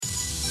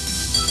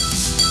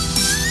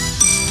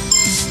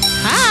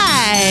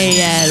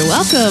and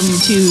welcome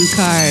to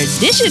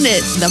Kardashian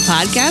It, the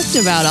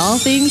podcast about all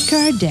things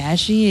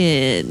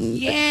Kardashian.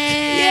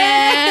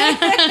 Yeah!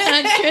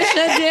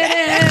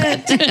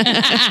 Trisha did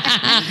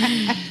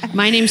it!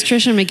 My name's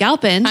Trisha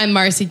McAlpin. I'm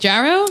Marcy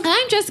Jarrow.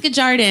 I'm Jessica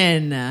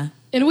Jardin.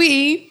 And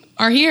we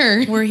are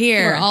here. We're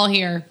here. We're all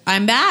here.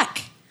 I'm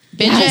back.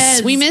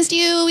 Yes, we missed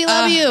you. We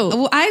love you.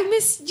 Well, I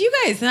missed you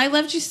guys, and I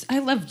loved you. I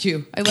loved you.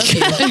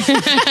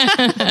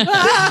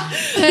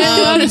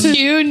 I loved you.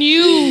 You and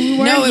you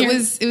weren't No, here.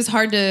 it was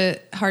hard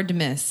to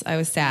miss. I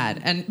was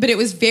sad, but it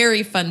was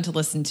very fun to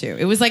listen to.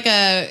 It was like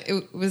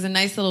it was a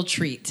nice little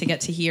treat to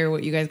get to hear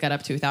what you guys got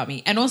up to without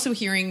me, and also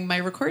hearing my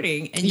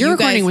recording. And Your you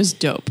recording guys, was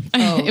dope.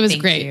 Oh, It was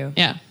thank great. you.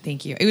 Yeah.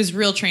 Thank you. It was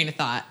real train of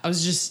thought. I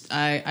was just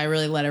I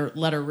really let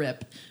her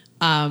rip.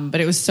 But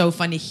it was so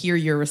fun to hear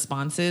your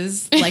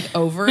responses like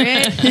over it.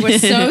 It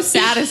was so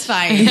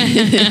satisfying.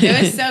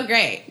 It was so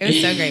great. It was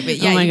so great. But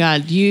yeah, Oh my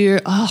God.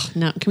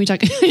 No, can we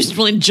talk? I just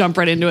really jump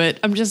right into it.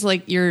 I'm just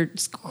like your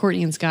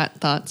Courtney and Scott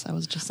thoughts. I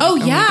was just like, Oh,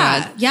 my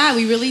yeah. God. Yeah,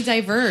 we really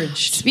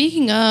diverged.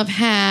 Speaking of,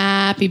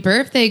 happy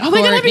birthday, Courtney.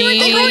 Oh my God, happy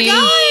birthday,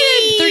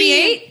 Courtney.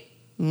 38?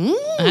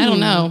 I don't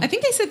know. I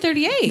think they said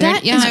 38.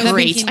 That Yeah, is I was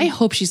great. thinking- I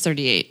hope she's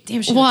 38.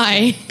 Damn, she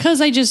Why? Because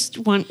I just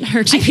want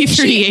her to be think she-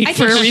 38 I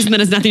for think a reason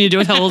that has nothing to do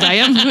with how old I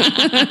am.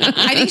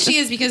 I think she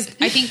is because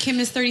I think Kim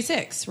is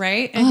 36,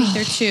 right? I think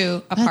they're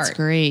two apart. That's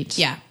great.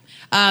 Yeah.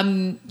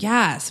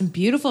 Yeah, some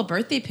beautiful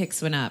birthday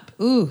pics went up.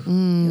 Ooh,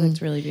 you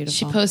looked really beautiful.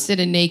 She posted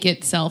a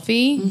naked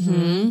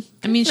selfie.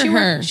 I mean, for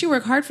her. she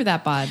worked hard for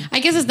that bod. I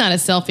guess it's not a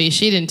selfie.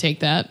 She didn't take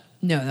that.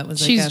 No, that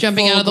was like She's a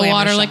jumping full out of the glamour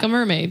water shot. like a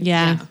mermaid.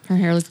 Yeah. Yeah. Her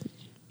hair was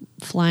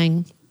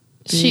flying. through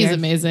the She's air.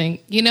 amazing.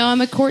 You know, I'm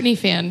a Courtney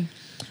fan.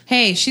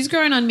 Hey, she's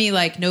growing on me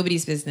like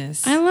nobody's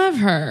business. I love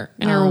her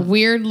and her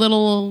weird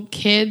little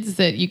kids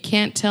that you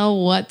can't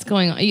tell what's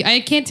going on.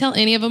 I can't tell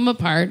any of them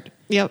apart.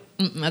 Yep.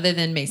 Other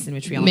than Mason,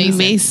 which we all Mason.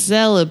 know.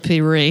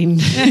 Macelapirane.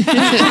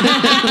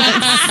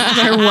 That's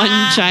our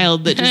one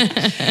child that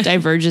just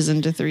diverges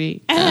into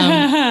three.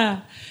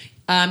 Yeah,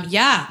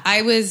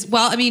 I was.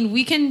 Well, I mean,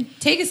 we can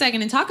take a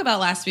second and talk about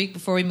last week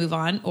before we move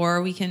on,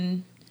 or we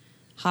can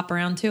hop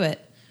around to it.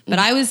 But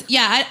I was.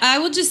 Yeah, I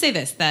will just say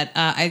this: that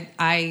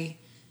I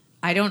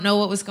don't know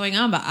what was going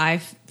on, but I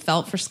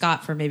felt for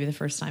Scott for maybe the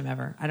first time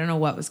ever. I don't know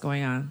what was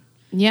going on.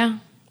 Yeah.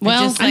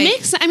 Well, just, like-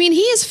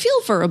 He is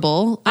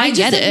feelful. I just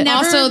get have it. never-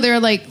 also, they're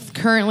like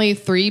currently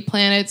 3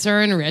 planets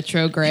are in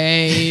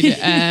retrograde,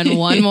 and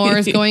one more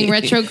is going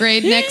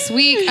retrograde next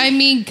week. I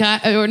mean,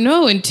 God, or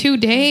no, in 2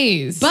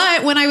 days.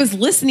 But when I was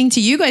listening to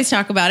you guys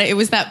talk about it, it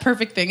was that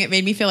perfect thing. It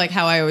made me feel like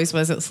how I always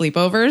was at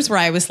sleepovers, where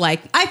I was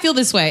like, I feel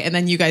this way. And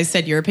then you guys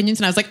said your opinions,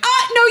 and I was like,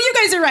 no, you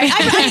guys are right.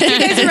 You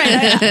guys are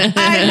right.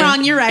 I'm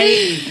wrong. You're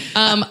right.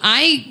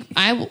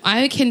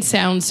 I can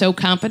sound so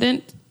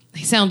confident.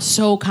 I sound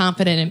so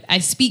confident, and I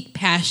speak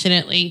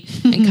passionately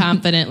and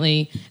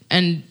confidently,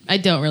 and I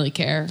don't really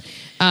care.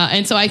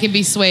 And so I can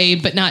be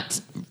swayed, but not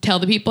tell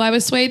the people I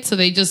was swayed. So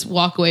they just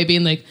walk away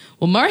being like,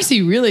 well,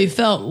 Marcy really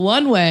felt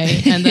one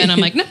way. And then I'm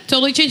like, no,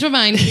 totally changed my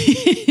mind.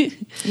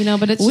 You know,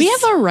 but it's We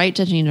just- have a right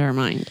to change our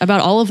mind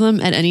about all of them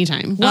at any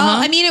time.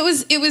 Well, I mean, it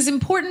was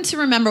important to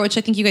remember, which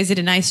I think you guys did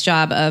a nice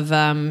job of.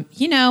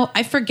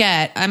 I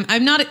forget.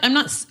 I'm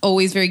not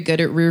always very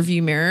good at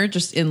rearview mirror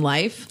just in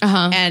life,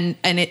 and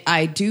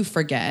I do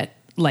forget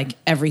like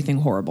everything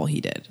horrible he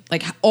did,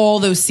 like all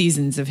those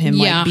seasons of him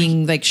Yeah. like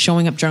being like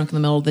showing up drunk in the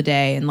middle of the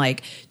day and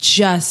like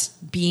just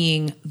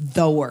being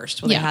the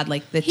worst. When they Yeah. had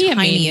like the He a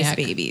tiniest maniac.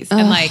 babies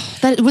and like.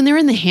 that when they're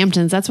in the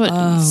Hamptons, that's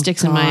what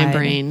sticks in my God.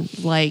 brain.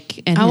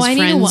 Like, and Oh, his I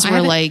need to friends I were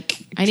haven't- like,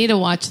 I need to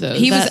watch those.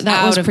 He was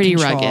that out was of pretty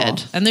control.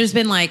 rugged. And there's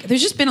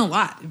just been a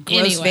lot. Gross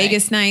Anyway.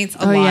 Vegas nights.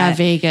 A Oh, lot. yeah,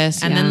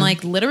 Vegas, And yeah. then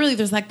like literally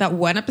there's like that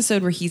one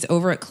episode where he's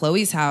over at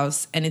Chloe's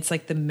house and it's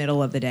like the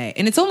middle of the day.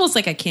 And it's almost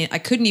like I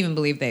couldn't even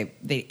believe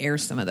they air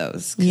some of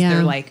those. 'Cause Yeah.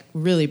 they're like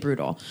really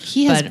brutal.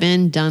 he has But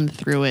been done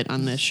through it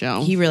on this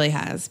show. he really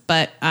has.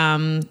 But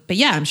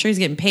yeah, I'm sure he's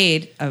getting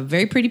paid a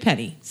very pretty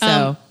penny.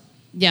 So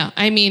Yeah,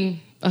 I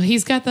mean,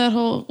 he's got that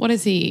whole. What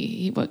is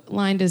he? What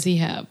line does he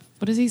have?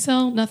 What does he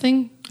sell?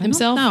 Nothing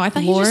himself. No, I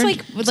thought Lord, he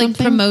just like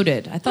something?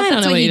 promoted. I thought I don't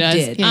that's know what what he he does.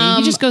 did. Yeah,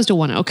 he just goes to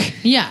One Oak.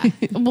 Yeah.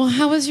 Well,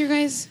 how was your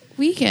guys'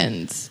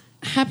 weekends?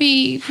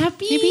 Happy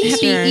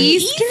Easter.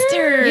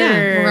 Easter.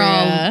 Yeah. We're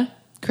all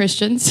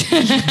Christians.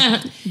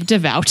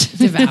 Devout.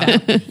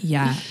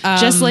 Yeah.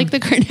 Just like the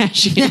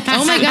Kardashians.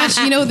 Oh my gosh!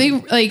 You know they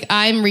like.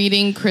 I'm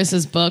reading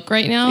Chris's book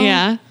right now.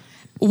 Yeah.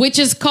 which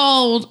is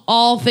called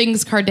All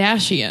Things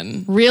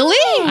Kardashian. Really?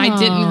 I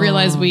didn't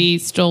realize we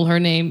stole her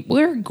name.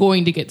 We're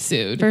going to get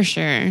sued. For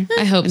sure.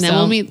 I hope and so. then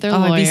we'll meet their Oh,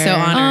 lawyer. I'd be so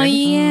honored. Oh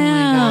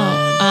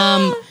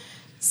yeah.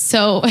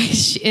 So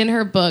in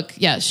her book,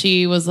 yeah,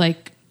 she was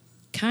like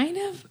kind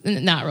of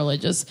not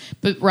religious,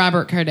 but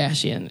Robert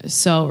Kardashian is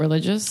so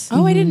religious.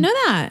 Oh, I didn't know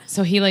that.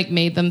 So he like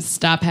made them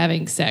stop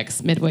having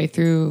sex midway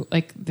through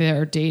like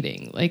their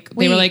dating. Like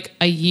they were Wait. like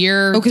a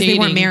year. Oh, because they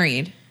weren't dating.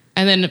 married.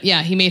 And then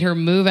yeah, he made her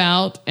move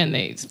out, and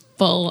they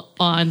full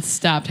on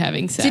stopped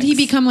having sex. Did he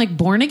become like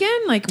born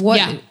again? Like what?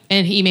 Yeah,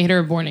 and he made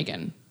her born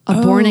again.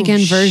 a born again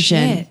shit.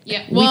 version.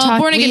 Yeah, We well,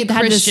 talked- born we again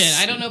had this Christian.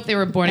 I don't know if they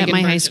were born At again.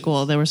 my high virgins.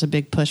 school, there was a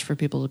big push for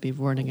people to be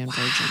born again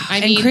virgins. I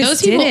And mean, Chris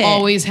those did people it.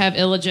 always have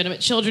illegitimate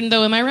children,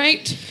 though. Am I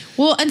right?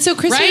 Well, and so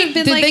Chris would Right? have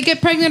been Did like, they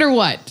get pregnant or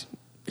what?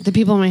 The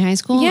people in my high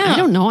school? Yeah. I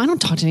don't know. I don't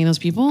talk to any of those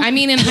people. I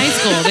mean, in high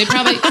school, they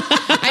probably.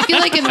 I feel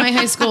like in my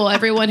high school,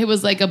 everyone who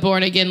was like a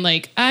born again,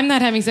 like I'm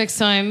not having sex,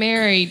 so I'm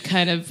married,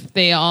 kind of.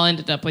 They all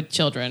ended up with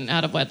children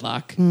out of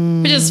wedlock,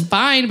 which is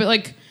fine. But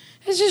like,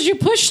 it's just you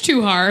push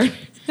too hard.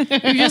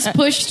 You just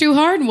push too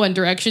hard in one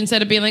direction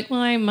instead of being like,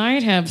 well, I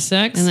might have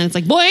sex. and then it's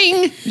like,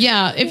 boing.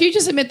 Yeah, if you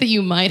just admit that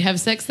you might have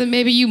sex, then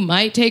maybe you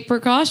might take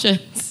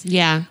precautions.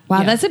 Yeah. wow,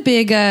 Yeah. that's a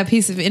big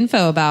piece of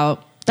info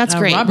about. That's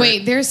great. Robert.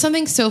 Wait, there's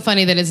something so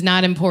funny that is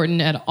not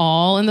important at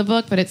all in the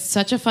book, but it's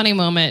such a funny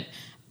moment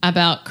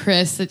about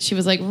Chris that she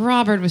was like,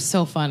 Robert was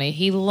so funny.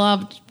 He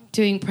loved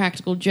doing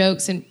practical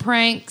jokes and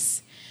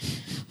pranks.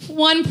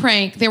 One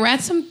prank, they were at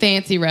some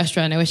fancy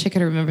restaurant. I wish I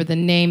could remember the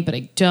name, but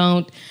I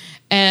don't.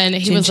 And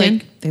he was Chin-chin?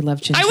 like, they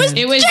love chin. it was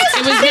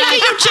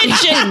not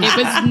chin-chin. It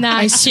was not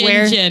I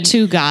swear chin-chin.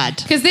 to God.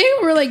 Because they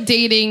were like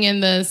dating in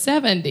the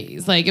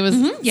 70s. Like it was,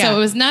 yeah. so it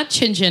was not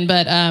chin chin,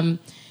 but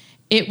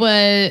it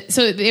was,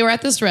 so they were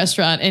at this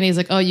restaurant and he's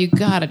like, oh, you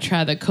gotta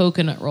try the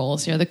coconut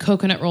rolls here. The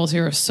coconut rolls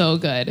here are so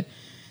good.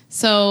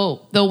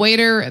 So the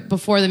waiter,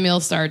 before the meal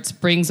starts,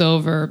 brings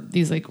over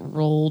these like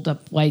rolled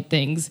up white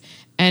things.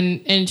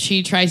 And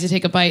she tries to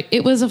take a bite.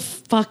 It was a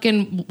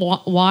fucking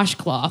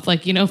washcloth,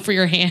 like, you know, for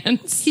your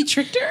hands. He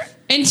tricked her.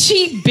 And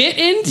she bit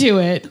into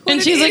it. And an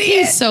she's like, idiot.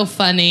 he's so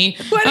funny.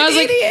 What I was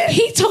an idiot. like,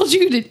 he told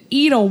you to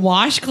eat a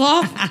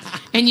washcloth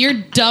and your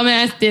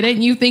dumbass did it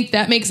and you think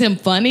that makes him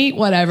funny?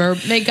 Whatever.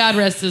 May God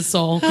rest his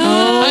soul.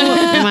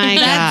 Oh my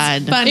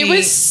God. funny. It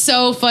was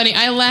so funny.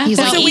 I laughed He's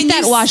out like, eat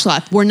that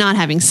washcloth. We're not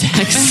having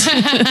sex.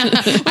 I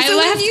So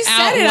laughed when you said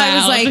out it, I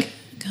was loud. like,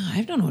 God,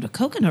 I don't know what a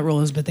coconut roll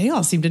is, but they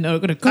all seem to know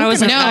what a coconut I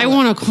was like, No. I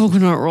want a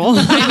coconut roll.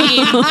 I mean,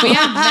 we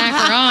have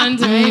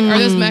macarons, right? Are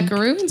those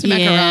macaroons? Macarons.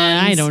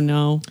 Yeah, I don't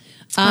know.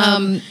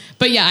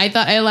 But yeah, I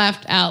thought I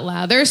laughed out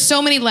loud. There are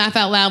so many laugh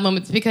out loud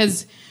moments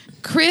because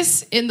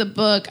Chris in the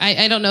book,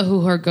 I don't know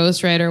who her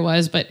ghostwriter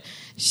was, but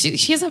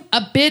she has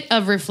a bit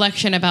of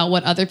reflection about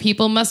what other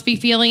people must be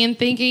feeling and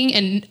thinking,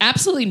 and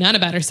absolutely none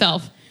about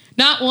herself.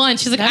 Not one.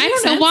 She's like, That I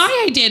makes don't know sense.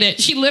 why I did it.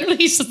 She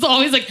literally is just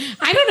always like,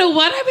 I don't know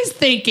what I was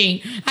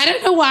thinking. I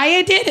don't know why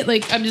I did it.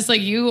 Like, I'm just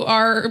like, you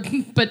are,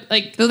 but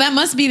like, So that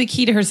must be the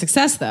key to her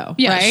success, though.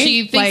 yeah, right?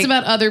 she thinks Like,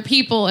 about other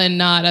people and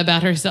not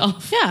about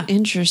herself. Yeah.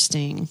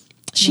 Interesting.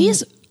 She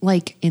is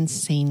like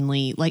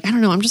insanely, like, I don't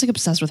know. I'm just like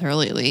obsessed with her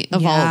lately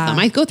of all Yeah. of them.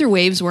 I go through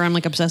waves where I'm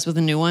like obsessed with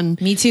a new one.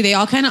 Me too. They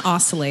all kind of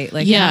oscillate.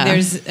 Like, Yeah.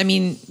 there's, I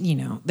mean, you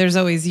know, there's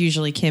always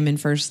usually Kim in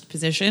first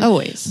position.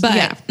 Always. But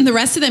Yeah. the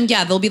rest of them,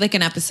 yeah, there'll be like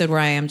an episode where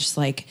I am just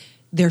like,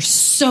 they're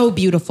so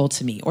beautiful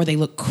to me, or they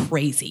look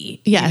crazy.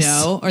 Yes. You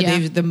know, or Yeah.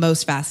 they're the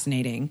most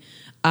fascinating.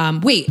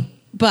 Wait,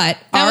 but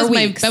That our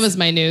was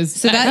my news.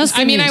 So that was the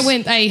I mean,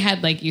 news. I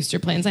had like Easter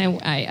plans.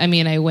 I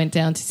mean, I went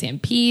down to San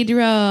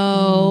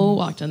Pedro,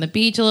 walked on the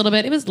beach a little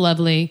bit. It was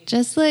lovely.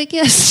 Just like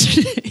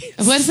yesterday.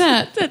 What's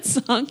that? That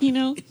song, you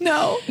know?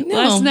 No.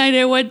 Last night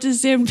I went to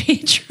San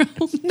Pedro.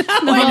 No,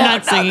 I'm I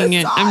not don't know singing the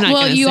it. song. I'm not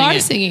Well, gonna you sing are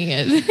it. singing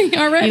it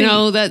already. You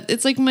know that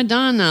it's like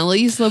Madonna, La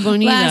Isla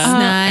Bonita. Last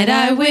night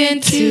I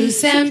went to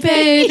San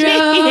Pedro.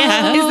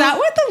 Yeah. Is that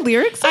what the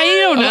lyrics are? I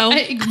don't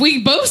know.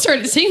 We both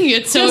started singing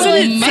it, so Doesn't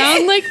it it might-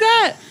 sound like that?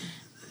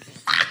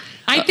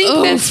 I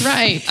think that's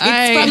right.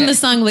 It's from the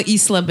song La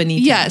Isla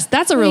Bonita. Yes,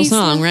 that's a real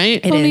song,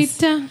 right? It is.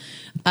 Bonita.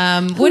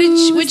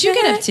 What'd you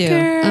get up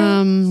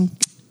to?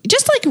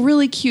 Just like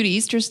really cute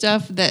Easter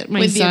stuff that my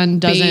With your son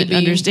doesn't baby.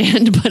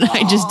 understand, but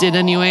I just did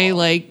anyway.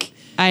 Like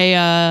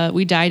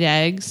we dyed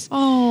eggs.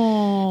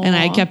 Oh. And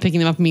I kept picking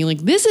them up and being like,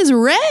 this is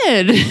red.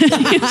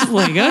 It's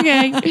like,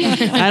 okay.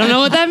 I don't know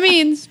what that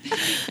means.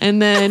 And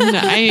then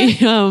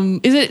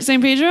is it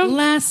San Pedro?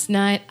 Last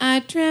night I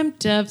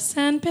dreamt of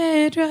San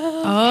Pedro.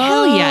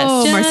 Hell yes.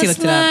 Just Marcy looked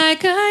it up. like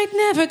I'd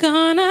never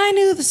gone, I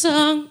knew the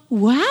song.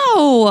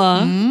 Wow.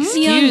 Young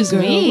Excuse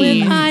girl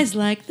me. with eyes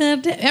like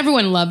the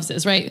everyone loves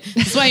this, right?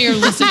 That's why you're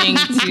listening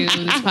to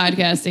this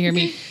podcast to hear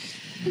me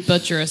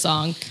butcher a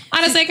song.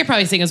 Honestly, I could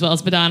probably sing as well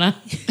as Madonna.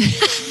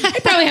 I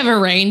probably have a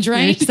range,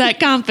 right? It's that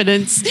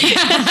confidence.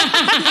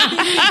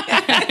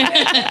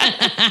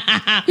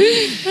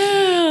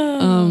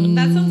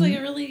 That sounds like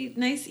a really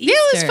nice Easter. Yeah,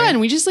 it was fun.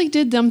 We just like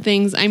did dumb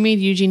things. I made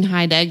Eugene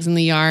hide eggs in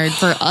the yard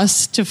for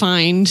us to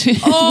find.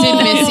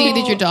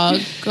 Did your dog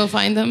go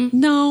find them?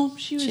 No,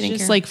 she was didn't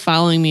just care. like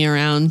following me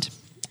around.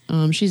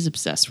 She's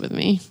obsessed with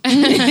me.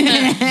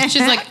 She's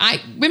like,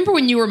 I remember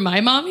when you were my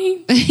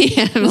mommy?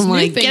 Yeah, I'm new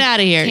like, thing get out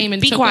of here. came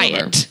and Be took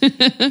quiet.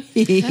 That's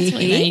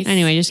really nice.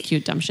 Anyway, just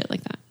cute dumb shit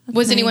like that.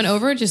 Was anyone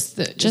over? Just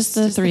the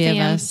three of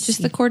fam? us.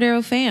 Just the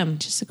Cordero fam.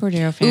 Just the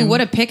Cordero fam. Ooh,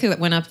 what a pic that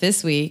went up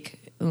this week.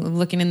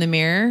 Looking in the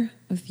mirror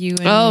with you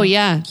and Oh,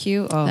 yeah.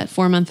 Q. Oh, that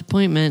 4-month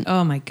appointment.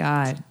 oh my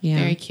God. Yeah.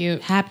 Very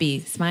cute.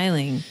 Happy,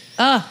 smiling.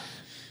 Oh,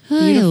 I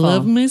beautiful.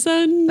 love my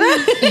son.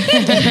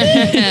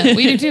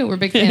 We do too. We're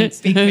big fans.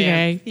 big Okay.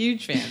 fans.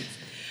 Huge fans.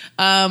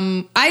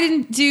 I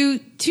didn't do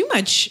too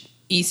much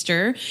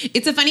Easter.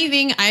 It's a funny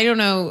thing. I don't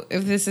know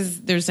if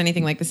there's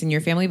anything like this in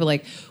your family, but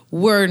like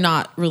we're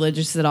not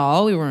religious at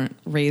all. We weren't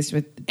raised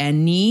with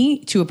any,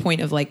 to a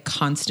point of like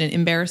constant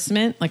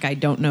embarrassment. Like I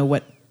don't know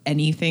what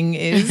anything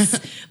is.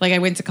 Like I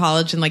went to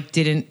college and like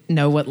didn't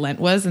know what Lent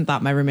was and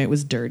thought my roommate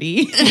was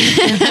dirty. For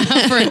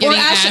getting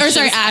Ash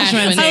Wednesday.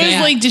 I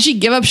was like, did she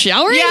give up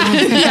showering?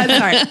 Yeah,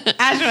 sorry.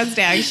 Ash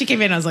Wednesday. She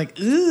came in. I was like,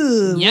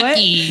 ooh,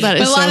 Yucky. That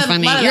is But a lot so of-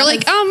 funny. lot of You're that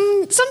like,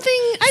 was- something,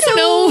 I don't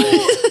know.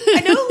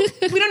 I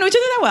know we don't know each other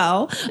that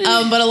well,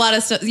 but a lot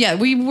of stuff. Yeah,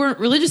 we weren't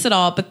religious at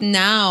all. But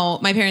now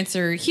my parents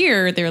are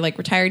here. They're like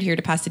retired here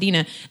to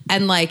Pasadena,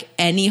 and like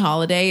any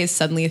holiday is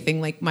suddenly a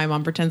thing. Like my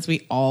mom pretends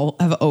we all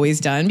have always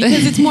done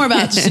because it's more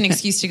about just an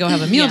excuse to go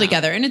have a meal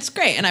together, and it's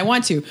great, and I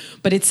want to.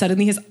 But it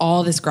suddenly has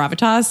all this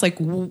gravitas. Like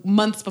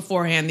months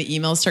beforehand, the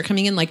emails start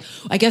coming in. Like,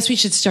 I guess we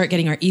should start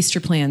getting our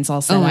Easter plans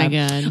all set Oh my up.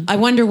 God. I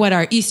wonder what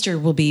our Easter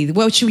will be.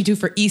 What should we do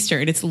for Easter?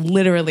 And it's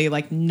literally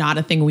like not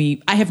a thing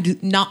I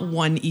have not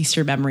one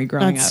Easter memory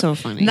growing That's up. so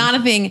funny. Not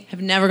a thing.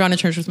 Have never gone to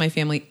church with my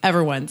family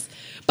ever once.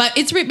 But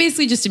it's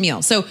basically just a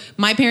meal. So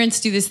my parents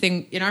do this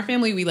thing in our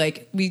family.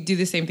 We do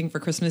the same thing for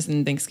Christmas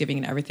and Thanksgiving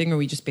and everything, where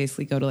we just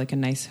basically go to like a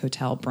nice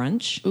hotel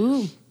brunch.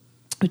 Ooh.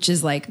 Which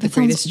is like the That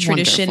sounds greatest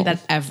tradition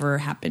wonderful. that ever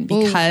happened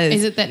Ooh, because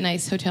is it that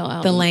nice hotel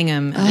out? the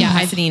Langham, Yeah,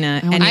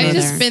 Pasadena. I wanna and go I've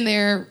there. just been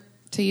there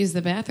to use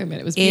the bathroom and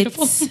it was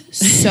beautiful.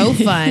 It's so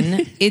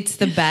fun. It's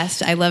the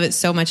best. I love it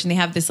so much. And they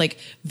have this like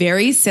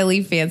very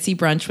silly, fancy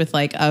brunch with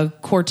like a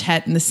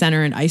quartet in the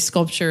center and ice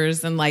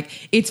sculptures. And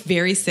like, it's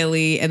very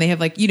silly. And they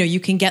have like, you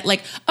can get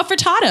like a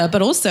frittata,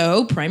 but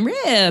also prime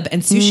rib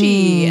and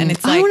sushi. And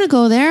it's like, I want to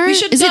go there. We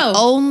should Is go. it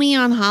only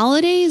on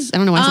holidays? I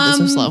don't know why it's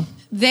so slow.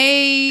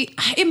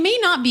 It may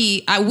not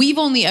be, we've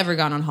only ever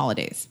gone on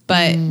holidays,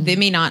 but they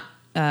may not,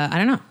 I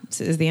don't know,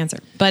 is the answer.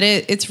 But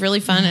it's really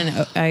fun,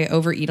 and I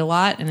overeat a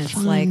lot, and it's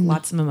like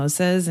lots of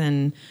mimosas,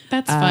 and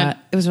That's fun.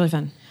 It was really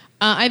fun.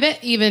 I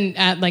bet even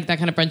at like that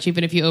kind of brunch,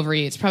 even if you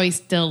overeat, it's probably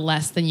still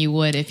less than you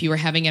would if you were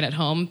having it at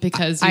home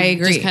because you I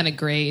agree. just kind of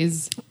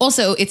graze.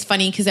 Also, it's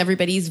funny because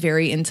everybody's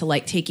very into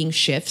like taking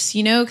shifts,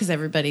 because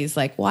everybody's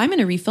like, well, I'm going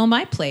to refill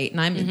my plate.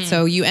 And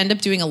so you end up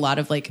doing a lot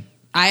of like,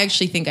 I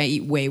actually think I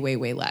eat way, way,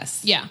 way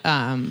less. Yeah.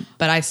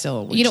 But I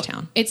still witch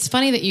town. It's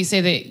funny that you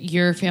say that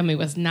your family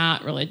was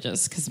not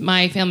religious because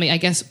my family, I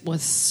guess,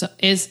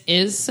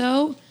 is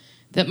so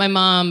that my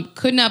mom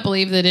could not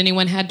believe that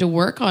anyone had to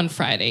work on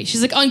Friday.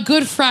 She's like, on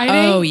Good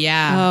Friday? Oh,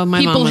 yeah. Oh, my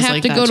People mom was have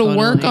like to that, go to totally.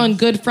 work on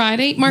Good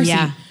Friday? Marcy,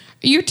 Yeah.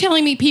 you're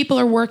telling me people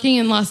are working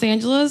in Los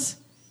Angeles?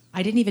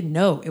 I didn't even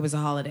know it was a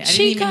holiday. I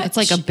didn't even, It's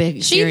like a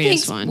big, she serious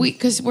thinks one.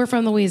 because we're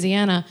from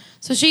Louisiana,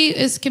 so she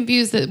is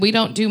confused that we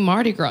don't do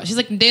Mardi Gras. She's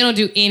like, they don't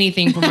do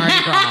anything for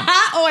Mardi Gras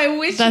oh, I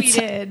wish That's- we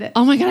did.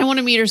 Oh my God, I want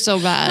to meet her so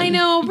bad. I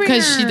know. bring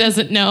because she her.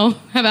 doesn't know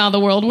how the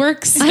world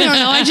works. I don't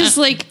know. I just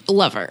like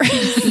love her.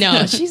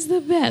 No, she's the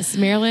best.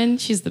 Marilyn,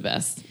 she's the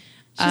best. She's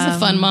a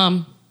fun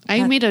mom.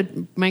 I made a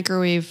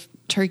microwave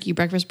turkey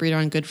breakfast burrito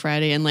on Good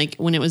Friday, and like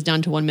when it was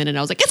down to 1 minute,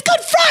 I was like, "It's Good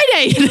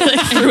Friday!" and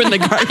I threw in the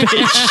garbage.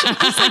 I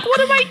was like, "What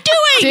am I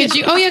doing?" Did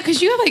you? Oh yeah,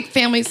 because you have like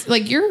families,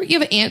 like you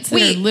have aunts that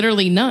Wait. are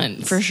literally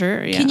nuns. For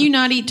sure. Yeah. Can you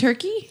not eat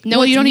turkey? No,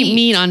 well, it's you don't eat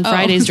meat Oh. on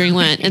Fridays during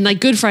Lent, and like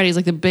Good Friday is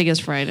like the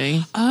biggest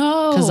Friday.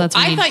 Oh, 'Cause that's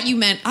when I you- thought you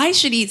meant I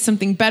should eat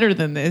something better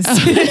than this. No,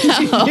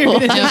 she's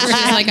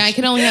like, I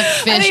can only have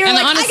fish. And you're And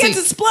like, honestly, I get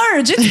to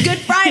splurge. It's Good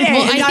Friday.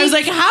 Well, and I I was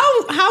think- like,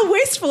 how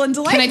wasteful and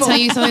delightful. can I tell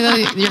you something though?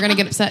 You're going to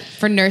get upset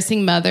for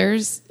nursing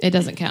mothers. It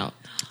doesn't count.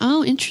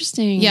 Oh,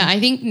 interesting. Yeah, I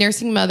think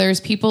nursing mothers,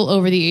 people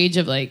over the age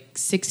of like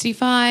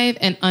 65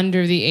 and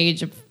under the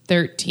age of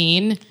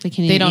 13, They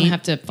can't they eat don't meat?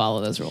 have to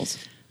follow those rules.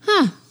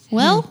 Huh.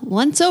 Well,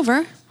 once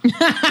over.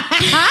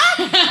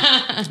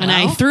 And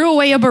I threw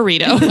away a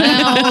burrito.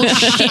 Oh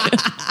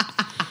shit!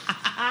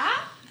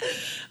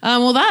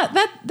 well,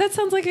 that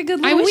sounds like a good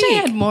I little wish week.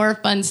 I had more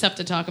fun stuff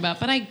to talk about,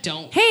 but I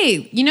don't.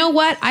 Hey, you know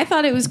what? I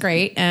thought it was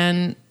great,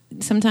 and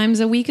sometimes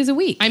a week is a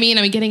week. I mean,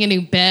 I'm getting a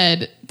new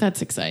bed.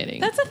 That's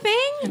exciting. That's a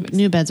thing.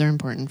 New beds are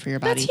important for your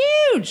body.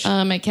 That's huge.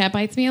 My cat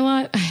bites me a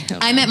lot.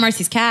 I met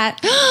Marcy's cat.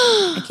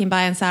 I came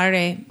by on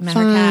Saturday, met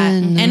her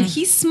cat, Fun. and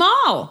he's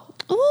small.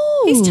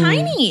 Ooh. He's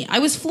tiny. I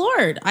was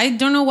floored. I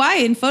don't know why.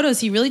 In photos,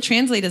 he really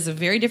translates as a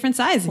very different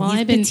size. And Well,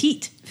 he's I've been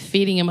petite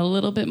feeding him a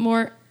little bit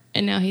more,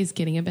 and now he's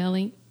getting a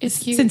belly. It's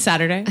cute. since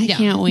Saturday. I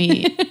can't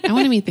wait. I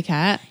want to meet the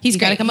cat. He's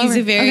gotta great. come He's over.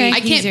 a very. I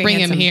he's can't very bring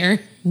handsome. him here.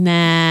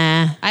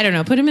 Nah. I don't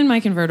know. Put him in my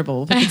convertible.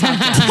 We'll put the top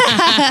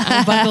down.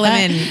 We'll buckle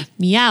him in.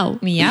 Meow.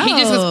 Meow. He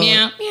just goes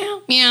meow,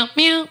 meow, meow,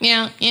 meow,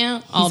 meow,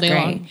 meow all He's day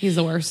great. long. He's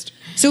the worst.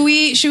 So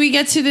should we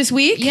get to this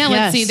week? Yeah, Yes.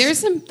 let's see. There's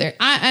some.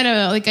 I don't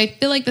know. Like I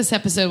feel like this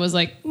episode was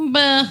like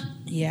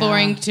Yeah.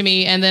 boring to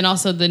me, and then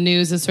also the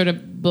news is sort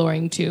of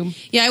boring too.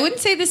 Yeah, I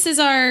wouldn't say this is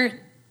our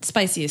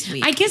spiciest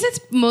week. I guess it's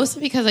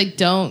mostly because I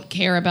don't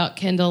care about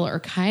Kendall or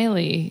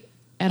Kylie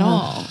at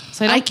all.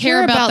 So I don't I care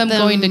care about about them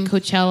going to them-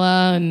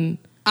 Coachella and.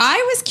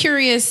 I was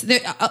curious.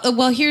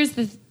 Well, here's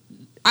the.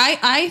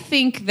 I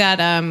think that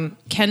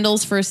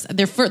Kendall's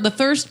the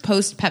first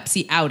post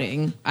Pepsi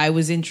outing I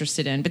was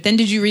interested in, but then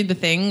did you read the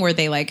thing where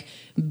they like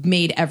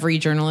made every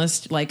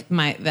journalist like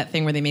that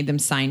thing where they made them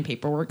sign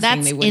paperwork saying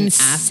That's they wouldn't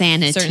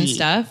insanity. ask certain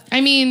stuff?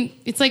 I mean,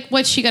 it's like,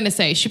 what's she going to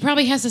say? She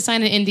probably has to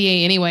sign an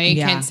NDA anyway.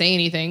 Yeah. Can't say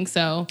anything.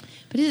 So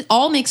But it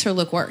all makes her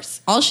look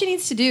worse. All she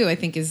needs to do, I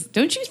think, is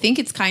don't you think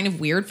it's kind of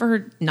weird for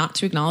her not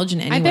to acknowledge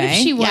in any I bet way? if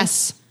she was,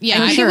 Yes. yeah,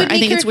 I'm I sure. It would I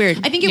make think it's weird.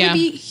 I think it Yeah. would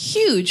be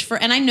huge for,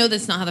 and I know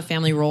that's not how the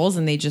family rolls,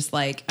 and they just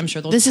like, I'm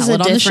sure they'll This tell is it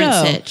a on the different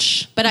show.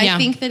 sitch. But I Yeah.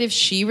 think that if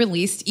she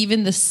released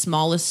even the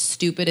smallest,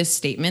 stupidest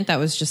statement that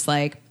was just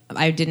like,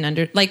 I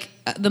didn't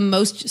the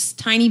most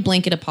tiny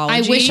blanket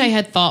apology. I wish I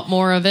had thought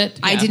more of it.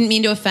 I Yeah. didn't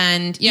mean to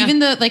offend. Yeah. Even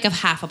the like a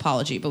half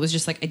apology, but was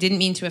just like I didn't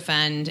mean to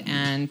offend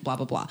and blah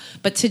blah blah.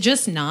 But to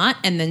just not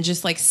and then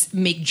just like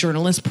make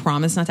journalists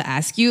promise not to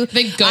ask you.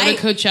 They go to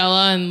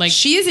Coachella and like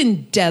She is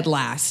in dead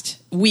last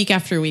week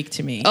after week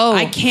to me. Oh,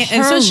 I can't.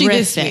 And especially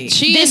this horrific. week.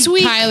 she this and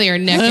week- Kylie are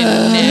neck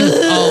and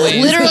neck always.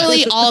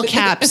 Literally all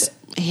caps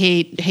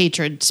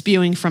hatred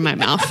spewing from my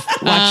mouth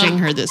watching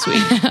her this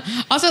week.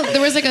 Also,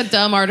 there was like a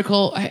dumb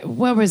article.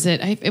 What was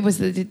it? It was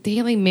the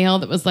Daily Mail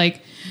that was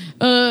like,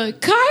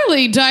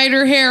 Kylie dyed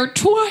her hair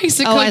twice.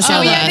 Oh, I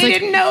saw that. It's They like,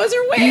 didn't know it was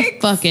her you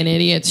wig. fucking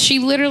idiots. She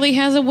literally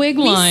has a wig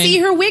We line. see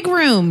her wig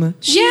room.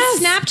 She Yes.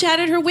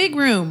 Snapchatted her wig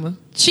room.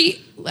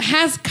 She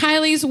has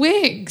Kylie's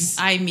wigs.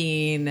 I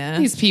mean,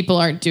 These people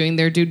aren't doing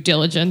their due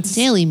diligence.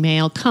 Daily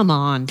Mail, come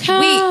on.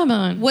 Come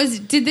on.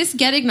 did this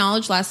get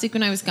acknowledged last week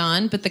when I was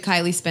gone? But the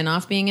Kylie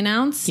spinoff being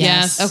announced?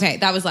 Yes. Okay,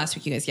 that was last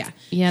week, you guys. Yeah,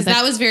 Yeah, 'Cause that-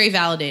 that was very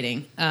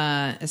validating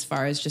as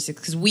far as just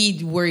because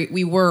we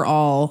were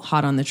all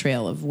hot on the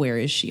trail of where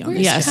is she on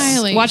this? Yes. show.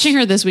 Kylie. Watching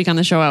her this week on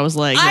the show, I was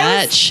like,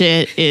 that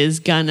shit is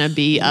gonna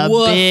be a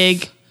Woof.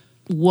 big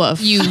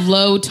woof. You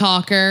low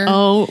talker.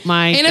 Oh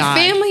my In God. a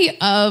family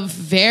of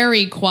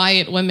very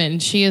quiet women,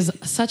 she is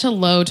such a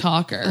low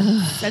talker.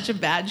 Such a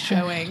bad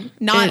showing.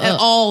 Not at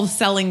all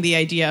selling the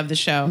idea of the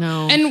show.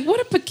 No. And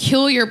what a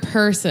peculiar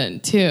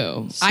person,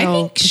 too. I So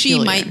think she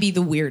peculiar. might be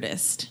the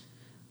weirdest.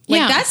 Like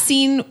Yeah. that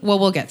scene. Well,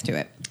 we'll get to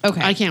it. Okay.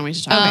 I can't wait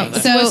to talk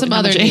about So it. what's some How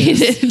other much I news?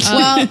 hate it.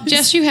 Well,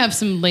 Jess, you have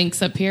some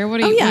links up here.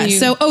 What are Oh you? yeah. what are you-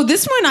 So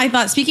this one I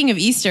thought. Speaking of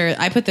Easter,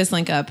 I put this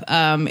link up.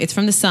 It's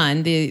from the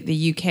Sun, the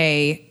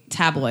UK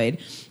tabloid.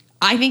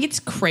 I think it's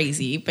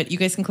crazy, but you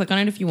guys can click on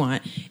it if you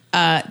want.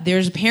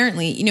 There's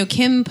apparently,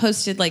 Kim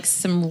posted like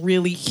some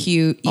really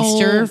cute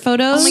Easter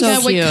photos. Oh my So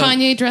god, what cute.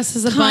 Kanye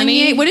dresses a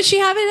bunny? Kanye, what did she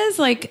have it as?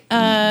 Like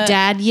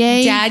Dad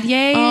yay. Dad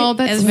Yay. Oh,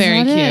 that's Is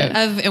very that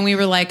it? cute. And we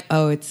were like,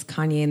 oh, it's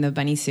Kanye in the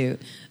bunny suit.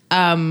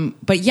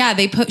 But yeah,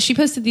 she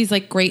posted these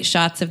like great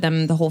shots of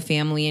them, the whole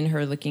family, and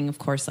her looking, of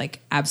course, like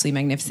absolutely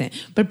magnificent.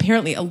 But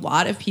apparently, a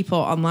lot of people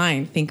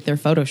online think they're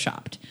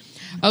photoshopped.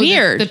 Oh,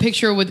 Weird. The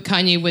picture with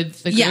Kanye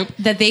with the Yeah, group.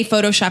 that they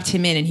photoshopped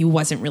him in, and he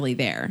wasn't really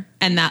there,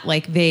 and that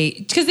like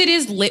because it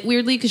is lit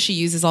weirdly because she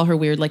uses all her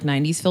weird like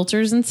 '90s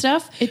filters and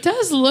stuff. It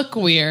does look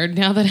weird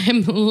now that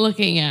I'm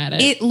looking at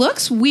it. It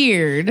looks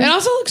weird, It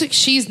also looks like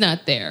she's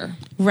not there.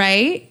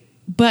 right?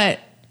 But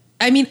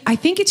I mean, I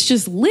think it's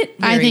just lit.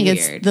 I very think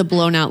weird. it's the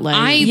blown out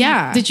light.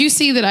 Yeah. Did you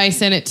see that I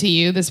sent it to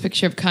you? This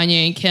picture of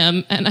Kanye and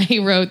Kim, and I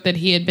wrote that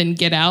he had been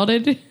get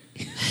outed.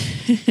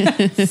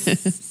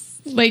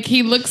 Like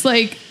he looks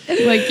like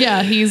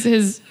yeah, he's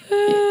his.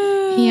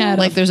 He had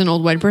Like there's an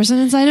old white person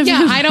inside of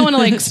yeah. him. I don't want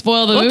to like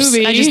spoil the Oops,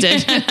 movie. I just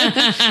did.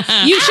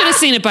 You should have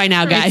seen it by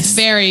now, It's guys.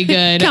 very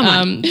good. Come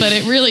on. But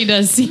it really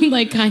does seem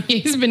like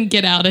Kanye's been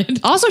get outed.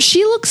 Also,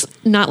 she looks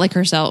not like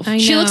herself. I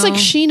She looks know. like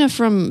Sheena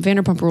from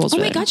Vanderpump Rules. Oh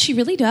my today. god, she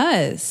really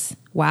does.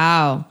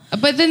 Wow.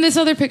 But then this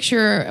other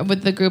picture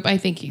with the group, I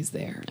think he's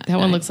there. That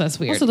one looks less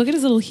weird. Also, look at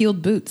his little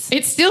heeled boots.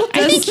 It still I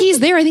does. think he's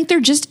there. I think they're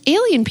just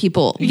alien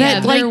people Yeah,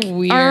 that they're like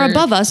weird. are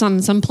above us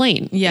on some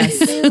plane. Yes,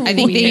 I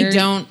think Weird.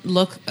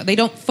 they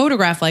don't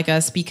photograph like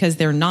us because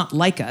they're not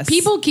like us.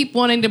 People keep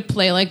wanting to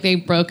play like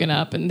they've broken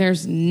up, and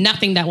there's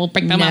nothing that will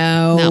break them up.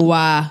 no.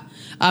 No.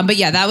 But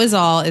yeah, that was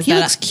all. He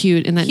looks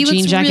cute in that He jean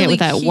looks jacket really with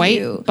that cute.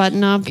 white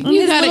button up. You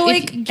His gotta little,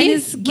 if- like, get,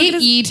 his- look get at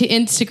his- E to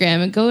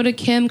Instagram and go to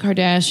Kim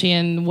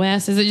Kardashian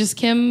West. Is it just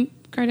Kim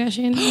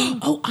Kardashian?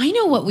 Oh, I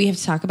know what we have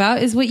to talk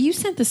about is what you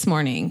sent this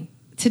morning.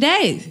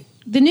 Today,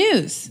 the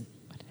news.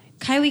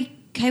 Kylie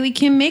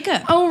Kim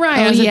makeup. Oh right.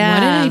 I Oh, was yeah,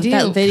 like, what did I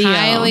do? that video.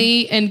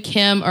 Kylie and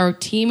Kim are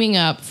teaming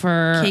up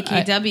for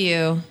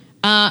KKW.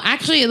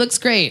 actually, it looks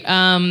great.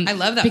 I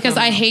love that because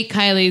promo. I hate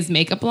Kylie's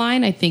makeup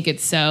line. I think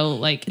it's so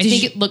like I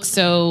think it looks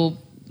so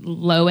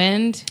low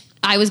end.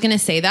 I was gonna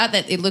say that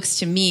it looks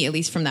to me, at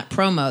least from that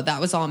promo, that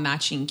was all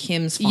matching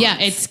Kim's fonts. Yeah,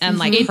 it's and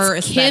like it's her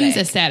aesthetic. Kim's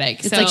aesthetic.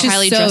 It's So- like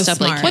Kylie so dressed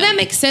up like smart. Kim. Well, that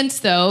makes sense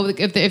though.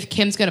 If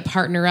Kim's going to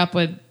partner up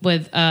with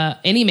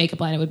any makeup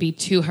line, it would be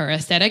to her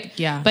aesthetic.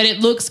 Yeah. but it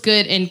looks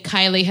good. And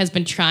Kylie has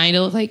been trying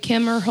to look like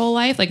Kim her whole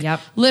life. Like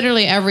Yep.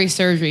 literally every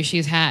surgery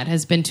she's had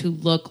has been to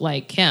look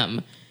like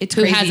Kim, It's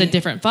who has crazy. a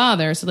different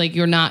father. So like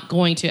you're not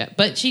going to.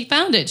 But she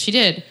found it. She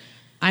did.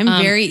 I'm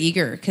very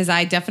eager because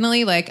I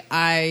definitely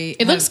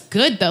It looks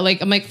good though.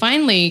 Like I'm like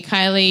finally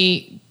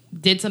Kylie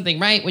did something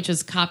right, which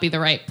is copy the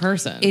right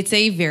person. It's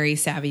a very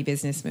savvy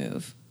business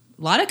move.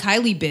 lot of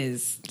Kylie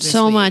biz. This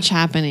So week. much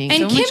happening.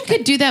 And So Kim much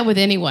could do that with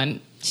anyone.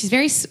 She's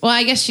very well.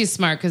 I guess she's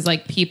smart because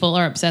like people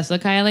are obsessed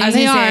with Kylie. I was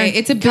They gonna are. say,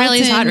 it's a Kylie's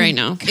built-in- hot right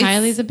now.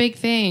 Kylie's a big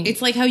thing.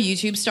 It's like how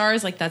YouTube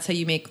stars, like that's how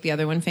you make the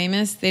other one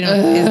famous. They don't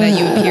is that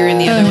you appear in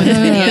the other one's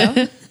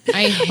video.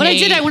 But I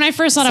did. When I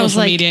first saw it, I was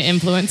social like, media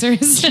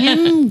influencers.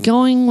 Kim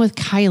going with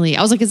Kylie.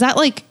 I was like, is that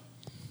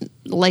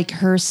like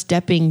her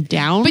stepping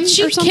down? But or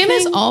something? Kim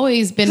has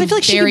always been. 'Cause I feel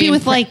like she could very be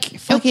with impre- like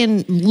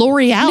fucking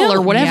L'Oreal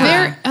or whatever.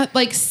 yeah. There,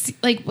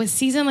 like with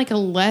season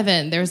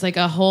 11, there's like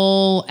a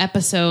whole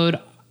episode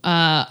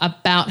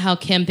about how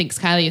Kim thinks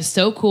Kylie is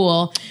so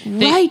cool.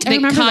 Right, I that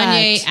remember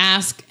Kanye that.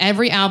 asked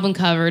every album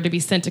cover to be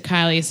sent to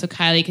Kylie so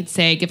Kylie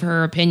could give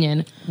her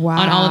opinion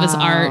on all of his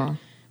Wow. art.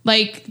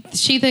 Like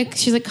she's like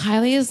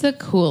Kylie is the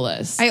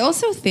coolest. I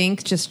also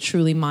think just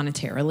truly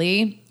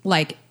monetarily,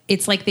 like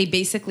it's like they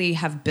basically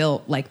have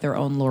built like their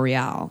own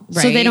L'Oreal,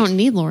 right? So they don't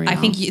need L'Oreal. I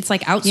think it's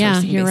like outsourcing Yeah,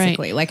 you're right.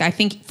 basically. Like I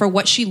think for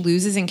what she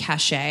loses in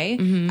cachet,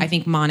 I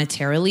think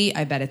monetarily,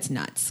 I bet it's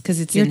nuts because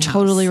it's You're in-house.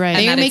 totally right. And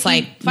They that are it's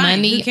making like fine,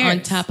 money who cares?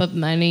 on top of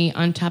money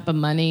on top of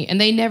money,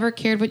 and they never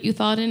cared what you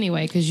thought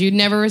anyway because you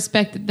never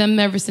respected them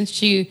ever since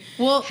she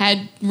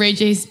had Ray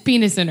J's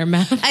penis in her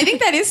mouth. I think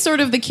that is sort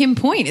of the Kim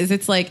point. Is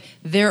it's like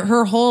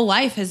her whole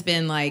life has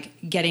been like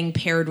getting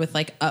paired with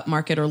like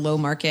upmarket or low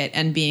market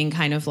and being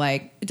kind of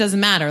like it doesn't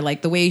matter.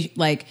 Like the way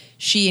like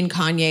she and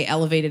Kanye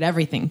elevated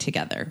everything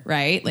together,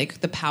 right? Like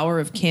the power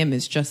of Kim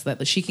is just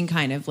that she can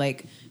kind of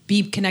like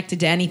be connected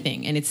to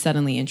anything and it's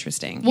suddenly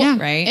interesting,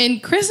 right? In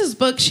Chris's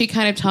book, she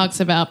kind of talks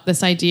about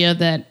this idea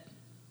that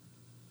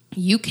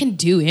you can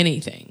do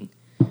anything.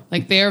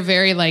 Like they're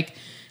very like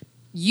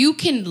you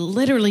can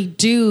literally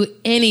do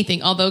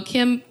anything. Although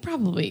Kim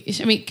probably,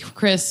 I mean,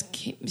 Chris,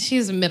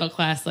 she's a middle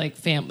class like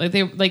family.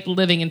 They're like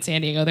living in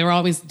San Diego. They were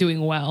always doing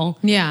well.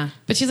 Yeah.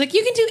 But she's like,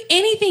 you can do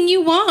anything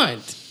you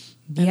want.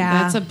 And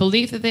Yeah. that's a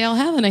belief that they all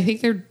have, and I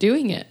think they're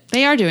doing it.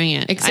 They are doing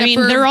it. Except I mean,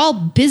 for- they're all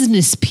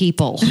business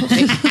people.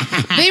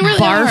 They really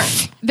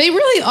Barf. are. They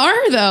really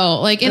are, though.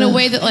 Like in a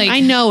way that, like,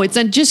 I know it's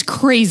just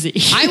crazy.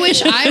 I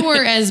wish I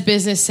were as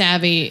business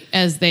savvy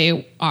as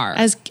they are.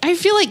 As I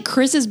feel like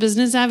Chris is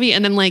business savvy,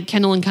 and then like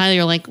Kendall and Kylie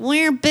are like,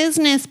 we're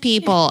business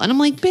people, and I'm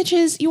like,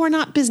 bitches, you are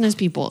not business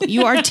people.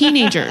 You are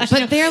teenagers.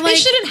 but they're like, they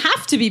shouldn't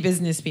have to be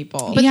business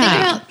people. but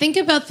Yeah. think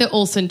about the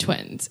Olsen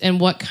twins and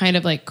what kind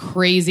of like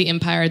crazy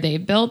empire they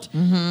built.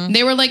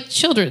 They were like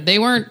children. They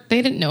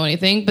didn't know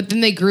anything, but then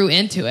they grew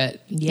into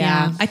it.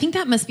 yeah. I think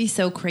that must be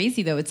so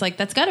crazy though. It's like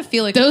that's got to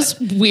feel like Those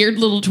weird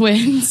little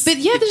twins. But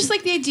yeah, there's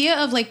like the idea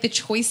of like the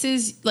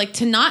choices, like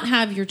to not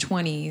have your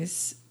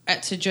 20s,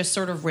 to just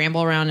sort of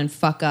ramble around and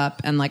fuck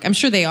up. And like, I'm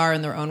sure they are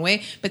in their own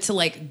way, but to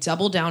like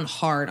double down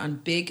hard on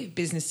big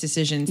business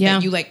decisions Yeah.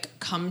 that you like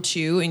come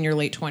to in your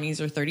late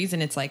 20s or 30s.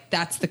 And it's like,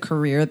 that's the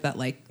career that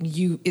like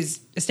is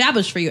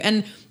established for you.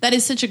 And that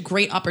is such a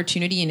great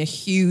opportunity and a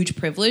huge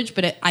privilege.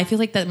 But I feel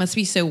like that must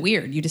be so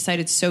weird. You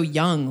decided so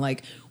young,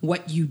 like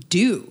what you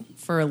do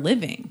for a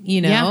living,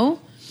 you know?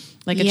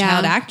 Like a Yeah.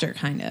 child actor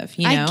kind of,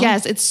 you know? I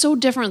guess it's so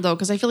different though,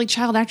 because I feel like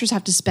child actors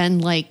have to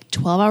spend like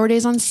 12-hour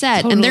days on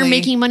set, and they're Totally.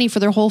 making money for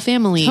their whole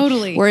family.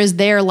 Totally. Whereas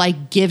they're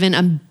like given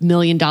 $1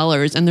 million,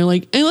 and they're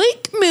like, I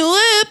like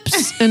my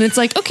lips, and it's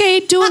like,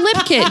 okay, do a lip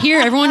kit here.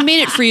 Everyone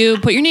made it for you.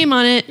 Put your name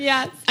on it.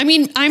 Yes. I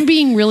mean, I'm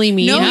being really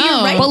mean. No, you're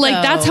right, But like,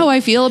 though. that's how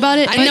I feel about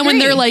it. I And then when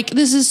agree. they're like,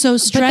 this is so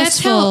that's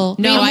stressful. how-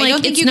 No, I'm I like,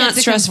 don't think it's you not get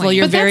the stressful. complaint.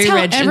 You're But that's very how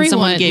rich, and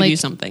someone gave you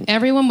something.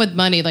 Everyone with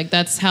money, like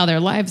that's how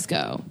their lives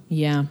go.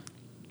 Yeah.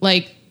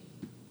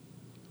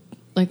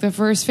 Like the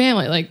first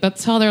family, like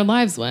that's how their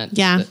lives went.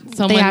 Yeah,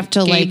 Someone they have to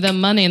gave like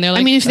them money, and they're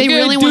like, I mean, if they "Okay,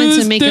 really do wanted to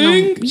this make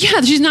thing."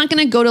 yeah, she's not going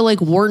to go to like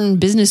Wharton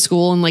Business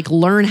School and like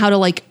learn how to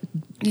like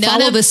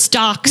follow of- the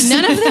stocks.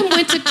 None of them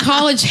went to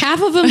college.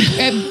 Half of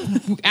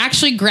them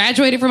actually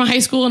graduated from high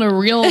school in a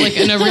real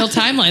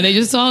timeline. They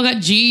just all got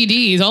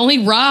GEDs. Only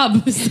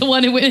Rob is the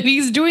one who went.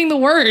 He's doing the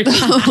work.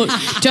 Don't go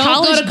to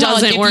college.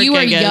 doesn't If work, you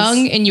are I guess.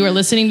 young and you are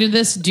listening to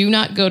this, do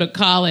not go to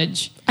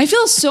college. I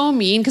feel so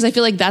mean because I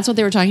feel like that's what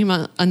they were talking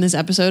about on this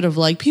episode of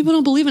like people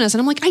don't believe in us,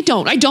 and I'm like, I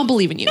don't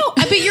believe in you. No,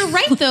 but you're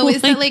right though.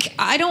 Is that like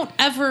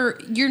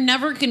you're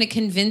never going to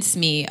convince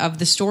me of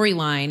the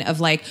storyline of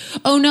like,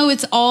 oh no,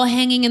 it's all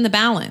hanging in the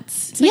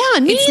balance. It's like, Yeah,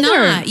 me it's neither.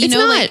 not. You It's know,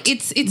 not. like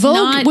it's Vogue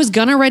not. was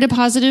gonna write a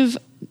positive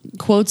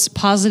quotes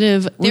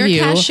positive Their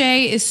review.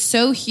 cachet is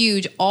so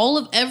huge.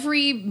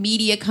 Every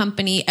media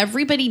company,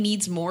 everybody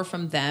needs more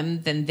from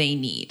them than they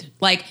need.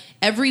 Like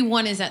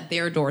everyone is at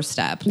their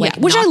doorstep, like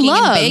which I knocking and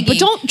love, begging. but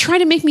don't try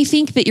to make me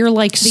think that you're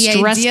like The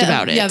stressed idea-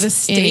 about it. Yeah, the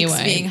stakes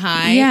Anyway. being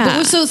high. Yeah.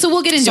 But so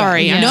we'll get into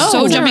Sorry, it. I'm No,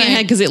 so it's jumping all right.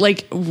 ahead because it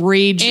like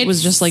rage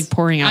was just like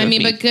pouring out. I of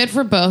mean, me. but good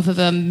for both of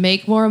them.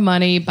 Make more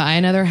money, buy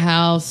another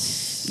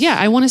house. Yeah,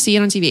 I want to see it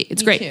on TV.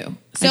 It's great. Too.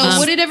 So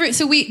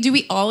do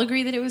we all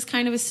agree that it was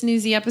kind of a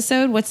snoozy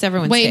episode? What's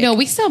everyone's Wait, take? no,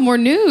 we still have more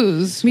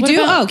news. We do?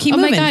 Oh, keep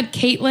moving. Oh my God,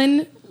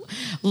 Caitlyn.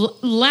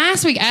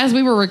 Last week, as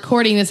we were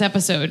recording this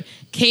episode,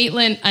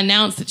 Caitlyn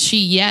announced that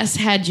she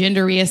had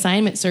gender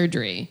reassignment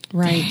surgery.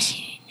 Right.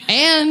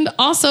 And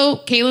also,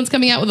 Caitlin's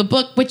coming out with a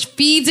book, which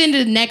feeds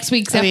into next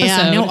week's episode.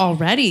 yeah. No,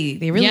 already.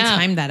 They really Yeah.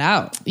 timed that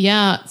out.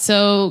 Yeah.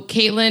 So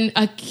Caitlyn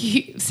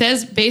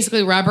says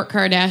basically Robert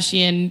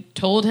Kardashian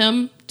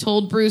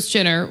told Bruce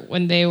Jenner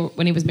when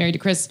he was married to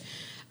Kris,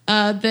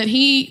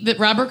 that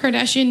Robert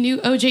Kardashian knew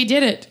OJ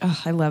did it.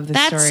 Oh, I love this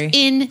That's story.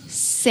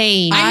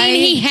 insane. I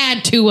mean, he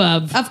had to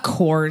have. Of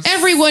course.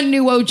 Everyone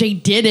knew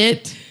OJ did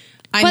it.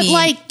 I but mean,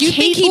 like, you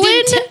think he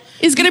Caitlyn didn't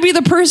is going to be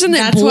the person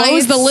that That's why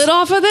blows the it's- lid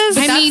off of this?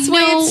 I That's mean,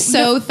 why no, it's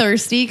so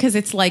thirsty, because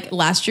it's like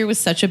last year was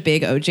such a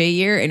big OJ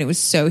year and it was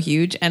so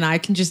huge, and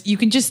you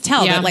can just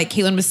tell Yeah. that like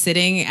Caitlyn was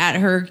sitting at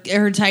her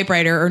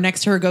typewriter or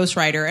next to her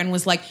ghostwriter and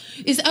was like,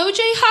 "Is OJ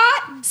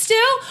hot still?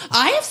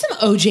 I have some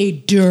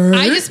OJ dirt."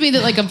 I just mean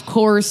that, like, of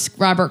course,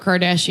 Robert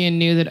Kardashian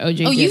knew that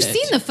OJ. Oh, did you've it.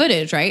 seen the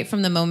footage, right?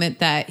 From the moment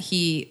that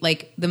he's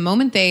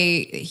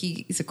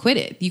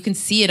acquitted. You can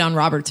see it on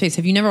Robert's face.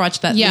 Have you never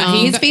watched that? Yeah,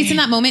 his face in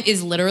that moment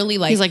is literally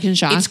like He's, like, in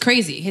shock. It's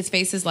crazy. His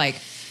face is like,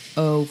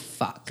 oh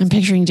fuck. I'm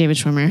picturing David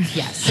Schwimmer.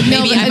 Yes,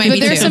 No, maybe I might but be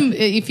there's too. some.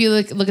 If you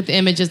look at the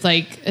images,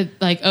 like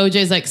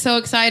OJ's like so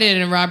excited,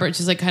 and Robert's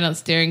just like kind of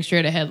staring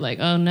straight ahead, like,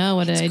 "Oh no,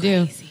 what did I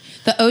do?"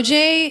 The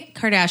OJ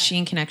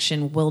Kardashian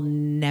connection will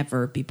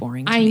never be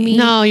boring to I me. mean,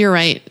 No, you're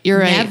right. You're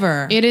right.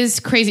 Never. it is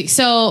crazy.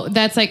 So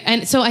that's like,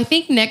 and so I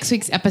think next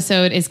week's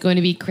episode is going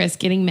to be Kris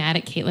getting mad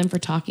at Caitlyn for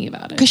talking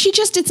about it. Because she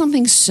just did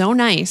something so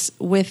nice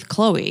with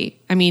Chloe.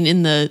 I mean,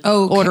 in the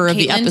order of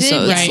the Caitlyn did?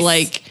 episodes. Yes.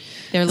 like,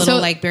 Their little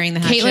like burying the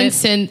hatchet. Caitlyn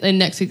sends in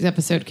next week's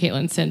episode.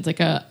 Caitlyn sends like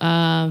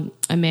a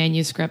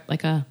manuscript,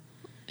 like a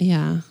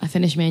yeah.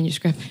 finished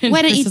manuscript.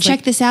 Why don't Kris you is check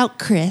like, this out,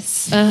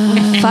 Chris?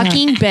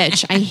 Fucking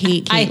bitch. I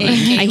hate Caitlyn. I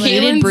hate I Caitlyn.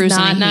 hated Caitlyn's Bruce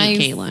not and I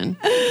hate nice. Caitlyn.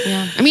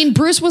 Yeah. I mean,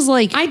 Bruce was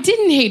like, I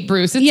didn't hate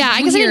Bruce. It's yeah,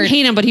 I guess I weird. didn't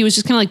hate him, but he was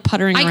just kind of like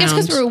puttering I around. guess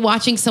because we were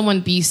watching someone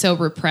be so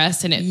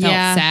repressed and it felt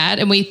Yeah. sad,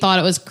 and we thought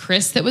it was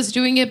Kris that was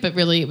doing it, but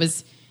really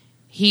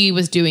he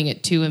was doing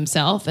it to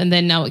himself. And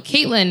then now with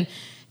Caitlyn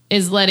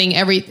is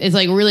is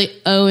like really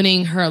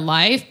owning her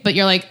life, but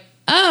you're like,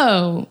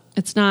 oh,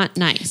 It's not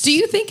nice. do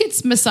you think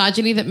it's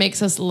misogyny that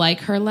makes us like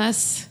her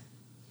less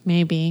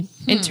Maybe.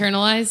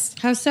 internalized?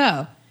 How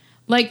so?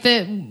 Like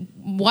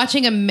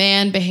watching a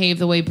man behave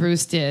the way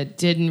Bruce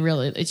didn't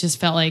really, it just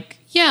felt like,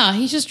 yeah,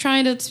 he's just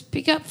trying to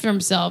speak up for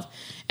himself.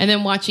 And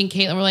then watching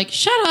Caitlyn, we're like,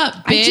 shut up,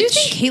 bitch. I do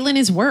think Caitlyn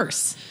is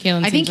worse.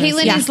 Caitlyn I think seems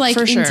worse. Caitlyn Yeah, is like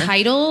for sure.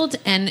 entitled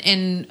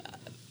and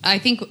I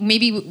think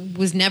maybe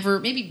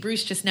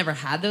Bruce just never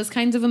had those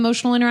kinds of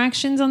emotional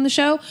interactions on the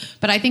show.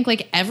 But I think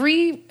like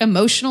every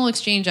emotional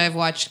exchange I've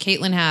watched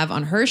Caitlyn have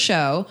on her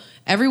show,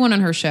 everyone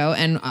on her show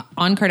and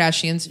on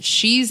Kardashians,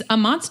 she's a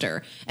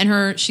monster.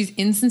 And she's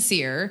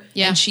insincere,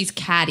 Yeah. and she's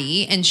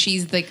catty, and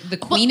she's like the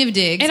queen of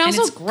digs, and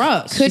also it's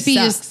gross. Could She be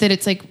sucks. just that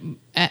it's like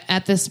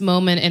at this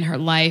moment in her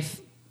life,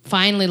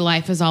 finally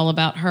life is all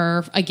about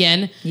her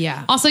again.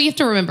 Yeah. Also, you have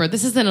to remember,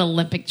 this is an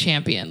Olympic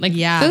champion. Like,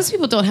 Yeah. those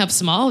people don't have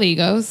small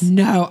egos.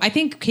 No, I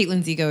think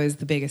Caitlyn's ego is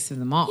the biggest of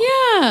them all.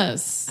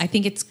 Yes. I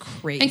think it's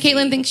crazy. And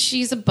Caitlyn thinks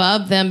she's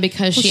above them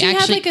because Well, she had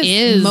actually like a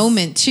is.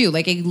 moment too,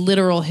 like a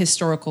literal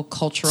historical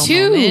cultural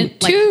Two.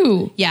 moment. Like,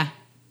 Two. yeah,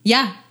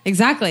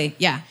 exactly.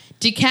 Yeah,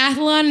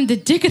 Decathlon and the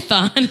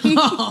Dickathon.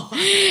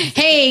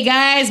 Hey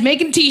guys,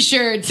 making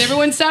t-shirts.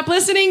 Everyone stop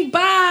listening.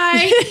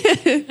 Bye.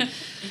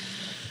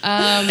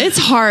 It's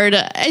hard.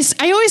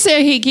 I always say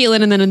I hate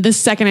Caitlyn, and then the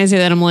second I say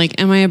that, I'm like,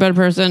 am I a better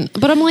person?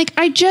 But I'm like,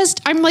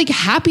 I'm like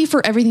happy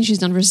for everything she's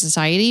done for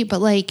society,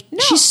 but like,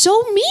 she's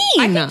so mean.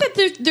 I think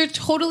that they're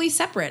totally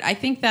separate. I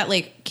think that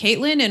like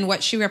Caitlyn and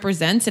what she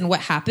represents and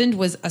what happened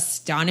was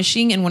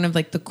astonishing and one of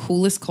like the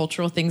coolest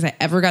cultural things I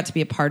ever got to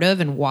be a part of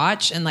and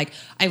watch. And like,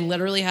 I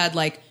literally had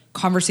like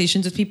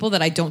conversations with people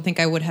that I don't think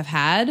I would have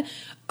had.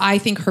 I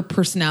think her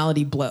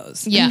personality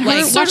blows. Yeah.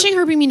 Like, watching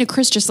her be mean to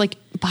Kris just like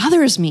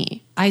bothers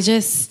me.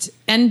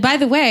 And by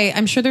the way,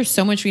 I'm sure there's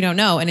so much we don't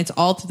know, and it's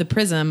all through the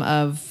prism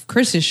of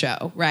Chris's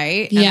show,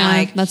 right? Yeah,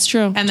 and that's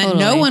true. And then Totally.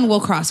 no one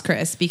will cross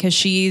Kris because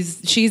she's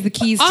the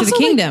keys to Also, the like,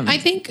 kingdom. I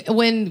think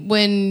when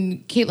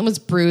Caitlyn was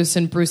Bruce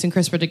and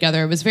Kris were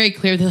together, it was very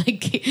clear that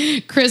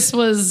like Kris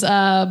was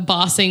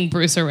bossing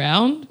Bruce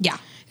around. Yeah.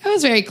 It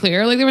was very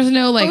clear. Like there was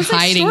no like it was,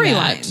 like, hiding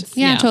storylines. that.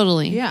 Yeah,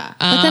 totally. Yeah.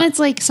 But then it's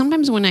like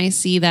sometimes when I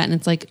see that and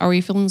it's like, are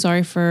we feeling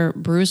sorry for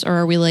Bruce or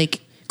are we like,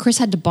 Kris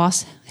had to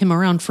boss him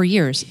around for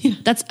years?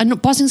 That's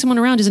bossing someone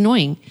around is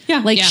annoying. Yeah.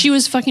 Like Yeah. she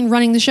was fucking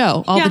running the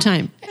show all Yeah. the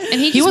time.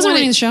 And he wasn't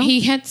running the show.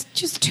 He had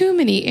just too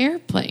many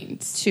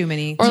airplanes. Too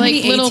many. Or Too like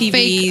many little ATVs.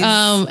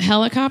 fake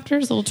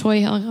helicopters, little toy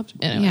helicopters.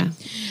 Anyway. Yeah.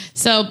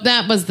 So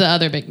that was the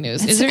other big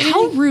news. Is there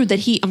how anything- rude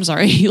that I'm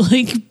sorry, he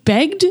like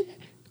begged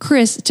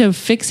Kris to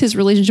fix his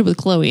relationship with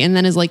Chloe and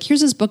then is like,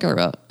 here's this book I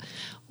wrote.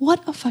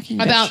 What a fucking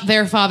bitch. about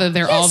their father?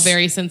 They're all Yes.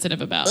 very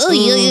sensitive about. Oof,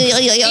 Anyway,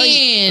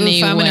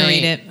 Oof, I'm going to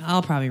read it.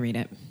 I'll probably read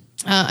it.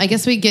 I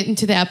guess we get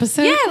into the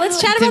episode. Yeah,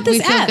 let's chat about Did we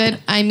this feel app. good?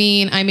 I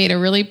mean, I made a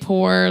really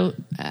poor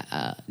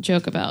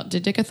joke about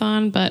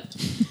Didickathon, but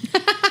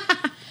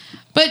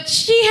But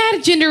she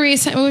had gender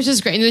reassignment, which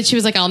is great. And then she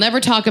was like, I'll never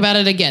talk about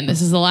it again.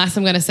 This is the last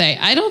I'm going to say.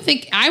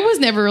 I was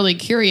never really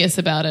curious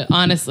about it,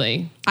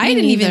 honestly. I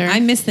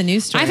missed the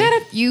news story. I've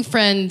had a few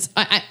friends.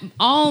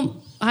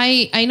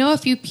 I know a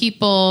few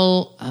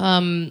people,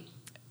 and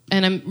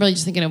I'm really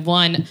just thinking of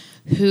one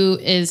who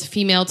is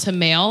female to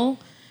male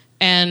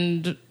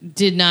and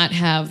did not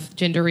have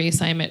gender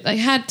reassignment. Like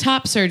had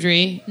top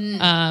surgery,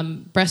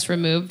 breast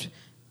removed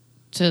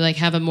to like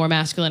have a more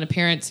masculine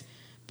appearance.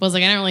 But was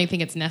like, I don't really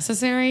think it's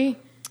necessary.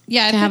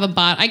 Yeah, to have a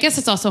bot. I guess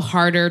it's also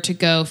harder to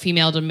go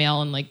female to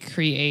male and like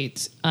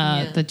create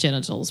the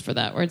genitals for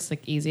that, where it's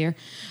like easier.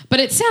 But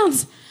it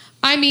sounds,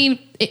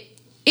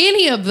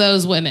 any of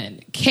those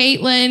women,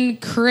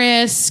 Caitlyn,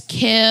 Chris,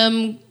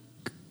 Kim,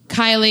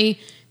 Kylie,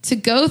 to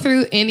go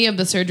through any of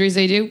the surgeries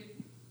they do,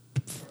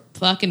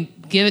 fucking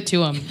give it to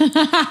them.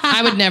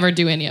 I would never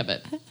do any of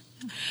it.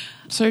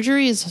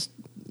 Surgery is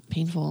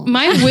painful.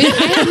 I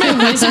had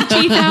my wisdom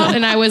teeth out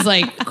and I was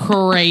like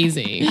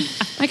crazy.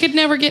 I could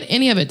never get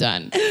any of it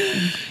done.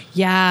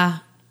 Yeah.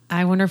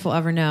 I wonder if we'll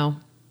ever know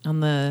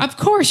Of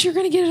course, you're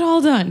going to get it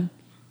all done.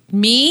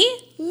 Me?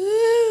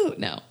 Woo.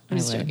 No, I'm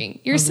just joking.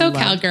 You're so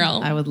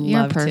cowgirl. I would You're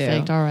love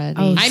perfect to. already.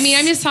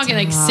 I'm just talking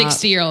like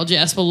 60-year-old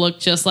Jess will look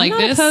just like I'm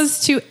not this.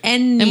 opposed to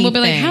anything. And we'll be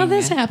like, how'd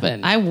this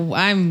happen?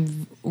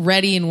 I'm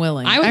ready and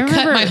willing. I would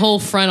cut my whole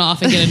front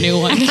off and get a new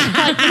one.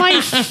 Cut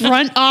my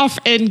front off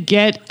and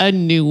get a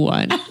new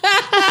one.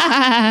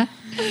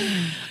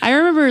 I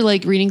remember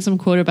like reading some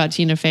quote about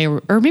Tina Fey,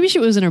 or maybe it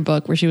was in her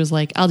book where she was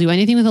like, I'll do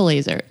anything with a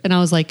laser. And I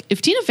was like,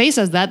 if Tina Fey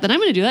says that, then I'm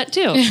going to do that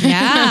too.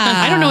 Yeah.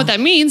 I don't know what that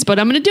means, but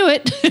I'm going to do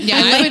it. Yeah,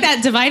 I like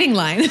that dividing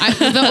line.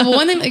 The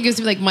one thing that gives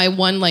me like my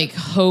one like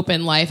hope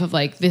in life of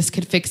like this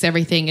could fix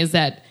everything is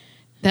that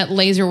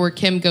laser where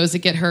Kim goes to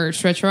get her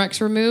Stretch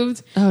Marks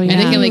removed. Oh, yeah. And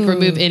they can like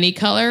remove any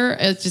color.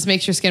 It just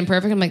makes your skin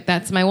perfect. I'm like,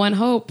 that's my one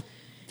hope.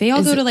 They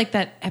all go to like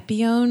that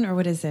Epione or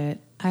what is it?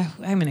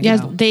 I'm going to Yeah,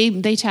 go.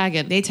 they tag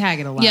it. They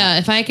tag it a lot. Yeah,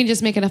 if I can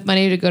just make enough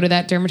money to go to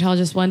that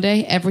dermatologist one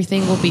day,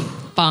 everything will be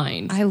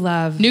fine. I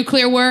love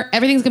nuclear war.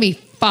 Everything's gonna be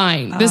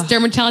fine. This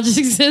dermatologist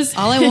exists.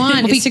 all I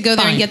want We'll is to go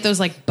there fine. and get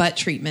those like butt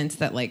treatments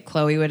that like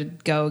Chloe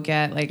would go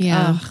get. Like,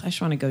 Yeah. I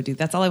just want to go do.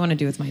 That's all I want to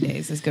do with my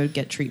days is go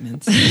get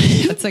treatments.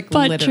 That's like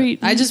Butt literally.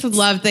 treatments. I just would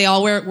love. They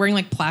all wearing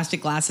like plastic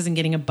glasses and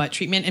getting a butt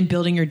treatment and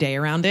building your day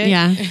around it.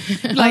 Yeah.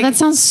 Like, that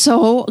sounds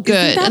so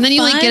good. that And then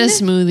you like get a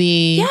fun?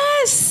 smoothie.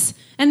 Yes.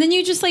 And then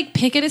you just like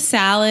pick at a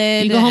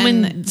salad. You go home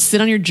and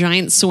sit on your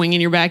giant swing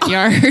in your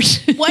backyard.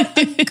 What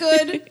a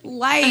good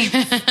life.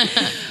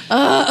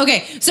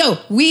 Okay, so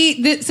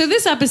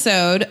this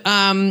episode,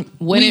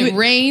 When it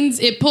rains,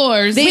 it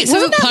pours. They-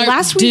 wasn't that Part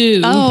last week?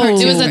 two. Oh, Part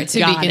two. It was got a to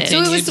be it.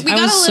 continued. So we I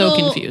got was a so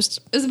little, confused.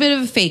 It was a bit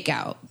of a fake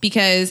out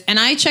because, and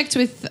I checked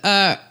with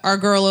our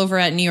girl over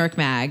at New York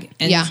Mag,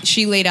 and Yeah.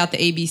 she laid out the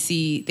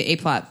ABC, the A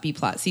plot, B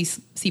plot,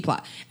 C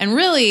plot, and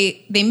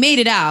really they made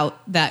it out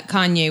that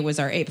Kanye was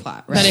our A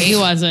plot, right? But he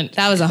wasn't.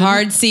 That was a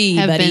hard C,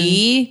 Have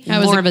buddy.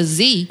 been more of a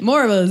Z.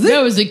 More of a Z.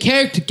 That was a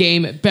character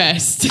game at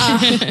best.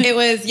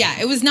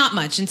 It was not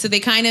much, and so they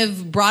kind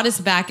of brought us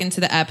back into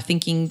the ep,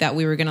 thinking that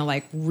we were gonna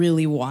like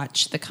really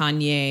watch the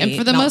Kanye And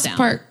for the most meltdown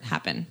part-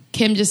 happen.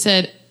 Kim just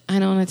said, I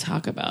don't want to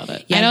talk about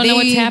it. Yeah, I don't know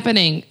they- what's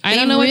happening. I They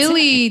don't know what's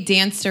really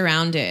danced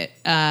around it.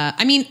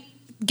 I mean,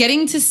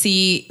 getting to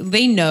see,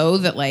 they know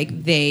that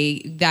like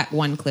that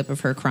one clip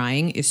of her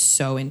crying is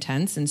so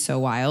intense and so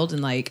wild,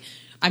 and like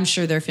I'm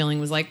sure their feeling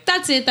was like,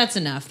 that's it, that's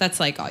enough, that's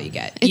like all you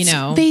get, you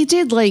know. They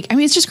did like, I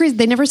mean, it's just crazy.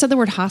 They never said the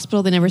word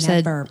hospital. They never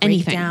said Never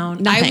anything.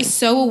 breakdown. Nothing. I was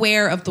so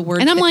aware of the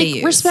words, and I'm that they like,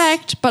 used.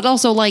 respect, but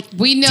also like,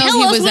 We know tell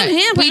he us was what at.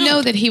 happened. We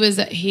know that he was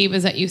at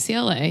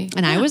UCLA.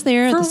 And I was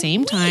there at For the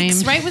same time.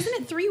 weeks, right? Wasn't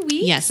it 3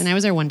 weeks? Yes, and I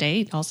was there one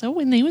day also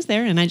when they was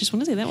there, and I just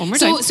want to say that one more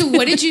time. So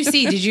what did you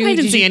see? Did you? I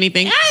didn't did see you,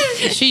 anything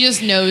She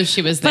just knows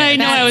she was but there. I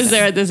know I was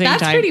there at the same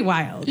That's time pretty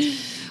wild.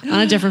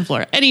 on a different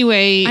floor.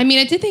 Anyway, I mean,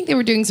 I did think they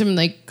were doing some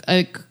like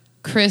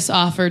Chris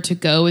offered to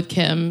go with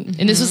Kim,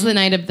 and this was the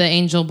night of the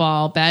Angel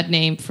Ball. Bad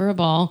name for a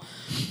ball.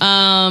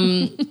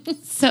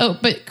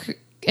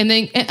 And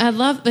I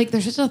love like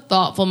there's such a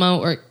thoughtful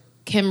moment where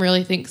Kim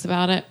really thinks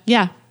about it,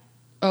 yeah,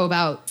 Oh,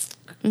 about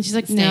and she's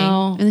like,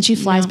 no, and then she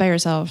flies no. by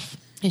herself.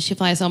 and she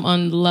flies home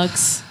on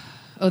Lux.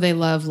 they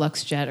love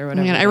LuxJet or Oh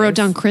whatever. my God, I it wrote is.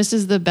 down Chris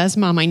is the best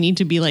mom. I need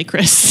to be like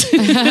Chris.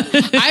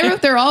 I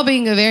wrote they're all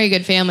being a very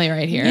good family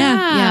right here.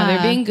 Yeah.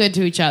 they're being good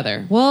to each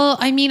other. Well,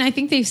 I mean, I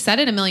think they've said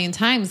it a million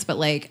times, but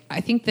like,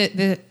 I think that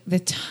the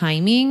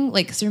timing,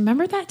 like, cause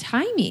remember that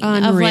timing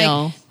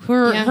Unreal. of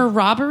like Yeah. her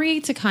robbery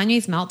to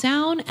Kanye's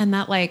meltdown, and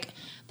that like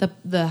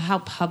the how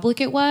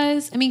public it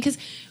was. I mean, cause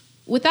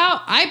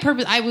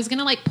I was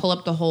gonna like pull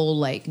up the whole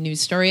like news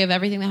story of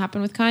everything that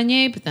happened with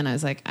Kanye, but then I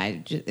was like,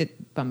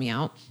 it bummed me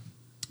out.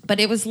 But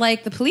it was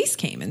like the police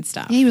came and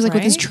stuff. Yeah, he was like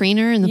with his right?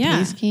 trainer, and the Yeah.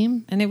 police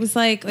came. and it was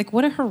like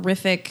what a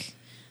horrific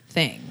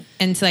thing.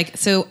 And it's like,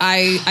 so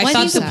I I thought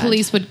thought the that-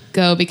 police would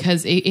go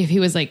because if he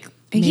was like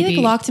And he like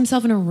maybe- locked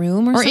himself in a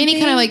room or any something?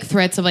 kind of like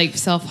threats of like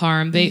self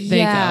harm, they go.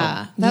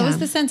 That Yeah. was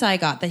the sense I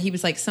got, that he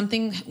was like,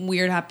 something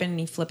weird happened and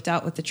he flipped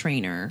out with the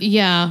trainer.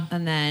 Yeah.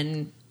 And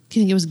then Do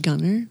you think it was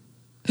Gunner?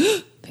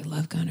 They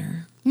love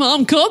Gunner.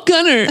 Mom, call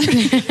Gunner.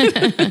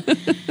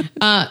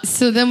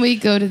 So then we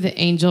go to the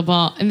Angel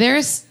Ball, and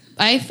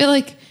I feel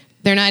like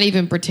they're not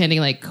even pretending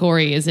like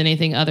Corey is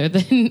anything other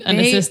than an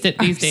assistant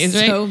these days,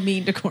 right? So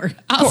mean to Corey.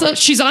 Also,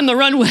 She's on the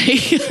runway.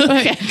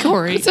 Okay,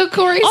 Corey. So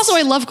Corey. Also,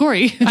 I love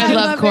Corey. I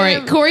love Corey.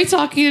 him. Corey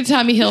talking to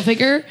Tommy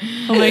Hilfiger.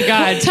 Oh my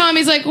God.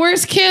 Tommy's like,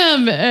 "Where's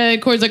Kim?"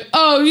 And Corey's like,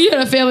 "Oh, he had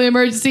a family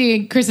emergency."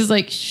 And Chris is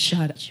like,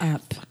 Shut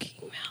up. fucking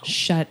mouth.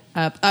 Shut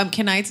up.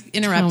 Can I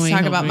interrupt Tommy to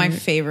talk about my Hilfiger.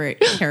 favorite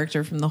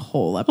character from the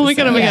whole episode? Oh my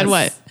God, oh my God, Yes.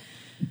 what?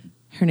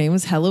 Her name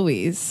was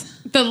Heloise,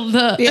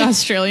 The the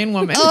Australian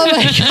woman. Oh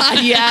my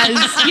God,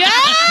 yes.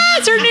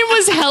 Yes! Her name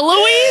was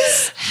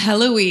Heloise.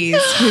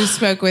 Heloise, who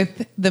spoke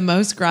with the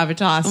most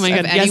gravitas. Oh my God,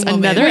 of any yes, woman.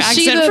 another was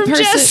she accent the from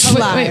person? Jess.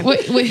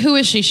 Oh, wait, who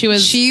is she? She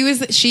was. She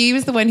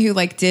was the one who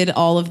like did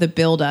all of the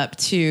build up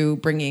to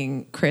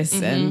bringing Chris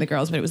and the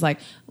girls, but it was like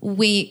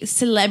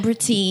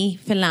celebrity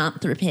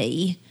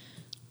philanthropy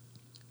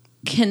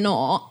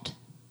cannot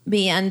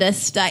be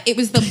understood. It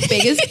was the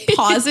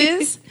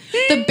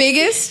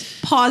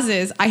biggest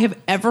pauses I have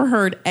ever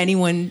heard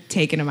anyone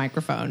take in a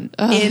microphone.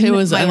 In It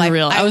was my life.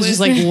 unreal. I was just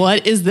like,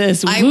 what is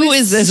this? I Who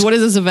was is this? What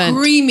is this event?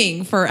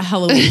 Screaming for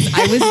Heloise.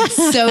 I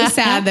was so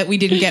sad that we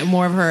didn't get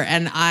more of her,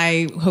 and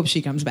I hope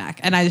she comes back.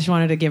 And I just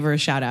wanted to give her a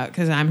shout out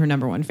because I'm her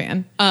number one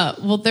fan.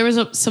 Well, there was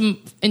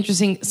some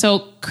interesting.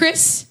 So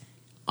Chris,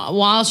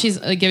 while she's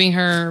giving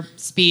her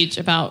speech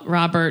about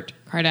Robert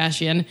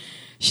Kardashian,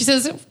 she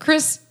says,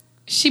 "Chris,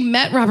 she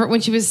met Robert when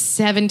she was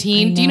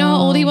 17. Do you know how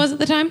old he was at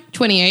the time?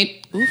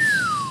 28.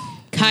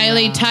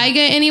 Kylie Tyga,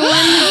 anyone?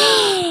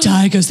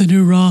 Tyga's the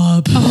new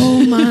Rob.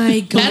 Oh my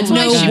god! That's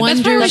why she-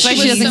 wonder that's That's why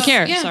she she was doesn't so-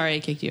 care. yeah. Sorry, I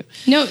kicked you.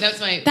 No, that's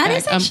my. That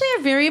is actually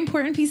a very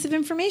important piece of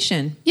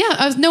information.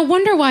 yeah. No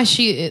wonder why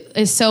she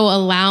is so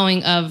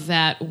allowing of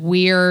that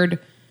weird,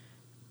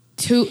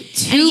 too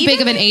even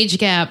big of an like- age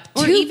gap,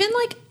 Or too- even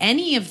like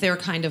any of their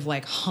kind of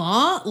like,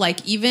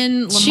 like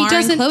even She Lamar and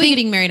doesn't Chloe think-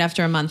 getting married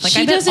after a month. Like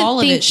she I bet doesn't all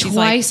of think it. She's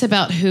twice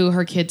about who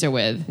her kids are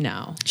with. like,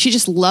 no. She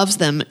just loves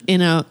them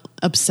in a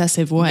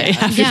obsessive way.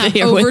 After Yeah.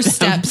 they are with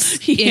Oversteps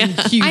them. in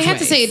huge I have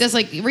to say, ways. it does,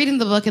 like, reading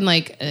the book and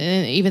like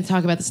even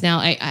talk about this now.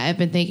 I've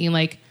been thinking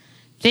like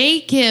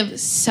they give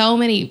so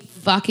many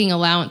fucking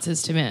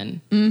allowances to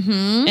men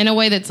in a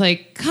way that's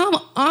like, come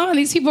on,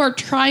 these people are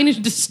trying to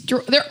destroy.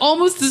 They're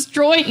almost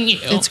destroying you.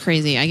 It's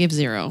crazy. I give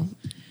zero.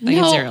 I No,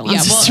 give zero.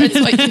 yeah, well,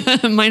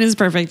 it's like Mine is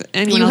perfect.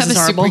 Anyone you else have a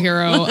is horrible.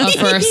 superhero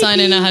for a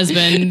son and a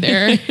husband.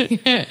 There,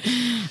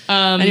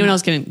 Anyone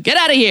else can get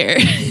out of here.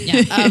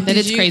 that Did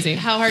is you- crazy.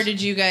 How hard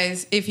did you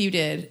guys, if you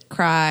did,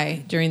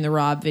 cry during the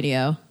Rob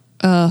video?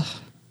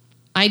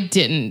 I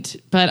didn't,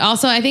 but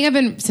also I think I've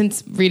been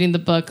since reading the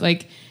book.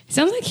 Like, it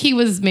sounds like he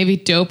was maybe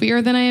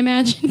dopier than I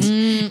imagined,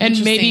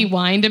 and maybe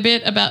whined a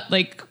bit about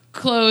like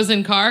clothes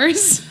and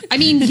cars. I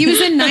mean, he was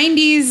a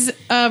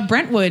 '90s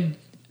Brentwood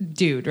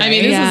dude, right? I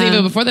mean, this Yeah. was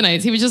even before the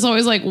nights. He was just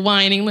always like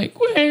whining, like,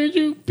 "Where did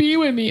you be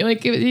with me?"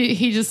 Like,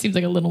 he just seems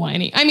like a little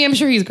whiny. I mean, I'm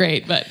sure he's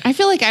great, but I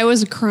feel like I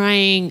was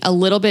crying a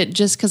little bit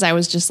just because I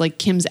was just like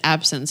Kim's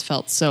absence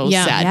felt so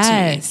Yeah. sad to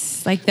me.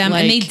 Yes, like them,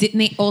 and they Like- did.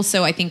 And they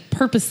also, I think,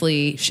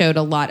 purposely showed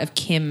a lot of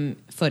Kim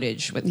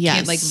footage with Yes.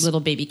 Kim, like little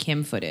baby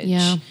Kim footage.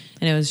 Yeah.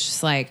 and it was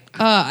just like,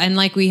 and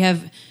like we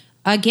have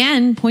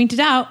again pointed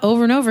out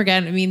over and over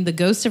again. I mean, the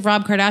ghost of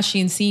Rob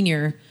Kardashian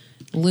Sr.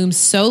 looms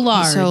so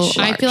large.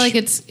 I feel like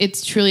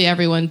it's truly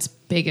everyone's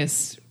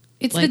biggest.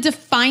 it's like- the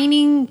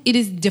defining. It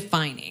is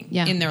defining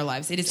Yeah. in their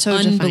lives. It is So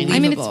defining. unbelievable. I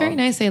mean, it's very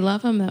nice. They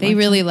love him. That They much.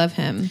 really love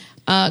him.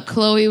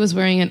 Chloe was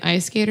wearing an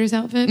ice skater's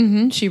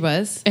outfit. She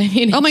was.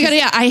 And Oh my it god,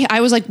 just- yeah. I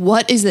was like,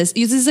 what is this?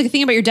 This is like a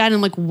thing about your dad, and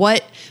I'm like,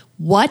 what?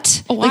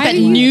 What? Why Like that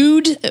do you-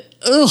 nude?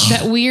 Ugh.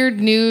 That weird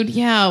nude,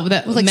 yeah,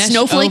 that With, like, mesh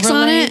snowflakes on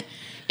overlay. it?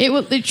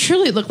 It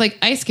truly looked like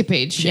ice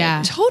capade shit.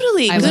 Yeah.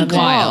 Totally. I Good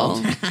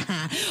love call.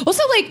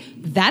 Also, like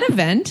that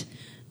event,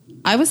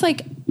 I was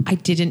like, I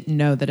didn't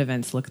know that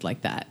events looked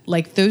like that.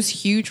 Like those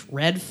huge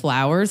red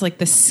flowers, like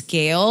the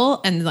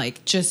scale and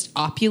like just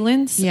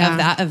opulence Yeah. of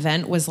that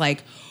event was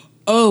like,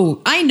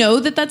 oh, I know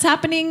that that's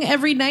happening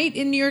every night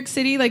in New York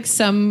City, like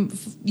some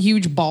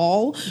huge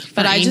ball.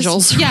 But I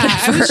angels just, or yeah,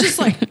 I was whatever. just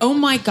like, oh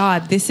my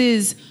God, this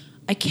is,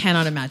 I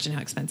cannot imagine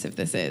how expensive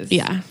this is.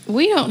 Yeah.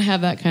 We don't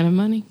have that kind of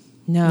money.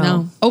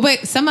 No. Oh,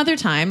 but some other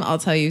time I'll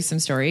tell you some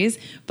stories.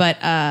 But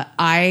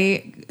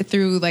I,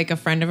 through like a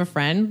friend of a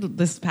friend,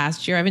 this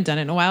past year, I haven't done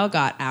it in a while,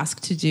 got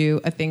asked to do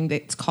a thing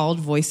that's called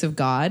Voice of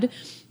God,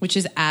 which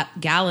is at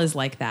galas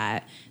like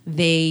that.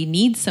 They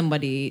need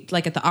somebody,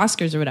 like at the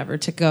Oscars or whatever,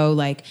 to go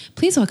like,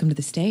 please welcome to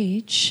the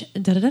stage,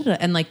 da, da, da, da,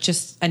 and like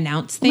just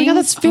announce Oh things. my god,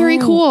 that's very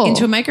cool.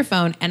 Into a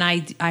microphone. And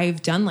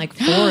I've done like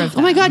 4 of them.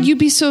 Oh my god, you'd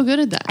be so good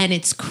at that. And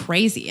it's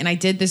crazy. And I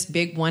did this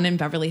big one in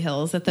Beverly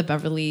Hills at the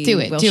Beverly Do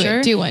it.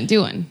 Wilshire. Do one.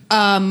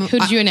 Who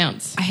did you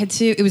announce? I had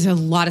to. It was a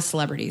lot of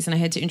celebrities, and I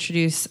had to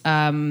introduce.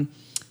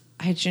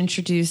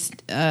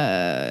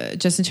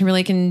 Justin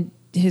Timberlake and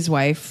his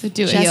wife,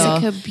 do it.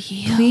 Jessica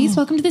Biel. Please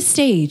welcome to the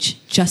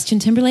stage, Justin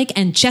Timberlake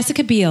and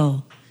Jessica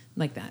Biel,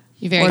 like that.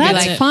 You very Or be good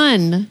That's at it.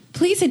 fun.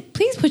 please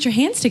put your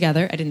hands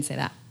together. I didn't say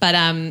that, but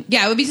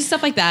yeah, it would be just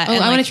stuff like that. Oh,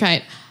 And, I like, want to try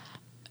it.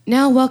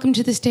 Now, welcome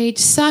to the stage,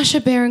 Sacha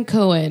Baron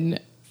Cohen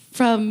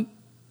from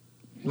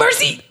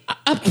Mercy.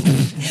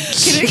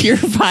 You're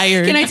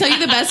fired. Can I tell you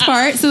the best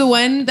part? So the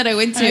one that I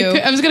went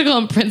to, I was going to call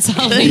him Prince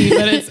Ali,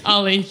 but it's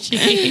Ali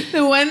G.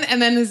 the one,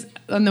 and then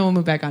we'll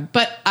move back on.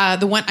 But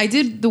the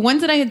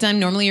ones that I had done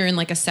normally are in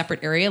like a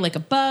separate area, like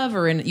above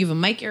or in you have a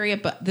mic area.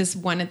 But this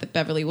one at the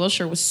Beverly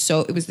Wilshire it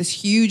was this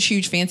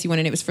huge fancy one,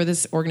 and it was for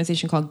this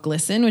organization called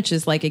GLSEN, which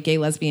is like a gay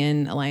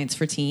lesbian alliance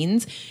for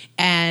teens.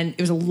 And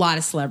it was a lot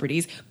of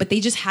celebrities, but they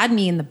just had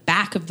me in the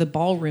back of the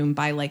ballroom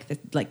by like the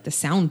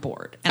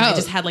soundboard, and I Oh.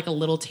 just had like a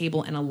little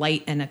table and a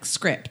light and a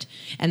script,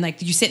 and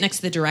like you sit next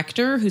to the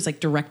director who's like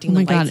directing. Oh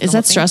my the lights God. and Is the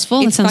whole that thing. stressful?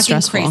 That It's sounds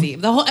fucking stressful.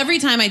 crazy. Every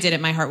time I did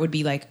it, my heart would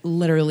be like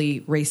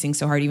literally racing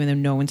so hard, even though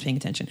no one's paying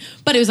attention.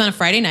 But it was on a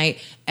Friday night,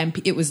 and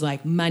it was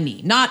like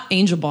money, not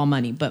angel ball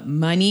money, but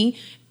money,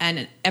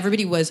 and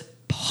everybody was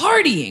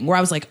partying. Where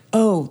I was like,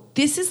 oh,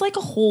 this is like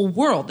a whole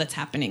world that's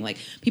happening. Like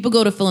people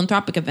go to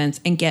philanthropic events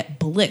and get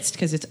blitzed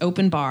because it's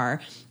open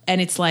bar, and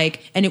it's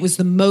like, and it was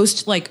the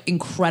most like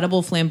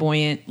incredible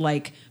flamboyant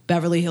like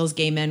Beverly Hills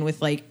gay men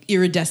with like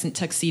iridescent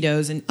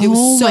tuxedos, and it was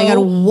Oh so my God,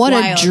 what a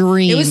wild.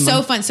 dream. It was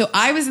so fun. So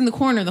I was in the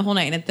corner the whole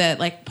night, and at the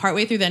like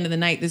partway through the end of the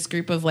night, this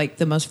group of like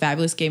the most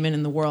fabulous gay men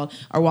in the world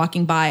are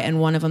walking by, and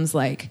one of them's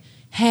like,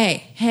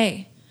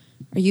 hey,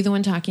 are you the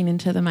one talking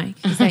into the mic?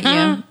 Is that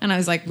you? And I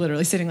was like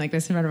literally sitting like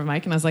this in front of a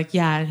mic, and I was like,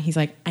 yeah. And he's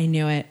like, I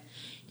knew it.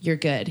 You're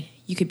good.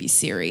 You could be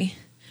Siri.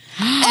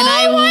 And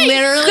I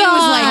literally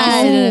was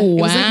like,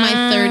 it was like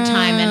my third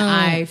time, and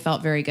I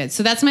felt very good.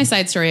 So that's my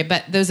side story.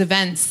 But those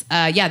events,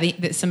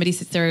 somebody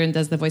sits there and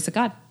does the voice of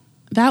God.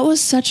 That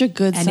was such a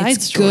good And side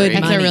it's story. good.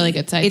 That's a money. really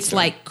good side It's story.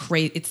 like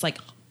crazy. It's like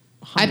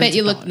I bet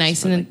you look $100s.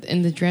 nice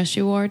in the dress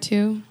you wore,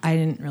 too. I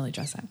didn't really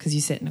dress up because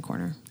you sit in a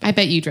corner. I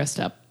bet you dressed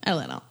up. A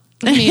little.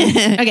 I mean,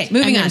 okay,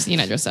 moving I've on. never seen you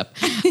not dressed up.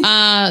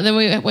 Then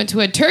we went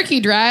to a turkey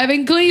drive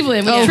in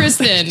Cleveland with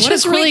Tristan.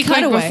 Just quick really quick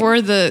cutaway.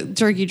 before the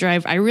turkey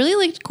drive, I really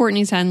liked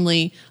Courtney's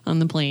Henley on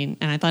the plane,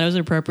 and I thought it was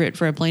appropriate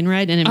for a plane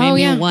ride, and it made Oh,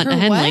 me yeah. want Her a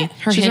Henley. what?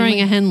 Her She's wearing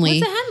a Henley.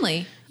 What's a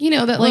Henley? You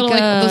know that Like little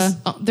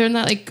a- they're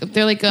not like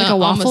they're like a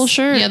waffle almost-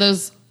 shirt? Yeah,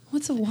 those.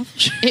 What's a waffle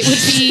shirt? It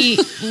would be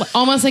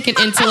almost like an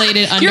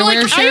insulated You're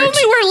underwear like, shirt. I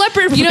only wear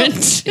leopard You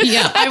print. don't.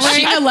 Yeah, I'm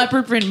wearing a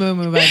leopard print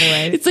muumuu, by the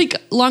way. It's like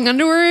long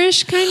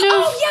underwear-ish, kind of.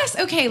 Oh, yes.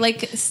 Okay,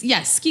 like,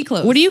 yes, ski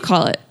clothes. What do you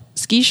call it?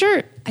 Ski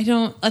shirt? I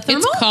don't... A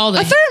thermal? It's called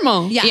A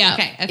thermal. Yeah,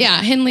 okay.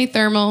 Yeah, Henley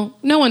thermal.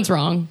 No one's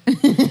wrong.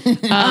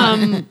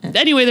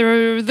 Anyway,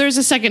 there's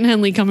a second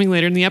Henley coming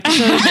later in the episode.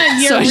 You're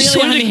so I just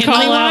really wanted on to the call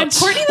Henley out. watch?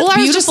 Courtney Well, looks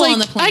I was just beautiful like, on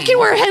the plane. I can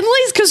wear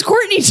Henleys because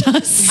Courtney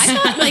does. I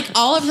thought like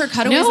all of her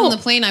cutaways No. on the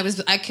plane. I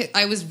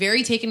was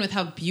very taken with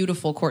how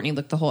beautiful Courtney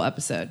looked the whole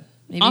episode.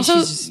 Maybe Also,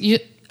 she's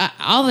just,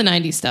 all the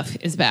 '90s stuff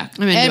is back.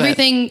 I'm into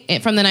Everything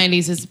from the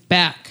 '90s is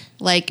back.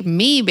 Like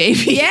me,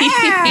 baby.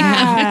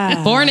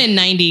 Born in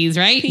 '90s,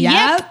 right?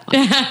 Yep.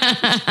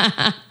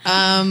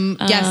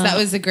 Yes, that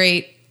was a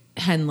great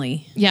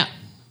Henley. Yeah.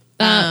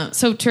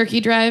 So Turkey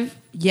Drive.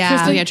 Yeah.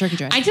 Tristan- Oh, yeah, Turkey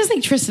Drive. I just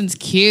think Tristan's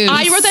cute.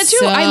 I wrote that too.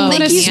 So I like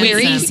what a he's sweetie.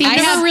 very. I've I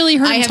never really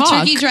heard I him have talk.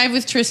 Turkey Drive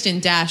with Tristan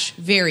Dash.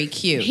 Very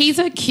cute. He's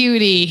a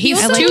cutie.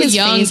 He's I too like his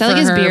young face. for I like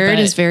his her, beard but-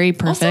 is very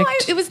perfect.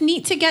 Also, it was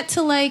neat to get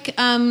to like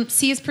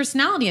see his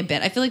personality a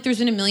bit. I feel like there's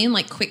been a million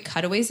like quick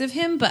cutaways of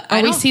him, but I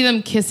Or we don't see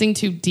them kissing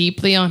too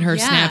deeply on her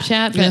Yeah.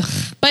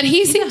 Snapchat, but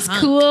he a seems hunk.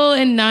 cool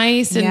and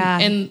nice, and Yeah.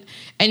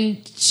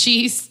 and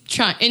she's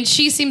trying, and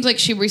she seems like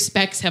she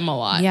respects him a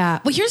lot. Yeah.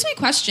 Well, here's my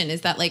question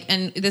is that like,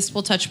 and this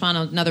will touch upon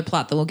another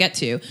plot that we'll get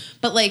to,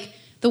 but like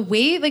the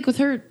way, like with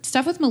her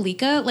stuff with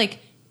Malika, like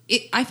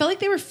I felt like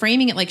they were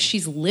framing it like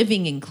she's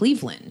living in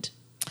Cleveland.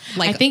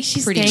 Like I think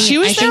she's pretty staying- much. She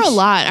was I there think a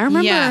lot. I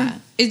remember. Yeah.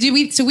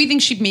 So we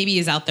think she maybe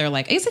is out there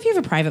like, I guess if you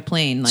have a private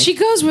plane, like She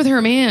goes with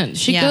her man.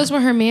 She Yeah. goes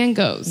where her man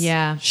goes.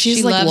 yeah, She's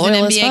she like loves loyal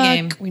an as NBA fuck.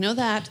 game. We know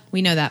that.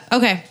 We know that.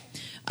 Okay.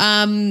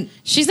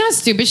 She's not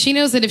stupid. She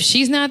knows that if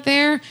she's not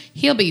there,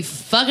 he'll be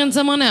fucking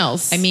someone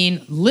else. I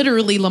mean,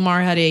 literally,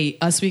 Lamar had a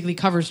Us Weekly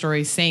cover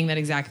story saying that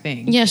exact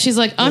thing. yeah, she's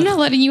like, I'm not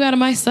letting you out of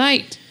my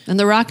sight. And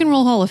the Rock and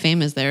Roll Hall of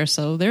Fame is there,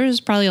 so there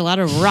is probably a lot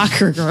of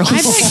rocker girls.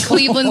 I bet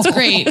Cleveland's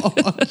great.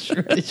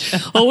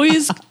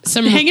 Always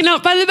hanging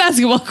out by the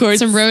basketball court.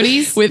 Some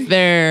roadies. with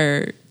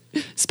their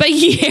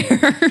spiky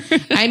hair.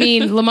 I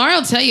mean, Lamar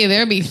will tell you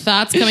there'll be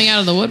thoughts coming out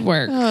of the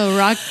woodwork. Oh,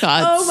 rock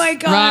thoughts. Oh my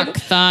god! Rock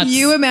thoughts.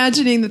 You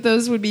imagining that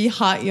those would be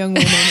hot young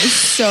women is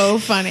so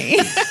funny.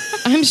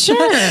 I'm sure.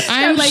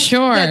 I'm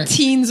sure. that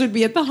teens would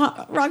be at the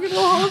Rock and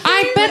Roll Hall of Fame.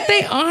 I bet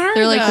they are.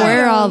 They're like, though.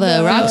 where are all the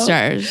no. rock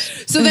stars?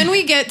 So then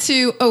we get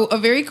to a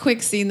very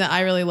quick scene that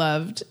I really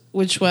loved,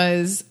 which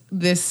was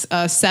this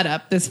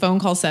setup, this phone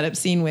call setup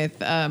scene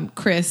with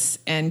Chris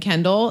and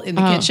Kendall in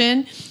the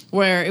kitchen,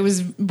 where it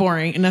was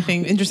boring and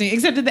nothing interesting,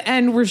 except at the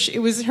end where it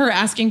was her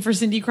asking for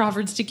Cindy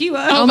Crawford's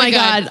tequila. Oh my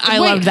God. I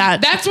love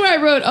that. That's where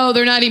I wrote,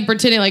 they're not even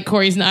pretending like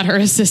Corey's not her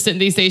assistant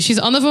these days. She's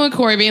on the phone with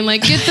Corey being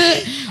like, get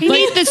the... I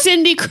need the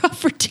Cindy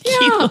Crawford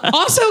tequila. Yeah.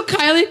 Also,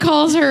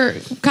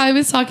 Kylie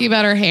was talking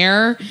about her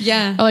hair.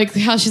 Yeah. Like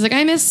how she's like,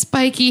 I miss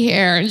spiky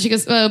hair. And she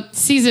goes,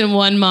 season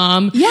 1,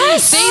 mom.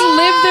 Yes. They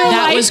live their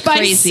That life was by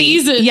crazy.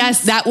 seasons.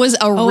 Yes, that was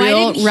a I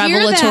real didn't hear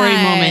revelatory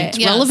that. moment.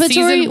 Yeah,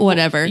 Revelatory?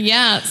 Whatever.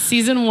 Yeah,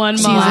 season 1, mom.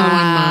 Season 1,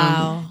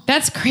 Wow. mom.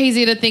 That's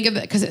crazy to think of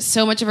it because it's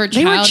so much of her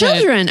They childhood. were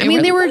children. I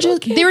mean, they were little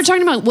just, kids. they were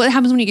talking about what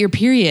happens when you get your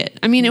period.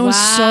 I mean, it was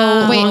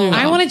so Wait, long ago.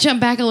 I want to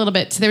jump back a little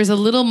bit. So there was a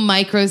little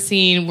micro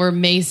scene where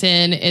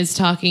Mason is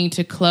talking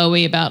to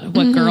Chloe about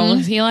what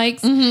girls he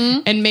likes,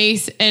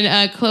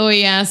 and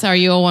Chloe asks, "Are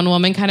you a one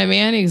woman kind of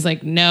man?" And he's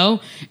like, "No."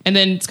 And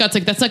then Scott's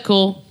like, "That's not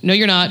cool. No,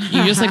 you're not.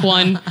 You just like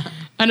one."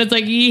 And it's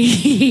like,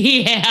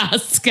 yeah,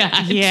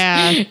 Scott.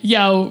 Yeah.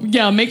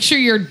 Yo, make sure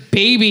your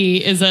baby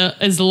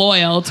is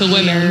loyal to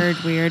women.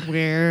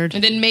 Weird.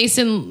 And then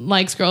Mason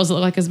likes girls that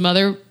look like his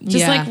mother,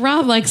 just like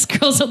Rob likes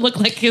girls that look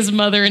like his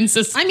mother and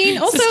sister. I mean,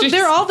 also sisters.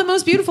 they're all the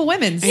most beautiful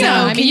women. So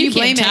Yeah. I mean, you can't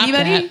blame top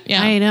anybody? that.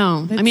 Yeah. I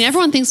know. I mean,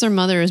 everyone thinks their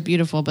mother is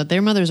beautiful, but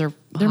their mothers are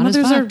Their hot as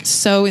mothers fuck. are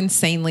so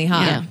insanely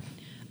hot.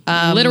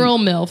 Yeah. Literal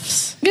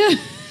MILFs.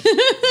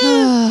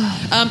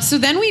 So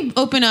then we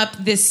open up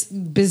this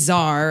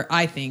bizarre,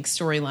 I think,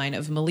 storyline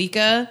of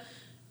Malika,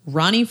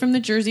 Ronnie from the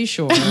Jersey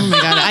Shore. Oh my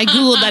God. I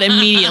Googled that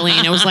immediately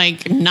and it was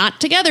like, not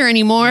together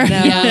anymore.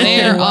 Yeah,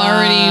 they are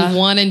already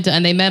one and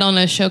done. They met on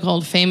a show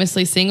called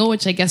Famously Single,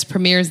 which I guess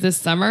premieres this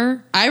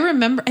summer. I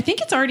remember, I think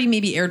it's already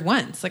maybe aired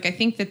once. Like, I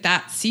think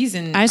that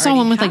season. I saw already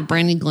one with like happened.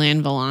 Brandy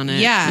Glanville on it.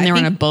 Yeah, And they I were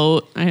on a think-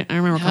 boat. I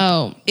remember.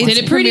 Oh, It's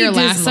did it pretty premiere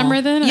last dismal.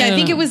 summer then? Yeah, I don't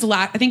think know. it was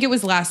I think it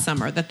was last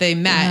summer that they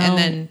met, and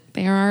then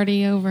they're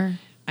already over.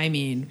 I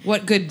mean,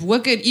 what good?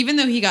 Even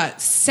though he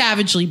got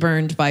savagely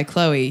burned by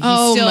Chloe,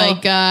 Oh my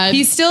God.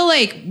 he still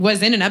like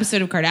was in an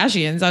episode of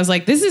Kardashians. I was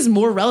like, this is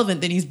more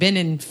relevant than he's been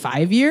in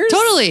 5 years.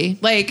 Totally.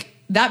 Like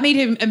that made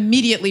him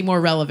immediately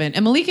more relevant.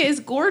 And Malika is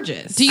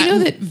gorgeous. Do you know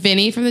that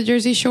Vinny from the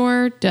Jersey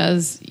Shore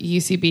does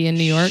UCB in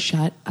New York?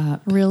 Shut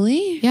up.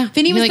 Really? Yeah.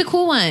 Vinny He, was like- the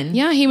cool one.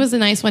 Yeah, he was the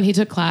nice one. He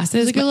took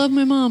classes. Like, I love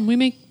my mom. We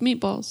make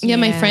meatballs. Yeah,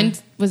 my Yeah.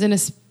 friend was in a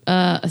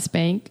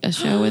Spank, a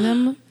show with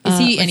him. Is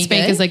he like any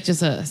Spank good? is like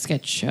just a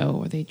sketch show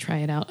where they try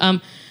it out.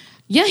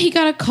 Yeah, he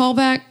got a call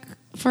back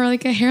for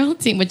like a Herald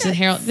team, which is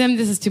Herald. Then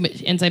this is too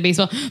much inside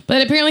baseball,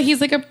 but apparently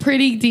he's like a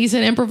pretty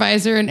decent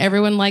improviser, and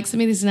everyone likes him.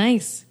 And he's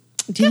nice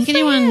Do you think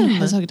anyone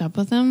has hooked up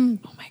with him?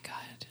 Oh my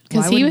god.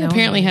 because Why he would no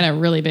apparently one? had a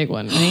really big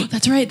one. Right?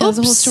 That's right. That was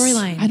the whole Oops.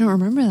 storyline. I don't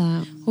remember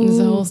that. It was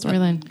the whole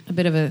storyline. A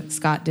bit of a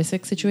Scott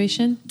Disick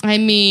situation. I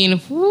mean,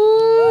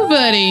 woo,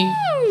 buddy.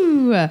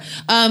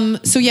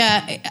 So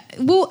yeah,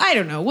 well, I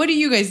don't know. What do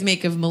you guys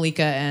make of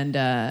Malika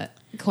and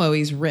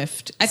Chloe's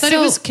rift? I thought it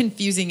So- was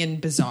confusing and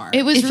bizarre.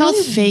 It was It felt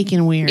really fake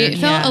and weird. It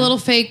felt Yeah. a little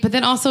fake, but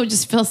then also it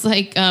just feels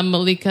like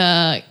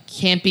Malika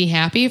can't be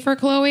happy for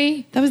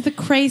Chloe. that was the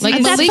crazy. Like,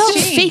 And that Malika felt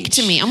changed. fake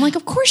to me. I'm like,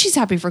 of course she's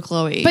happy for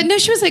Chloe. But no,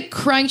 she was like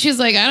crying. She was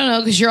like, I don't know,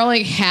 because you're all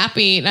like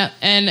happy.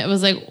 And it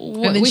was like,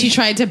 what, And then she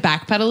tried to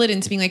backpedal it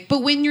into being like,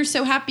 but when you're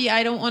so happy,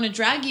 I don't want to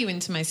drag you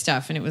into my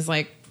stuff. And it was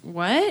like,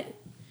 what?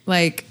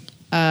 Like,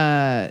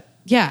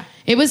 yeah.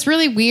 It was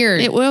really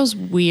weird. it was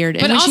weird.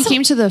 And But when she also-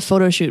 came to the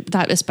photo shoot,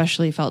 that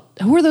especially felt.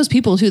 Who are those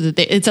people too? That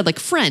it said like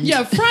friend.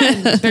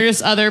 friend. They're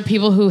just other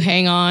people who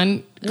hang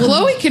on.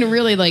 Chloe can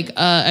really like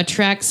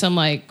attract some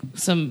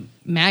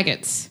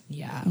maggots,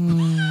 yeah.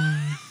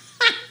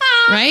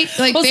 right?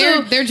 Like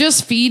Also- they're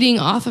just feeding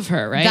off of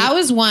her, right? That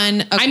was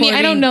one. I mean,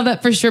 I don't know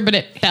that for sure, but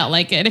it felt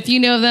like it. If you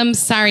know them,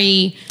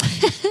 sorry.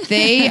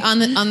 They on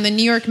the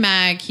New York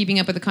Mag, Keeping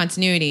Up with the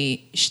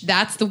Continuity.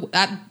 That's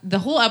the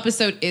whole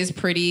episode is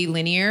pretty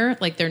linear.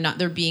 Like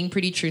they're being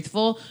pretty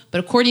truthful. But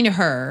according to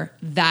her,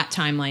 that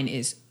timeline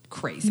is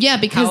crazy. Yeah,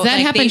 because How, that like,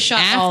 they happened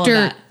shot all of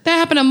after that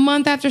happened a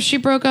month after she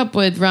broke up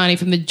with Ronnie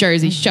from the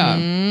Jersey Shore.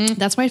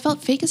 That's why it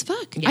felt fake as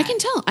fuck. I can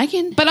tell. I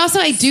can. But also,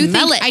 I do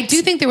Smell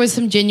think there was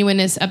some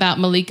genuineness about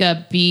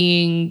Malika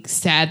being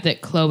sad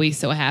that Chloe's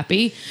so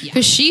happy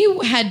because she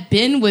had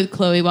been with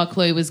Chloe while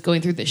Chloe was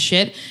going through this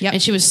shit, Yep.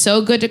 and she was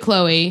so good to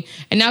Chloe,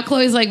 and now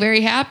Chloe's like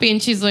very happy,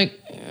 and she's like,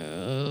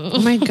 Oh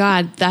my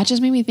God, that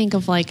just made me think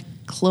of like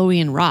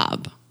Chloe and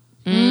Rob.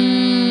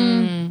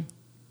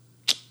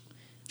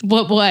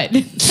 what?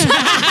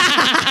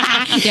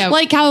 Yeah,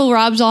 Like how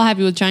Rob's all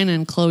happy with China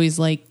and Chloe's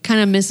like kind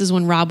of misses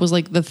when Rob was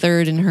like the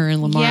third in her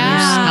and Lamar's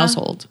Yeah.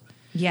 household.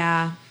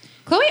 Yeah.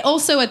 Chloe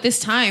also at this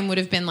time would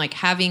have been like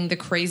having the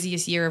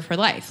craziest year of her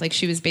life. Like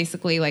she was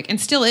basically like,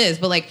 and still is,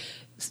 but like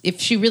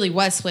if she really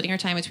was splitting her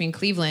time between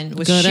Cleveland,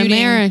 was Good shooting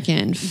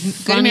American, Good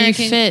funny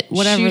American, fit,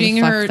 whatever shooting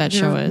the fuck her, that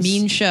show her is.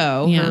 mean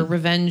show, Yeah. her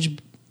revenge.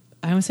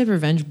 I almost said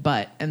revenge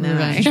butt, and then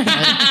Revenge.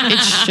 It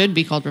should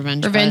be called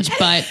Revenge. revenge,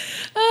 Butt.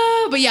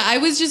 but but yeah, I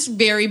was just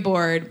very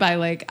bored by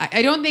like,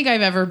 I don't think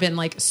I've ever been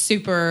like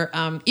super,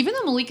 even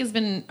though Malika's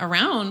been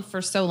around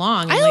for so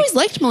long. I always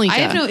liked Malika. I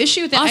have no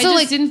issue with it. Also, I just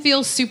like, didn't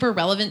feel super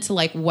relevant to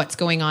like what's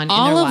going on in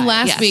all their of lives.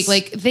 last Yes. week,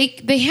 like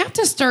they have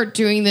to start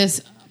doing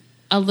this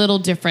a little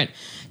different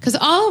because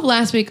all of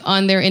last week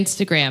on their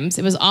Instagrams,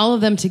 it was all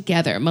of them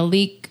together.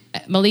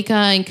 Malika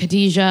and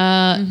Khadijah,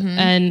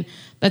 and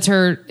that's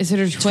her. Is it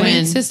her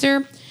twin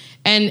sister?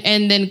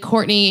 And then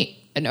Courtney,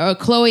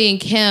 Chloe, and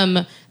Kim.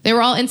 They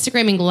were all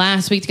Instagramming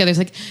last week together. It's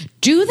like,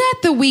 do that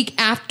the week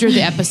after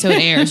the episode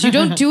airs. You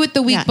don't do it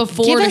the week Yeah.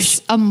 before. Give to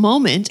us a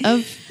moment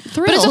of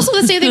thrill. But it's also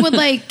the same thing with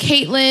like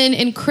Caitlyn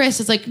and Chris.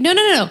 It's like,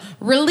 no.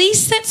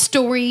 Release that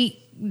story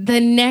the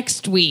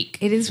next week.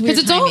 It is weird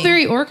because it's all timing.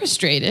 very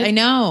orchestrated. I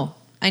know.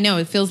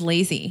 It feels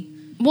lazy.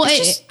 Well, It's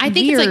just I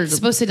think it's like weird.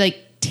 supposed to like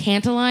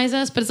tantalize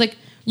us, but it's like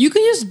you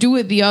can just do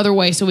it the other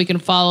way so we can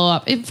follow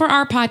up. For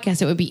our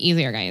podcast, it would be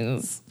easier,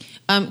 guys.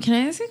 Can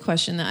I ask a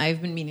question that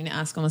I've been meaning to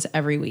ask almost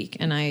every week,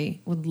 and I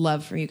would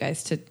love for you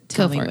guys to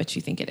tell Go me for it. what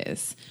you think it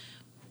is.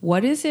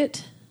 What is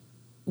it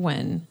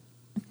when?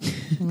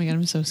 Oh my God,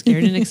 I'm so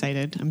scared and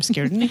excited. I'm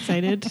scared and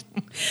excited.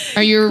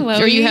 Are you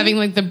Chloe? having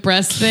like the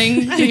breast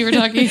thing that you were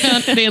talking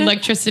about, the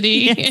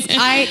electricity?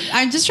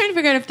 I'm just trying to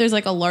figure out if there's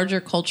like a larger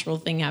cultural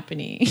thing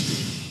happening.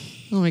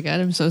 Oh my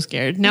God, I'm so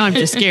scared. Now I'm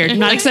just scared. I'm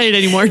not excited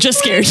anymore, just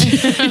scared.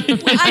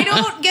 I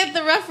don't get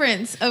the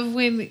reference of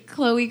when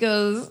Chloe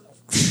goes.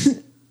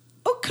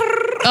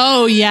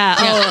 Oh yeah.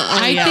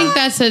 I yeah. think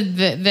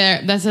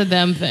that's a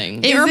them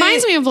thing. It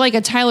reminds me of like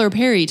a Tyler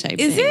Perry type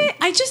Is thing. it?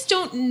 I just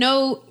don't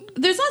know.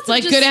 There's lots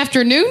Like of just, good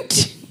afternoon.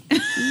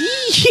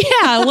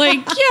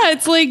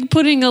 It's like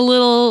putting a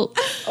little.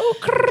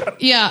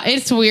 Yeah,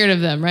 it's weird of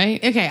them,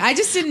 right? Okay, I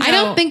just didn't know. I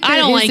don't think I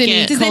don't there like is any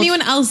it. Does cult-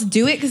 anyone else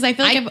do it? Because I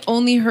feel like I've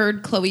only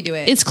heard Chloe do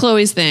it. It's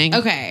Chloe's thing.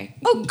 okay.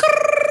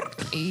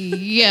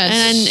 Yes,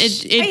 And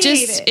I it hate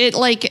just it.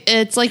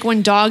 it's like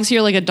when dogs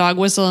hear like a dog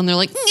whistle and they're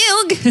like,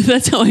 "Nyilg."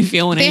 That's how I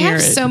feel when I they hear have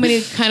it. so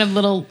many kind of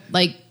little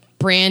like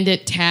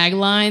branded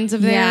taglines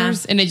of Yeah.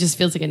 theirs, and it just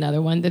feels like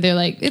another one that they're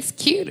like, it's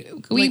cute.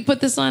 Can we Like-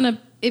 put this on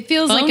a? It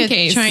feels Phone like a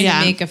case. trying Yeah.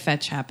 to make a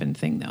fetch happen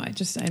thing, though. I'm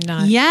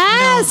not.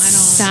 Yes.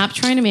 Stop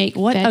trying to make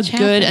What a fetch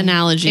good happen.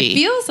 analogy. It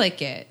feels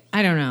like it.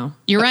 I don't know.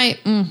 You're right.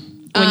 When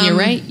you're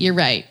right, you're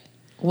right.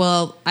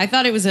 Well, I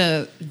thought it was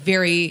a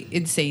very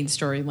insane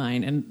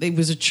storyline, and it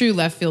was a true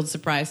left field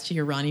surprise to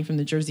hear Ronnie from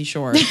the Jersey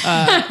Shore. Oh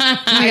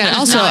my God.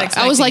 Also, not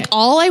I was expecting like, it.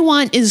 all I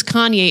want is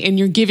Kanye, and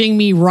you're giving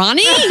me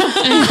Ronnie?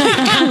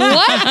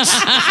 What?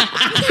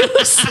 It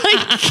was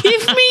like,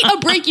 give me a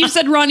break. You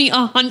said Ronnie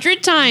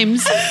 100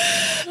 times.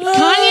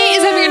 Kanye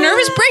is having a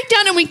nervous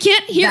breakdown, and we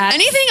can't hear That's-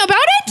 anything about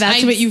it?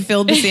 That's what you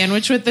filled the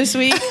sandwich with this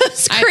week.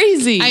 It's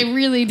crazy. I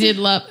really did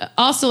love.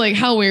 Also, like,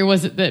 how weird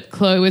was it that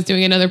Chloe was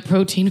doing another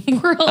Protein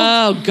World?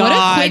 oh, What a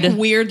God. quick,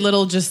 weird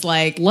little just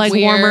like Leg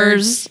Weird.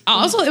 warmers.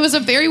 Also, it was a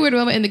very weird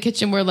moment in the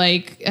kitchen where,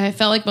 like, I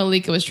felt like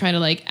Malika was trying to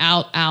like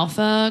out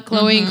alpha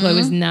Chloe, and Chloe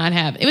was not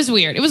having. It was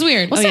weird. It was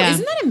weird. Well, so yeah.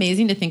 isn't that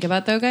amazing to think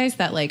about though, guys?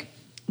 That like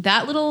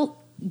that little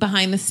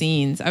behind the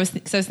scenes. I was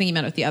thinking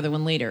about it with the other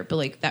one later, but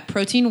like that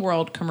Protein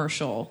World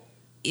commercial,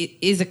 it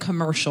is a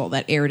commercial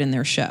that aired in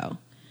their show.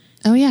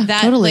 Oh, yeah,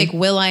 That totally. like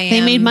Will I Am.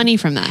 They made money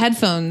from that.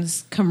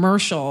 Headphones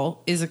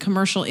commercial is a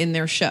commercial in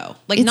their show.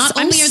 Like It's- not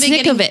I'm only are they sick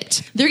getting of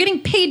it. they're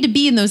getting paid to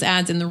be in those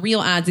ads and the real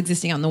ads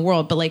existing out in the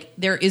world, but like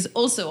there is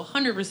also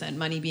 100%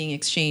 money being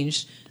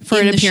exchanged for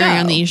in it the appearing show.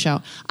 on the E!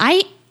 Show.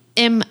 I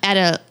am at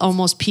a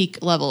almost peak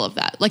level of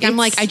that. Like I'm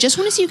like, I just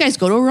want to see you guys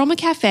go to Aroma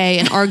Cafe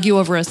and argue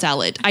over a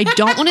salad. I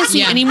don't want to see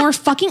Yeah. any more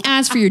fucking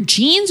ads for your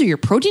jeans or your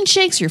protein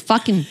shakes or your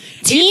fucking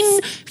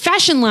teen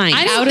fashion line.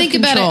 I Out didn't of think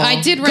about it. control.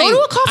 I did write. Go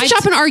to a coffee I-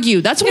 shop and argue.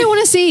 That's what I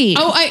want to see.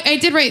 Oh, I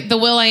did write the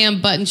Will I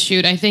Am button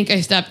shoot. I think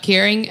I stopped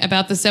caring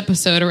about this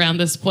episode around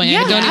this point.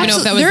 I don't even know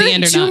if that was They're the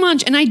end or too not.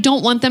 much, and I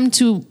don't want them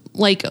to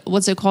like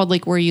what's it called?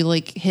 Like where you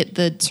like hit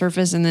the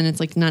surface and then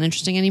it's like not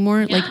interesting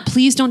anymore. Like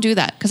please don't do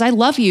that because I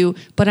love you,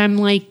 but I'm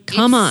like,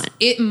 come on.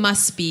 It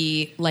must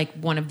be like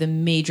one of the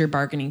major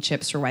bargaining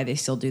chips for why they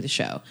still do the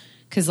show.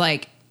 Because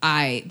like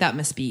that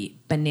must be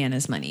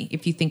bananas money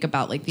if you think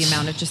about like the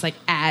amount of just like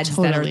ads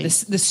that are Totally.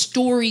 the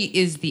story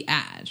is the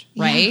ad,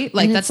 right? Yeah.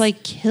 Like And that's it's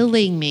like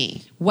killing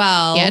me.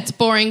 well. Yeah, it's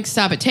boring.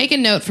 Stop it. Take a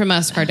note from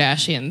us,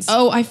 Kardashians.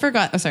 Oh, I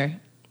forgot. Oh, sorry.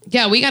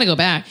 Yeah, we got to go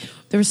back.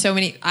 There were so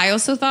many. I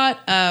also thought,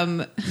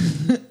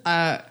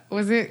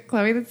 was it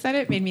Chloe that said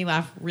it? Made me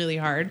laugh really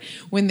hard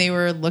when they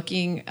were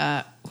looking,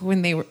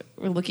 were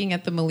looking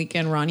at the Malika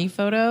and Ronnie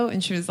photo,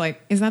 and she was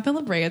like, "Is that the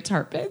La Brea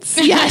tar pits?"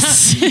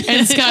 Yes.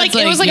 And Scott's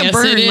it was like "Yes, a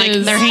burn. it Like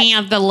is." they're hanging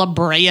out the La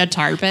Brea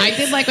tar pit. I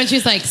did like when she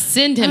was like,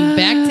 send him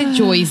back to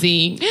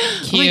Joyzy.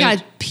 Cute. Oh my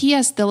God.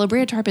 P.S. The La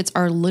Brea tar pits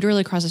are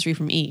literally across the street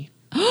from E.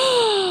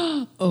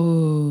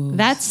 Oh,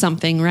 that's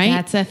something, right?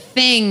 That's a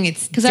thing.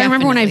 It's Because I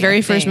remember when I definitely very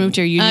a first thing. moved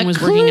here, Eugene A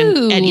was working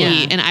clue. at E,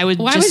 Yeah. and I would.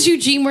 Why just, was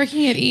Eugene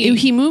working at E?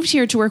 He moved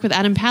here to work with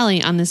Adam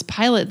Pally on this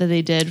pilot that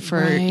they did for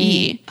Right.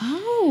 E.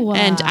 Oh, Oh.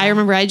 And I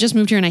remember I just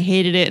moved here and I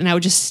hated it, and I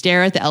would just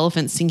stare at the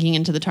elephant sinking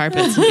into the tar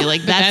pits and be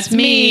like, "That's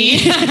me."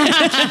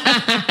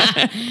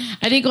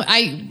 I think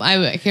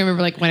I can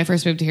remember like when I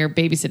first moved to here,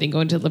 babysitting,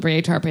 going to the La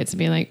Brea tar pits and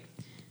being like,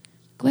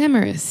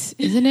 glamorous,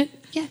 isn't it?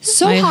 Yeah,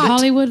 so My hot.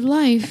 Hollywood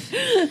life.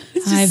 It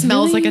just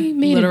smells like a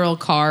literal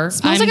car.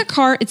 Smells like a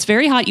car. It's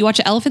very hot. You watch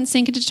an elephant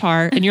sink into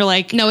tar, and you're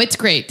like, No, it's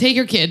great. Take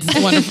your kids.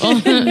 It's wonderful.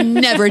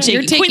 never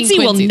You're take. taking Quincy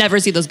will Quincy. never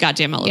see those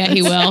goddamn elephants. Yeah,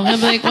 he will. He'll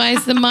be like, why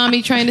is the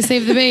mommy trying to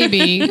save the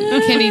baby?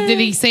 Did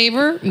he save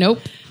her? Nope.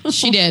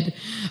 She did.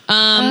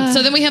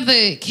 So then we have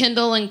the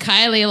Kendall and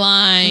Kylie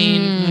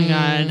line. Oh my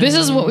God. This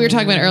is what we were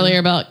talking about earlier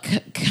about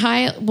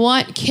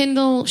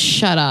Kendall,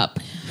 shut up.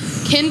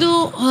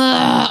 Kendall,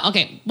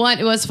 okay. One,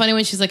 it was funny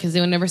when she's like, because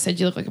they never said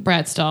you look like a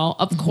Bratz doll.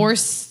 Of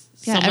course,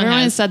 Yeah, someone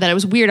everyone has. said that. It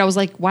was weird. I was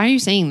like, why are you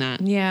saying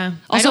that? Yeah.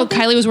 Also,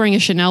 Kylie was wearing a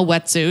Chanel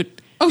wetsuit.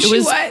 Oh, it she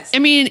was? I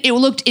mean, it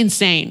looked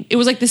insane. It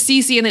was like the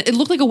CC, and it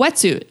looked like a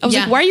wetsuit. I was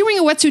Yeah. like, why are you wearing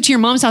a wetsuit to your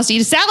mom's house to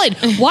eat a salad?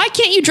 Why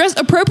can't you dress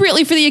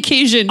appropriately for the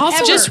occasion?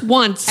 Also- just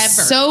once.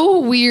 So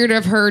weird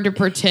of her to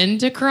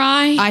pretend to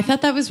cry. I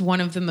thought that was one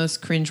of the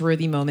most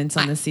cringeworthy moments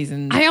on the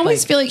season. I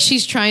always Like, feel like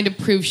she's trying to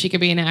prove she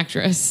could be an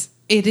actress.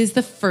 it is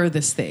the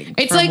furthest thing.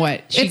 It's from like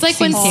what she it's like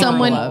when seems capable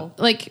someone of.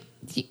 like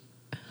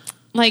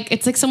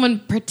it's like someone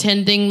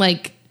pretending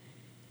like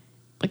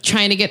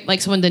trying to get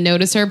like someone to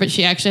notice her, but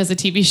she actually has a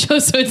TV show.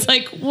 So it's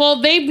like,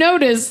 well, they've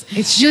noticed.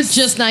 It's You're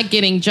just not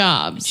getting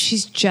jobs.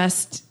 she's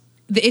just.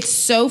 It's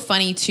so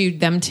funny to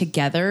them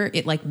together.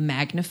 It like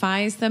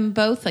magnifies them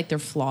both, like their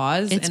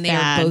flaws, It's and they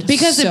bad. are both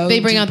Because so if they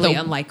bring out the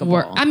deeply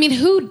unlikable. I mean,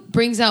 who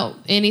brings out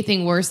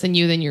anything worse than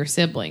you than your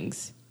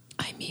siblings?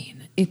 I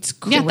mean, it's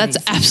crazy. Yeah, that's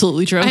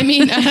absolutely true. I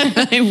mean, I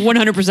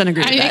 100%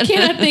 agree with I that.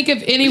 cannot think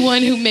of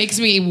anyone who makes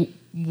me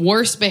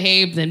worse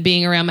behaved than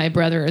being around my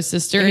brother or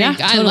sister. Yeah,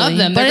 I love totally.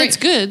 them, but They're it's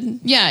great. good.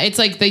 Yeah, it's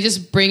like they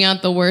just bring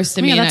out the worst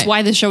in me. Yeah, and that's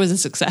why this show is a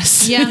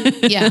success. yeah,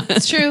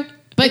 it's true.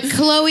 But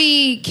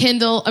Chloe,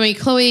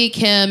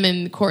 Kim,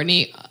 and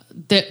Courtney,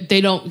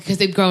 they don't because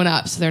they've grown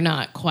up, so they're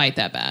not quite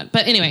that bad.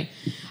 But anyway,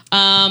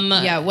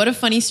 Yeah, what a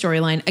funny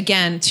storyline.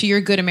 Again, to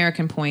your Good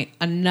American point,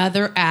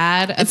 another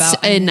ad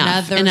about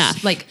enough, another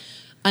enough. like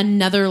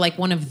another like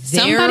one of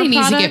their somebody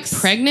needs to get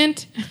products.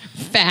 pregnant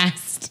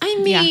fast. I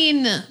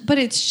mean, but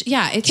it's it's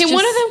Can just,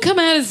 one of them come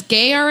out as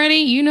gay already?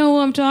 You know who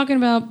I'm talking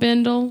about,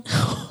 Bendel.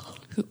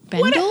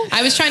 Bendel?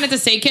 I was trying not to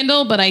say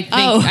Kendall, but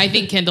I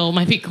think Kendall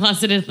might be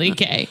closetedly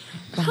gay.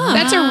 Huh.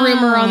 That's a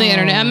rumor on the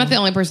internet. I'm not the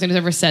only person who's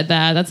ever said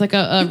that. That's like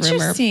a rumor.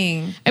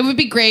 Interesting. It would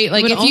be great.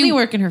 Like It would if only you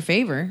work in her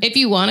favor. if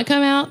you want to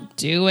come out,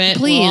 do it.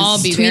 Please. We'll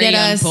all be Tweet very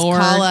at us, on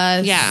board. call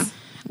us. Yeah.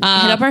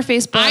 Hit up our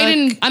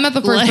Facebook. I'm not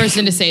the first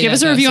person to say Give that,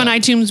 us a though, review so. on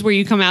iTunes where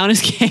you come out as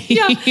gay.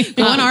 Yeah,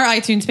 go on our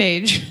iTunes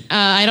page.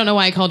 I don't know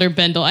why I called her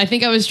Bendel. I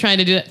think I was trying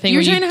to do that thing You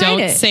were where you trying to hide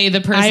don't it. say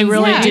the person's I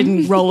really name.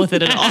 didn't roll with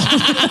it at all.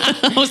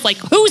 I was like,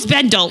 who's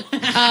Bendel?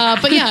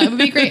 But yeah, it would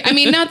be great. I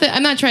mean, not that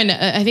I'm not trying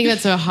to. I think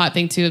that's a hot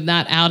thing too, of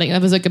not outing.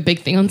 That was like a big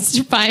thing on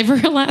Survivor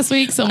last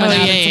week. Someone Oh,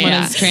 yeah, outed yeah, someone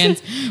yeah. as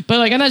trans. But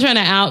like, I'm not trying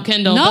to out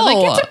Kendall. No, but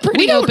like, it's a pretty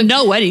we don't open.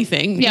 know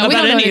anything Yeah, we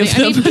about don't know any of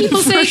anything. them. I mean,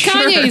 people say for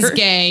Kanye's sure.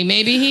 gay.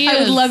 Maybe he is. I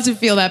would love to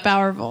feel that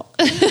powerful.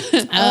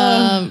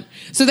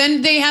 So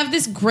then they have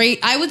this great.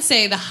 I would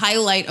say the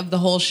highlight of the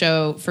whole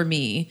show for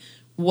me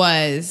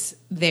was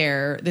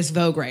this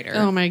Vogue writer.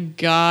 Oh my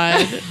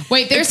God.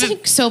 Wait, there's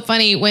something so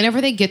funny.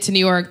 Whenever they get to New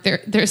York,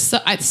 there's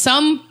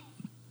some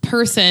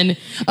person.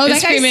 Oh,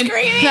 is that guy's screaming.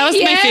 That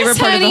was my favorite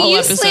part of the whole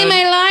episode. You slay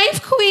my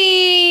life,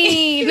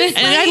 queen. And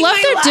I love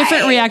their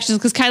different reactions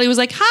because Kylie was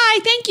like, hi,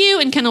 thank you.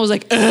 And Kendall was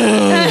like,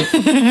 ugh.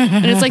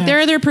 And it's like, there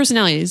are their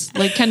personalities.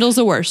 Like, Kendall's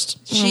the worst.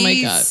 She's Oh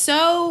my God.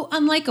 so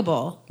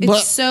unlikable. It's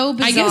But- so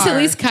bizarre. I guess at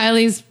least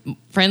Kylie's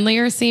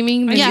friendlier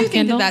seeming. I Than do think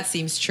Kendall. that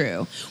seems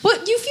true. Well,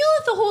 you feel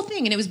it the whole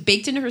thing, and it was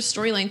baked into her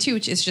storyline too,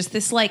 which is just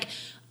this like,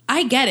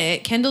 I get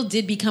it. Kendall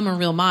did become a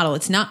real model.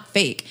 It's not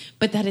fake,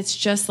 but that it's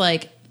just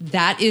like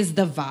that is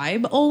the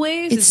vibe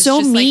always. It's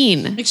so just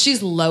mean. Like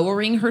she's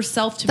lowering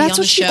herself to That's be on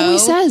what the she show.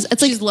 always says.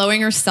 It's she's like-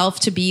 lowering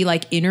herself to be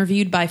like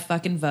interviewed by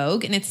fucking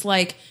Vogue, and it's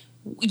like.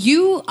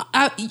 You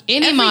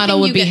everything model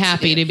would you be get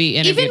happy to be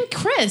interviewed. Even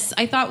Chris,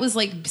 I thought was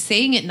like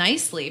saying it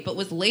nicely, but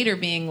was later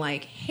being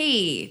like,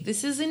 "Hey,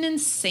 this is an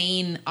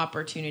insane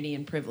opportunity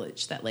and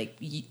privilege that like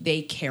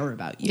they care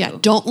about you." Yeah,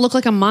 don't look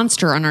like a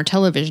monster on our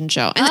television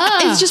show. And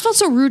it just felt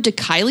so rude to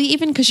Kylie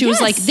even because she was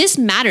Yes. like, this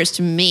matters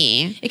to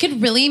me. It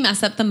could really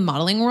mess up the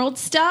modeling world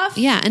stuff.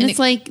 Yeah, and it's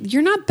like,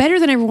 you're not better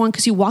than everyone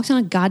because you walked on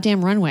a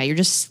goddamn runway. You're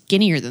just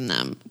skinnier than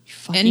them. You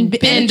fucking and bitch.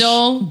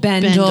 Bendel.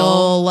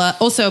 Bendel.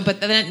 Also, but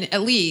then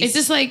at least It's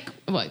just like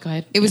what? Go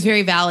ahead. it was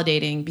very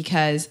validating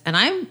because, and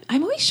I'm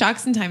always shocked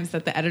sometimes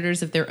that the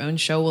editors of their own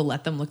show will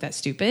let them look that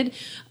stupid,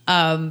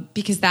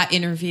 because that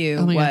interview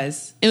Oh my God.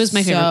 was It was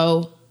my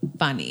so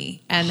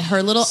funny, and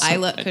her little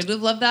Isla could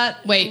have loved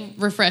that. Wait,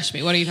 refresh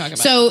me. What are you talking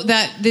about? So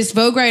that this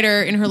Vogue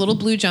writer in her little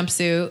blue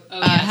jumpsuit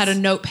yes. had a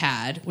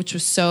notepad, which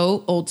was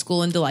so old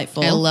school and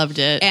delightful. I loved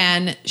it.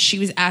 And she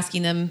was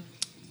asking them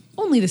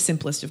only the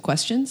simplest of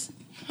questions.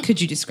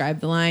 Could you describe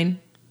the line?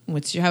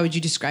 How would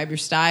you describe your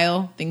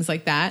style? Things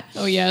like that.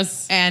 Oh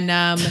yes. And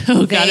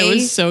Oh, God, it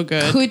was so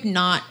good. Could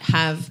not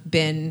have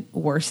been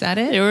worse at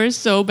it. They were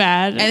so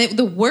bad. And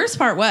the worst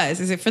part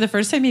is that for the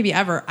first time maybe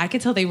ever, I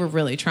could tell they were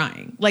really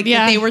trying. Like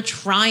Yeah. that they were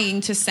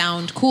trying to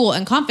sound cool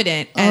and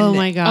confident. And oh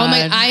my God. Oh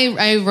my!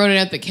 I wrote it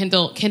up that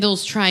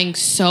Kendall's trying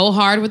so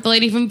hard with the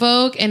lady from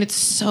Vogue, and it's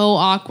so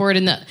awkward.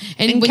 And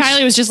And when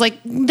Kylie was just like,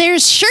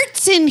 there's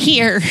shirts in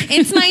here.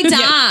 It's my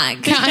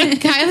dog.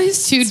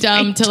 Kylie's too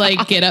dumb to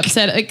like get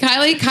upset. Like,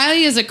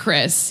 Kylie is a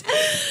Chris.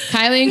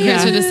 Kylie and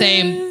Chris Yeah. are the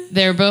same.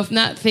 They're both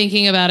not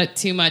thinking about it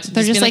too much.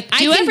 They're just being like,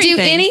 do I can do everything.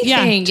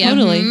 anything. Yeah,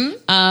 totally.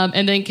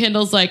 And then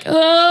Kendall's like,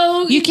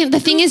 oh, You can. The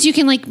thing is, you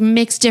can like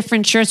mix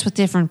different shirts with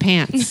different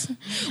pants.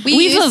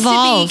 We've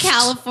evolved. to be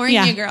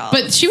California Yeah. girl.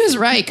 But she was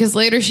right because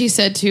later she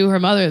said to her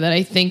mother that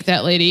I think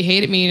that lady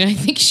hated me, and I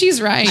think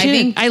she's right. I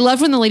think- I love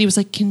when the lady was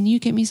like, "Can you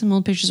get me some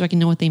old pictures so I can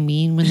know what they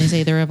mean when they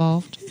say they're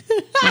evolved?"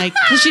 Like,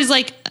 because she's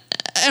like,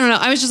 I don't know.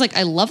 I was just like,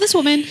 I love this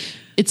woman.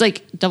 It's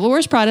like Devil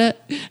Wears Prada.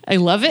 I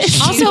love it.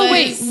 Also,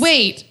 was-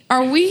 wait,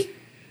 are we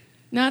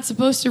not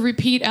supposed to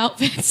repeat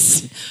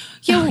outfits?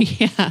 Oh,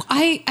 yeah.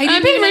 I I've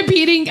didn't been even,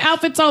 repeating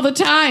outfits all the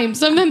time.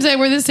 Sometimes I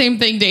wear the same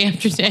thing day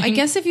after day. I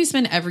guess if you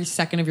spend every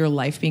second of your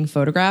life being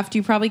photographed,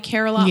 you probably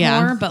care a lot Yeah.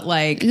 more. But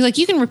like, You're like,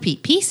 you can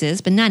repeat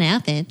pieces, but not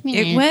outfit.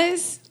 it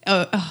was.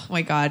 Oh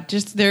my God!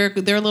 Just their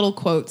little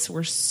quotes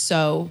were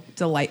so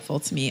delightful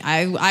to me.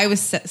 I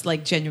was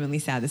like genuinely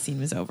sad the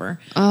scene was over.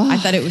 I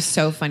thought it was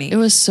so funny. It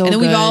was so And then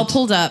we've good. all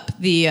pulled up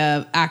the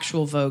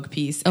actual Vogue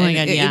piece. Oh my and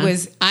God, It yeah.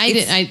 was.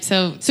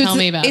 So tell it's,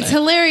 me about it's it.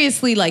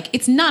 hilariously like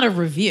it's not a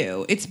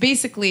review. It's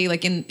basically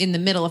like in the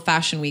middle of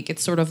Fashion Week.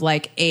 It's sort of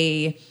like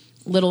a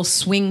little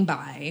swing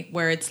by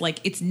where it's like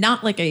it's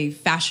not like a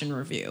fashion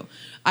review.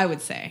 I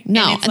would say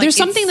No, And it's like- there's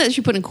something it's- that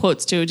she put in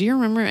quotes too. Do you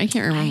remember? I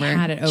can't remember.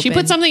 had it She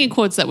open. put something in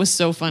quotes that was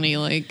so funny.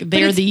 Like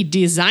they're it's- the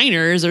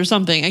designers or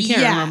something. I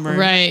can't Yeah, remember.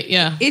 Right,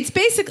 yeah. It's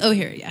basic. Oh,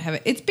 here, yeah, I have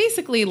it. It's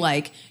basically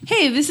like,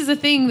 hey, this is a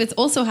thing that's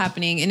also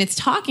happening, and it's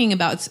talking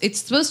about. It's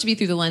supposed to be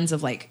through the lens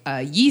of like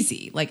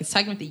Yeezy, like it's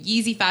talking about the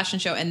Yeezy fashion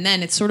show, and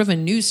then it's sort of a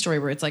news story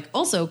where it's like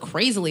also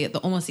crazily at the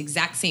almost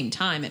exact same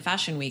time at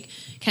Fashion Week,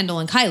 Kendall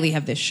and Kylie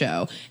have this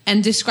show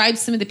and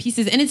describes some of the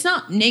pieces, and it's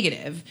not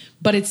negative,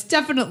 but it's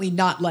definitely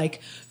not like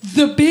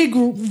the big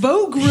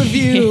Vogue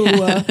review.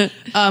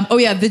 Oh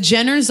yeah, the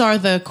Jenners are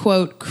the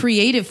quote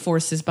creative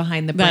forces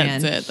behind the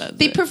brand. That's it.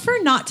 They prefer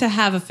not to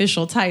have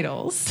official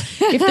titles.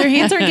 If their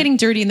hands aren't getting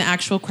dirty in the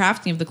actual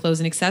crafting of the clothes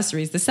and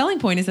accessories, the selling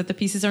point is that the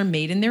pieces are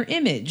made in their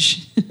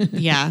image.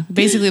 Yeah.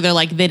 Basically, they're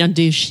like they don't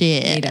do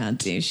shit. They don't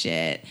do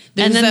shit.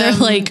 And then they're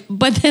like,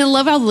 but then I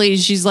love how the lady,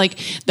 she's like,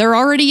 they're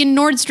already in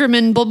Nordstrom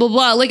and blah, blah,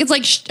 blah. Like, it's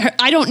like,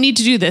 I don't need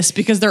to do this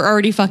because they're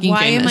already fucking why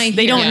famous. am I?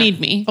 They here? don't need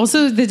me.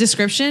 Also, the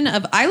description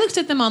of I looked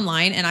at them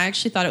online and I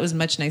actually thought it was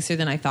much nicer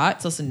than I thought.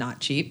 It's also not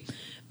cheap.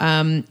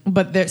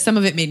 But some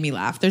of it made me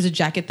laugh. There's a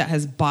jacket that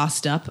has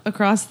bossed up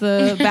across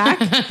the back,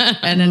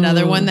 and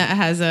another one that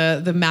has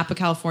the map of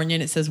California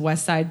and it says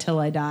West Side till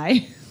I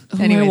die.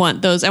 I Anyways.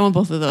 want those. I want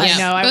both of those. Yeah,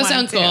 know, I those want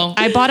sound to. cool.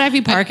 I bought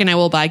Ivy Park and I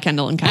will buy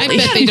Kendall and I Kylie.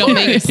 bet they don't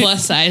make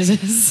plus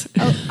sizes.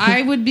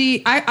 I would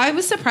be. I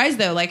was surprised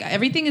though. Like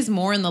everything is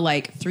more in the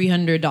like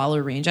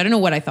 $300 range. I don't know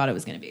what I thought it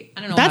was going to be.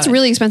 I don't know. That's how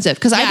really expensive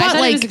because Yeah, I I bought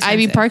thought it was like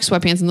Ivy expensive.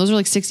 Park sweatpants and those are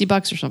like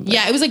 $60 or something.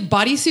 Yeah, it was like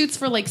bodysuits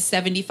for like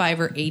 75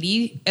 or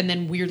 80, and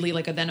then weirdly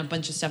like then a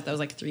bunch of stuff that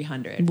was like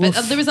 300. But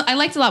there was I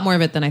liked a lot more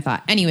of it than I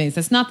thought. Anyways,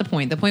 that's not the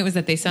point. The point was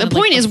that they The sounded.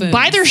 point like is, buffoons.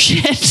 buy their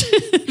shit.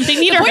 They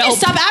need The our point help. is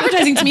stop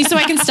advertising to me so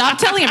I can stop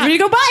telling everybody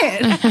to go buy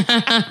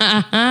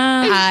it.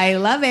 I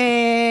love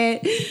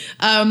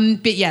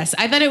it. But yes,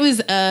 I thought it was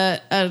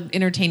a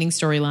entertaining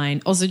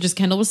storyline. Also, just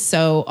Kendall was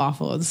so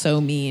awful and so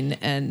mean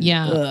and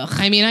Yeah. ugh.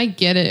 I mean, I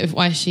get it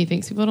why she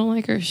thinks people don't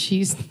like her.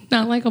 She's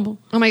not likable.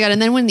 Oh my god!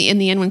 And then in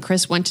the end, when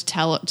Chris went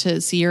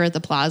to see her at the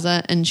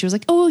plaza, and she was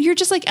like, "Oh, you're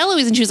just like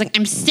Eloise," and she was like,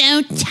 "I'm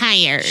so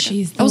tired."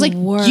 She's I was the like,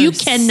 worst. "You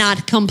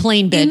cannot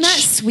complain, bitch. Isn't that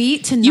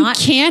sweet to You not?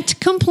 can't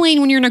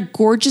complain when you're in a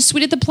gorgeous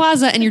suite at the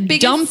plaza and your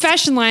biggest- dumb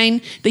fashion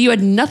line that you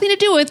had nothing to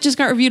do with just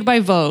got reviewed by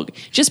Vogue.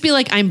 Just be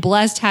like, I'm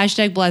blessed,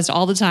 #blessed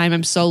all the time.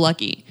 I'm so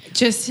lucky.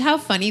 Just how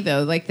funny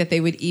though, like that they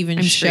would even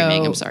I'm show.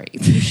 screaming, I'm sorry.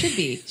 You should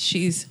be.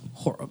 She's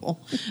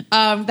horrible.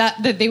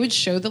 That they would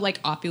show the like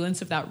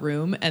opulence of that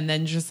room, and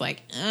then just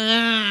like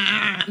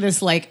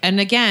this like, and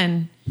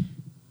again,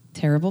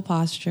 terrible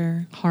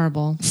posture.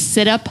 Horrible.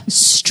 Sit up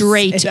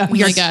straight. Sit up.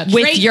 You're- Oh my God.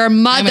 with Straight. your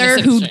I'm mother gonna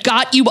sit who straight.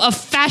 got you a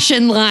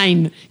fashion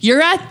line.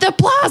 You're at the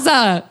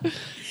plaza.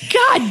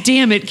 God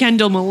damn it,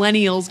 Kendall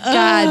millennials.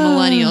 God,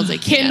 millennials. I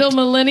can't. Kindle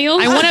millennials.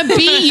 I want to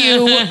be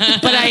you,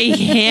 but I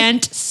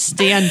can't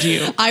stand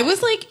you. I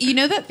was like, you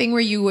know that thing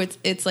where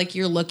it's like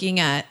you're looking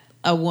at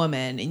a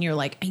woman and you're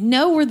like, I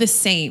know we're the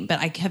same, but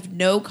I have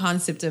no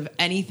concept of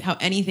how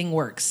anything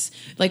works.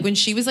 Like when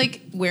she was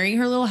like wearing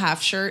her little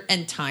half shirt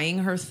and tying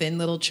her thin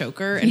little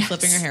choker and Yes,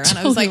 flipping her hair on,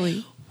 I was totally.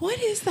 like, what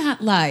is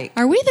that like?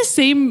 Are we the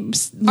same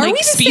Are like, we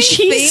the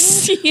species?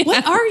 same thing? Yeah.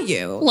 What are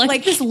you? Like-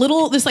 Like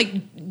this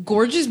like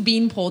gorgeous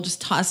beanpole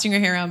just tossing her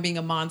hair around, being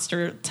a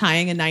monster,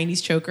 tying a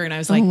 90s choker. And I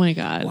was like, Oh my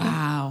God.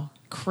 wow.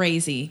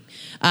 crazy.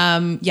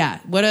 Yeah,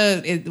 what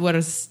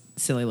a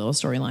silly little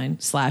storyline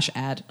 /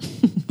 ad.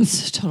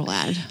 It's a total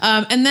ad.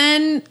 And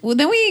then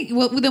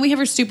we have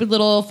our stupid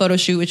little photo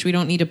shoot, which we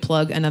don't need to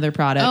plug another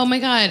product. Oh my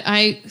God.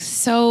 I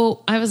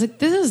was like,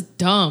 this is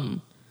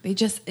dumb.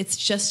 It's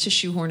just to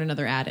shoehorn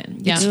another ad in.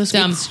 Yeah, It's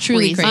dumb. It's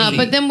truly crazy.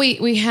 But then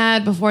we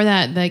had before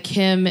that the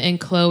Kim and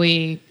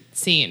Chloe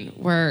scene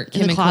where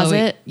Kim the and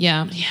closet? Chloe.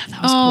 Yeah. Yeah,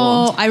 that was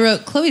cool. I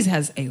wrote Chloe's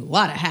has a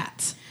lot of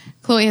hats.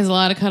 Chloe has a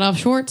lot of cut off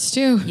shorts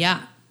too.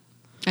 Yeah.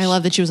 I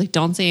love that she was like,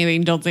 don't say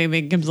anything, don't say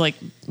anything. Kim's like,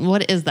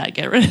 what is that?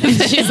 Get rid of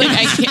it. She's like,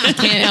 I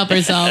can't help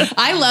herself.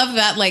 I love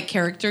that like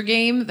character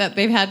game that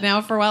they've had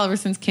now for a while, ever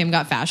since Kim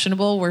got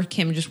fashionable, where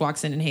Kim just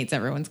walks in and hates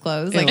everyone's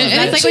clothes. Like love and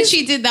that. it's like what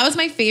she did. That was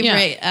my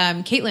favorite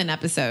Caitlyn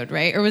episode,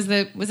 right? Or was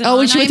it? Oh,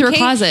 when she went through her Kate?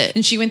 closet.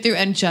 And she went through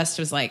and just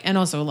was like, and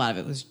also a lot of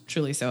it was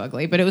truly so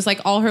ugly, but it was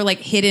like all her like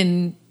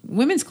hidden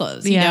women's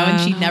clothes, you know, Yeah.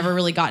 and she'd never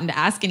really gotten to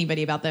ask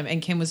anybody about them.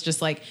 And Kim was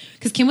just like,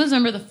 because Kim was,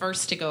 remember, the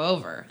first to go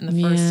over and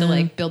the first to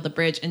like build the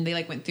bridge, and they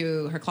like went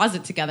through her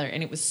closet together,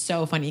 and it was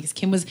so funny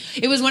because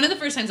it was one of the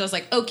first times I was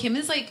like, oh, Kim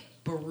is like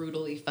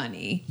brutally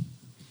funny.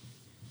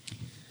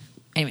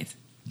 Anyways,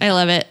 I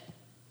love it.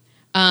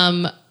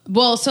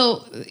 Well,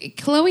 so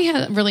Chloe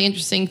had a really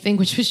interesting thing,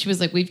 which was she was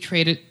like, we've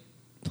traded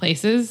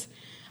places.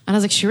 And I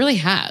was like, she really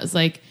has.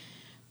 Like,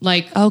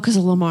 Oh, because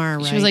of Lamar,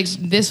 right? she was like,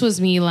 this was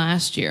me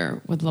last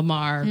year with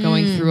Lamar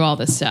going through all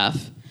this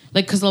stuff.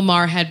 Like, because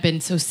Lamar had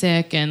been so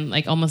sick and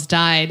like almost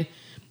died.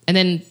 And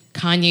then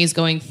Kanye's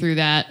going through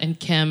that, and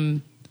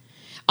Kim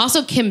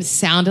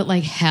sounded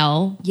like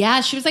hell.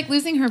 yeah, she was like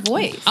losing her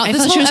voice. I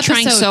this thought she whole was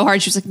trying episode- so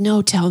hard. She was like,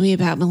 no, tell me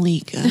about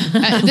Malika.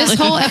 This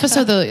whole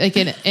episode though, like,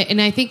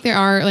 and I think there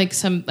are like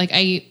some, like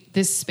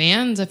this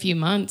spans a few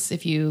months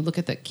if you look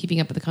at the Keeping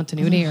Up with the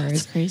Continuity It's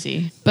errors.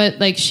 crazy. But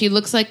like, she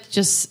looks like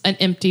just an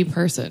empty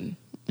person.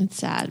 It's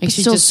sad. Like, But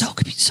she's still just-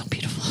 so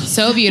beautiful.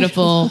 So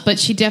beautiful, but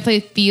she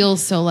definitely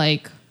feels so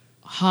like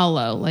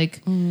hollow.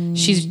 Like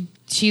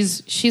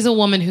she's a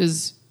woman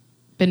who's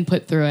been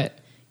put through it.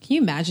 Can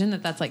you imagine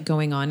that that's like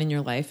going on in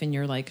your life and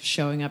you're like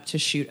showing up to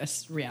shoot a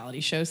reality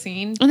show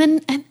scene?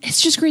 And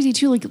it's just crazy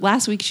too. Like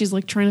last week, she's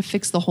like trying to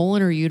fix the hole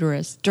in her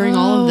uterus during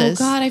all of this.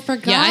 God, I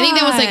forgot. Yeah, I think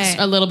that was like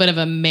a little bit of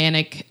a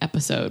manic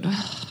episode.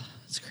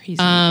 It's crazy.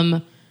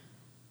 And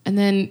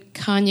then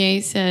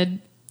Kanye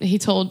said, he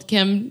told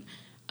Kim,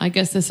 I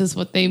guess this is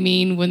what they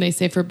mean when they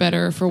say for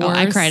better or for worse.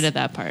 I cried at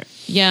that part.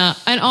 Yeah.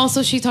 And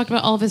also she talked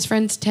about all of his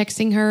friends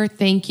texting her,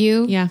 thank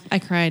you. Yeah, I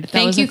cried. That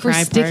Thank was you a for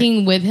cry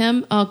sticking with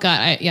him. Oh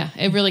God.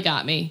 It really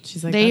got me.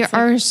 She's like, They "That's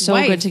are a so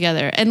wife." good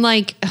together. And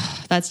like,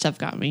 that stuff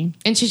got me.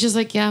 And she's just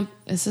like, yeah,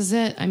 this is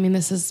it. I mean,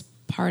 this is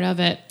part of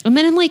it. And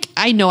then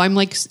I know I'm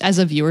like, as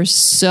a viewer,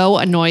 so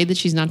annoyed that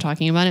she's not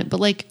talking about it.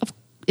 But like,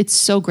 it's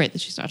so great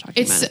that she's not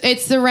talking about it.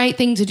 It's the right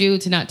thing to do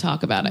to not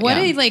talk about it. What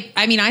yeah. a, like,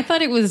 I mean, I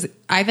thought it was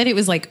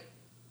like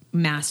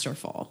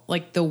masterful,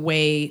 like the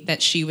way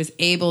that she was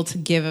able to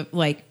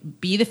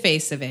be the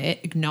face of it,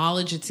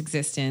 acknowledge its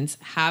existence,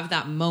 have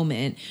that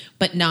moment,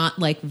 but not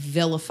like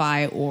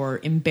vilify or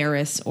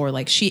embarrass, or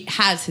like she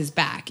has his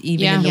back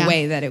even Yeah. in the Yeah.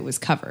 way that it was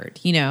covered,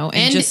 you know,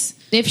 And just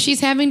if she's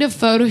having to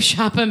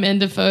Photoshop him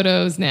into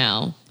photos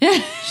now,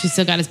 she's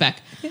still got his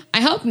back.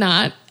 I hope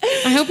not.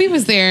 I hope he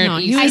was there. No,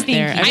 he was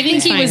there. I think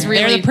Everything's he was fine.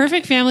 really They're the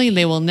perfect family.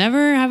 They will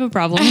never have a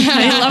problem.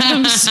 I love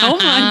them so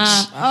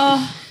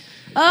much.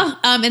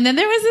 and then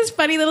there was this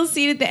funny little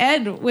scene at the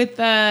end with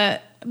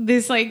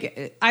this,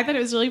 like, I thought it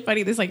was really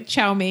funny, this like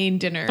chow mein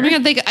dinner. Oh my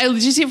god!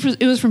 Did you see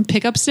it was from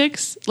Pickup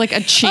Sticks, like a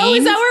chain. Oh,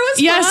 is that where it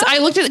was Yes, from? I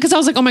looked at it because I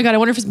was like, oh my god, I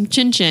wonder if it's from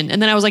Chin Chin.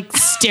 And then I was like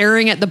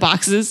staring at the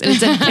boxes, and it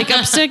said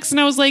Pickup Sticks,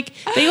 and I was like,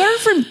 they ordered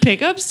from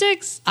Pickup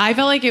Sticks. I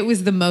felt like it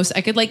was the most,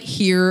 I could like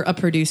hear a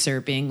producer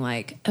being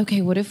like,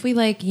 okay, what if we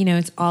like, you know,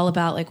 it's all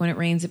about like when it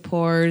rains, it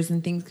pours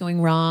and things going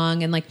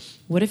wrong. And like,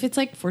 what if it's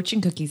like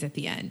fortune cookies at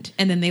the end?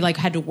 And then they like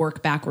had to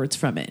work backwards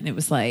from it. And it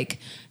was like,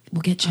 we'll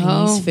get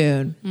Chinese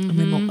food and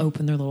then we'll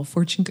open their little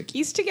fortune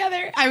cookies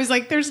together. I was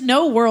like, there's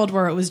no world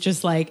where it was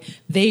just like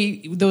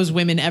those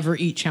women ever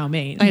eat chow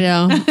mein. I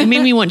know. It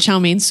made me want chow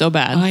mein so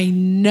bad. I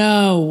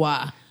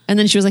know. And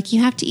then she was like,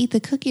 you have to eat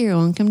the cookie or it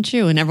won't come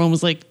true. And everyone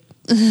was like,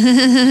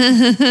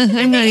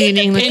 I'm not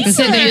eating the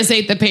Instead, they just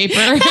ate the paper.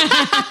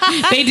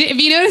 They did, if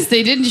you notice,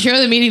 they didn't show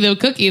them eating the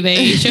cookie.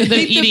 They showed them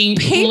eating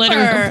paper.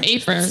 literal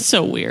paper.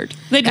 So weird.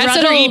 They'd That's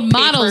rather an eat old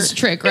model's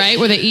trick, right?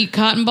 Where they eat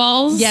cotton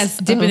balls. Yes,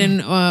 dip it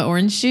in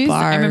orange juice.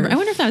 I remember. Barf. I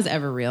wonder if that was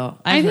ever real.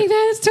 I think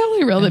that is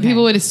totally real. That Okay.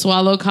 people would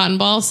swallow cotton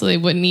balls so they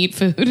wouldn't eat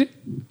food.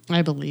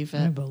 I believe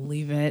I it.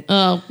 believe it.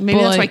 Oh, Maybe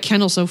that's boy. why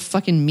Kendall's so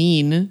fucking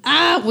mean.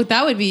 Well,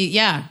 that would be,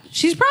 yeah.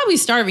 She's probably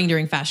starving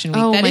during Fashion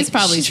Week. That is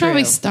probably she's true.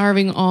 probably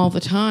starving all the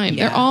time.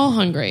 Yeah. They're all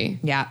hungry.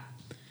 Yeah.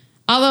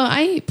 Although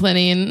I eat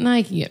plenty and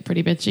I can get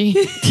pretty bitchy.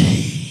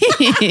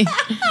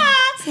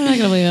 So I'm not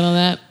gonna blame it on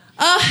that.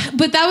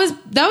 But that was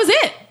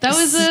it. That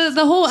was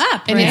the whole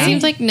app. And right? it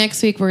seems like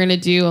next week we're gonna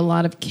do a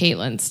lot of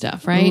Caitlyn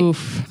stuff, right?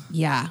 Oof.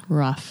 yeah,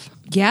 Rough.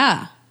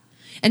 yeah.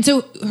 And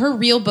so her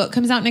real book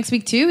comes out next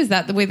week too. Is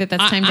that the way that's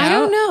timed out? I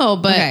don't know,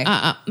 but Okay.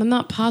 I'm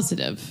not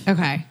positive.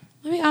 Okay.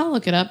 I'll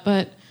look it up,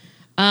 but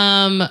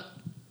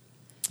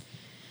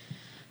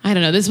I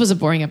don't know. This was a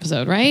boring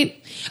episode,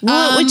 right?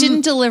 Well, it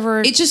didn't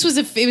deliver. It just was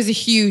a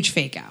huge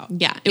fake out.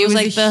 Yeah, it was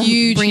like a the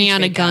huge bringing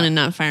out a fake gun and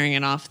not firing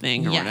it off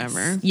thing or Yes.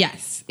 whatever.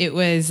 Yes, it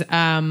was,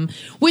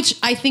 which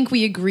I think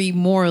we agree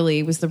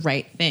morally was the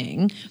right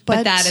thing. But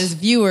But- that as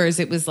viewers,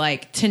 it was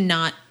like to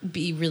not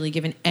be really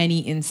given any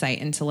insight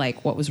into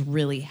like what was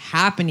really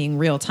happening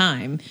real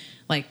time.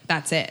 Like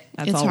that's it.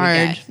 That's It's all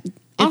hard. we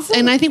get.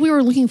 And I think we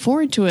were looking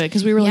forward to it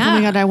because we were like, oh my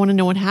Yeah. God, I want to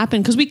know what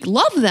happened because we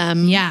love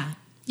them. Yeah.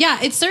 Yeah.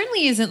 It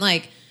certainly isn't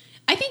like,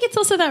 I think it's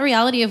also that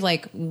reality of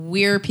like,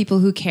 we're people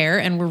who care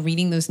and we're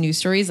reading those news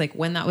stories, like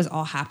when that was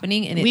all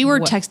happening. And We were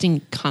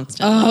texting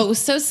constantly. Oh, it was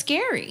so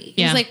scary. It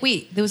Yeah. was like,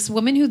 wait, there was a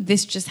woman who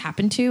this just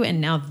happened to, and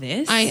now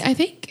this? I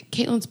think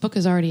Caitlin's book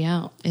is already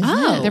out.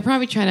 Oh. They're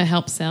probably trying to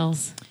help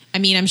sales. I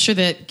mean, I'm sure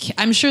that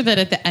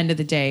at the end of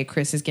the day,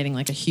 Chris is getting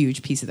like a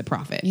huge piece of the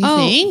profit. You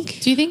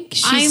think? Do you think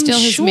she's I'm still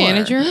his sure.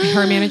 manager?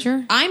 Her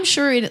manager? I'm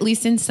sure, at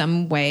least in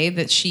some way,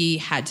 that she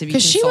had to be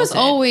Because she was consulted.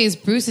 always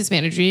Bruce's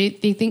manager.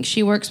 Do you think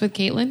she works with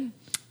Caitlin?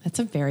 That's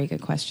a very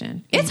good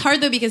question. It's hard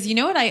though because you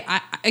know what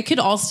it could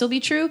all still be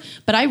true,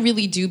 but I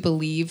really do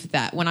believe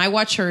that when I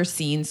watch her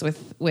scenes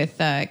with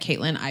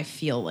Caitlin, I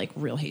feel like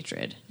real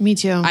hatred. Me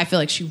too. I feel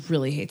like she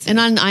really hates it. and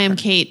on I Am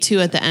Kate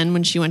too, at the end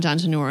when she went down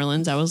to New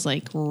Orleans, I was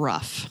like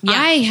rough. Yeah.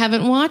 I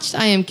haven't watched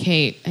I Am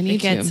Kate. I it need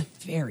gets to.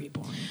 very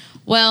boring.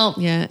 Well,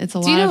 Yeah, it's a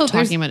do you lot know of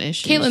there's- talking about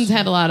issues. Caitlin's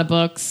had a lot of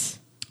books.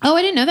 Oh,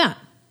 I didn't know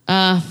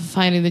that.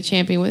 Finding the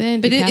Champion Within.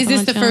 But is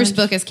this the Decathlon first Challenge.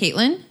 book as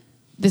Caitlin?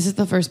 This is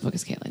the first book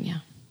as Caitlin, yeah.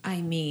 I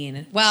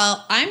mean,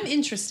 well, I'm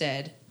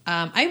interested.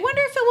 I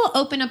wonder if it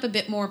will open up a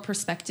bit more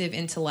perspective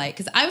into like,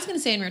 because I was going to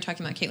say, and we were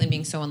talking about Caitlin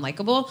being so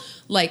unlikable,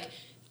 like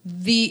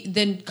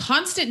the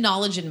constant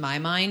knowledge in my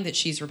mind that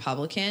she's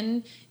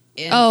Republican.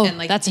 And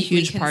like that's a deeply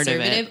huge part of it.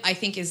 conservative, I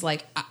think is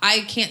like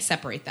I can't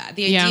separate that.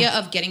 The Yeah. idea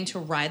of getting to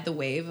ride the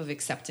wave of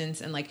acceptance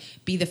and like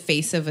be the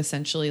face of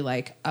essentially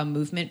like a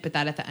movement, but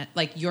that at the end,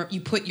 like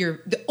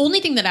the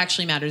only thing that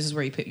actually matters is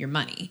where you put your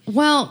money.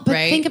 Well, but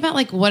Right? think about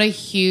like what a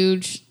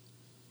huge,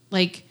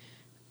 like,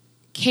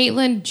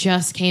 Caitlin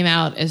just came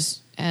out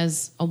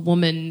as a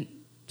woman,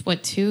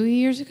 what, 2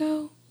 years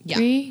ago? Yeah.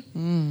 3?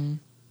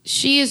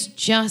 She is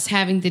just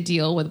having to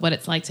deal with what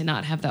it's like to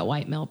not have that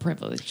white male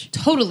privilege.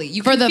 Totally,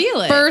 you For can the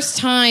feel it. first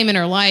time in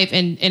her life,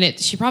 and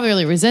she probably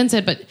really resents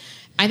it, but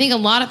I think a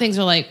lot of things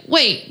are like,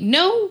 wait,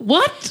 no,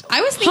 what?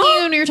 I was thinking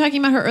when we were talking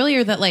about her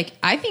earlier that like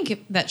I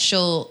think that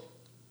she'll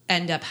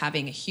end up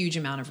having a huge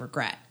amount of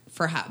regret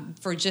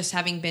for just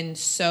having been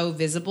so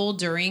visible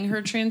during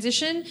her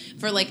transition,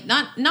 for like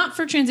not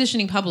for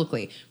transitioning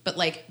publicly, but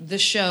like the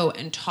show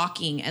and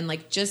talking and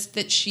like just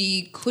that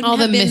she couldn't All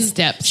have the been,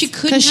 missteps. She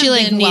couldn't Because she have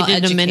like been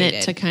needed well a minute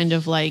educated. to kind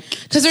of like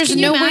Because there's Can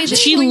you no way imagine? that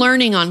she like-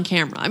 learning on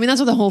camera. I mean, that's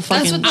what the whole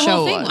fucking what the show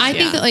whole thing was. was. I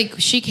think that like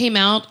she came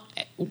out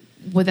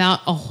without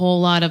a whole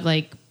lot of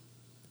like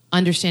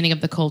understanding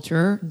of the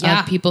culture Yeah.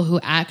 of people who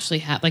actually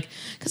have like,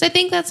 because I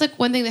think that's like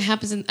one thing that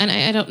happens and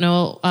I don't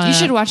know. You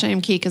should watch I Am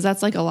Kate because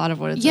that's like a lot of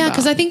what it's Yeah, about.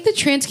 because I think the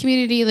trans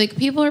community, like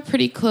people are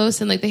pretty close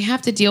and like they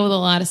have to deal with a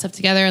lot of stuff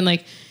together and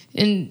like,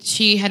 and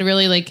she had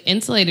really like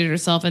insulated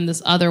herself in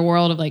this other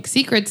world of like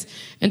secrets,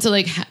 and so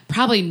like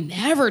probably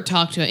never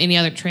talked to any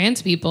other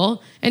trans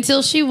people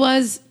until she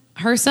was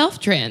herself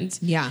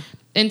trans. Yeah.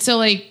 And so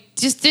like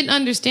just didn't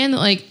understand that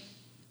like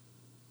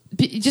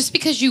just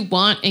because you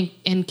want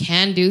and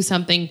can do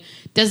something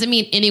doesn't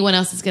mean anyone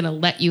else is going to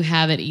let you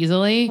have it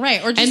easily.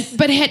 Right, or just-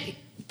 but had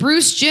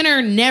Bruce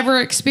Jenner never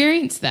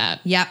experienced that.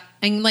 Yeah.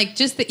 And like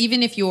just that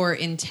even if your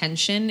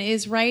intention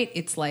is right,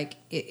 it's like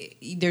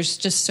there's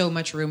just so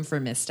much room for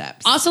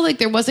missteps. Also, like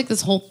there was like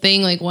this whole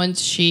thing like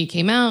once she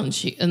came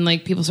out and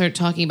like people started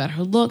talking about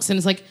her looks and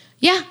it's like,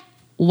 yeah,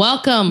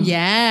 welcome.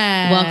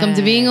 Yeah. Welcome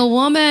to being a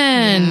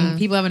woman.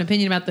 People have an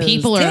opinion about those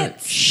People are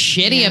tits.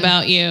 shitty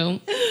about you.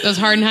 Those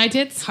hard and high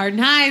tits. Hard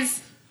and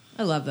highs.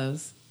 I love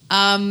those. Well,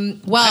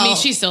 I mean,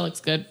 she still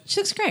looks good. she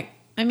looks great.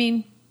 I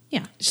mean,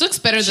 yeah. She looks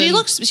better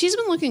than she's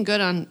been looking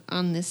good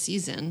on this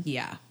season.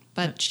 Yeah.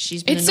 But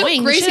she's been It's so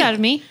annoying the crazy. shit out of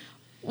me.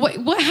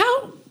 What?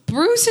 How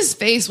Bruce's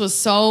face was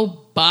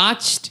so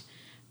botched.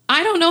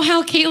 I don't know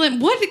how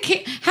Caitlyn.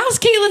 How's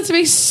Caitlin's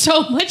face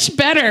so much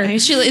better?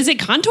 Is it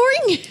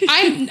contouring?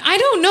 I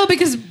don't know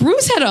because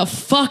Bruce had a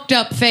fucked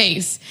up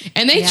face,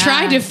 and they Yeah.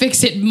 tried to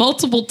fix it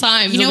multiple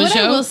times. You know on the what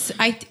show. I will s-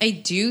 I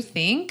do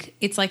think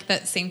it's like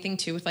that same thing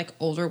too with like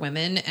older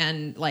women,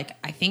 and like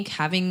I think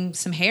having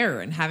some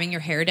hair and having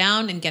your hair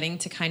down and getting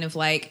to kind of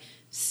like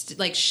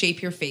like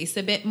shape your face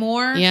a bit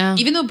more. Yeah.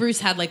 Even though Bruce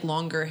had like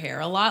longer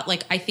hair a lot,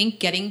 like I think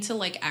getting to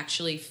like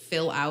actually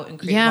fill out and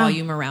create Yeah.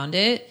 volume around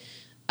it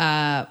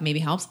maybe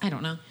helps. I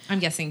don't know. I'm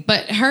guessing.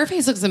 But her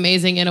face looks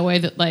amazing in a way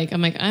that, like,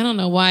 I'm like, I don't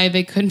know why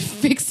they couldn't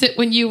fix it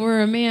when you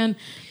were a man.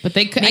 But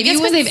they could. I Maybe guess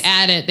because when they've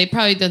added, they've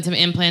probably done some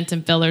implants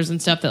and fillers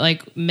and stuff that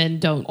like men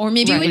don't. Or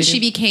maybe when really she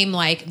do. became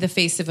like the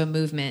face of a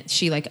movement,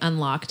 she like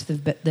unlocked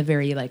the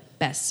very like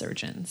best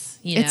surgeons.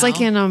 You It's know?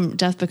 like in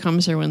Death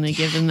Becomes Her when they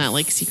give him that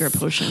like secret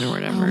potion or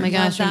whatever. oh my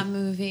gosh, gosh, that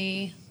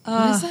movie.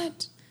 What is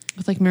that?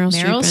 With like Meryl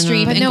Meryl Streep.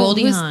 Streep And, and no,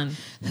 Goldie it was- Hawn.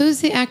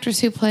 Who's the actress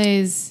who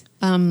plays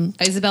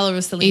Isabella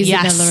Rossellini.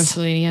 Yes. Isabella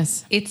Rossellini?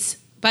 Yes. It's,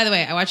 by the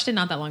way, I watched it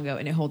not that long ago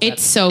and it holds up.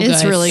 It's so good.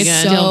 It's really It's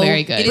good. still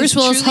very good. It is Bruce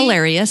Willis, truly-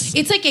 hilarious.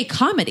 It's like a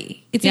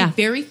comedy. It's Yeah. a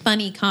very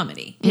funny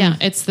comedy. Yeah,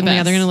 it's the Oh best. my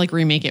God, they're gonna like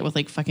remake it with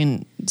like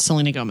fucking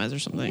Selena Gomez or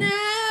something.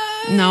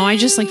 No, I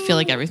just like feel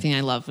like everything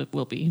I love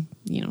will be,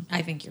 you know.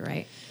 I think you're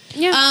right.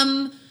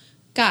 Yeah.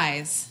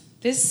 Guys,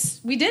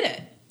 we did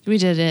it. We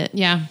did it.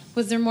 Yeah.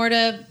 Was there more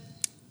to?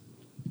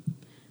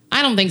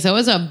 I don't think so. It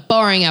was a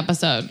boring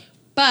episode.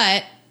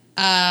 But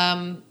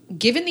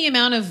given the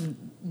amount of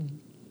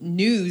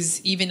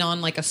news, even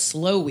on like a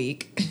slow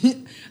week,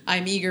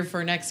 I'm eager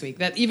for next week.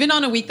 That even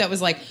on a week that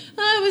was like,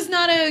 it was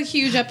not a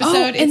huge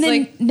episode. and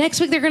then next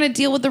week they're going to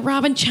deal with the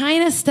Robin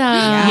China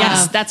stuff.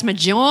 Yes, that's my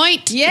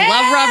joint. yeah,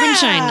 Love Robin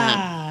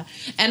China.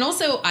 And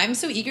also, I'm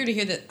so eager to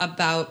hear that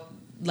about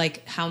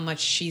like how much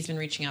she's been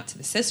reaching out to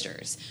the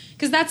sisters,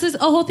 because that's a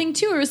whole thing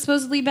too. It was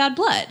supposedly bad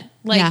blood,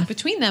 like Yeah.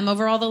 between them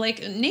over all the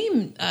like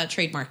name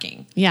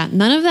trademarking. Yeah,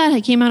 none of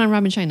that came out on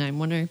Robin China. I'm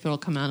wondering if it'll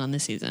come out on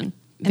this season.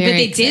 But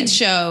they exciting. did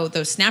show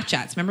those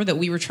Snapchats. Remember that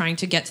we were trying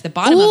to get to the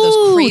bottom of Ooh,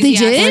 those crazy they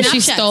did? ass Where she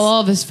Snapchats. stole all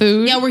of his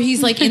food. Yeah, where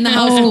he's like in the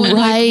house Oh, going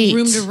right. like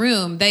room to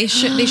room. They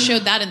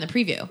showed that in the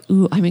preview.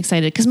 Ooh, I'm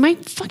excited because my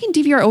fucking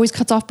DVR always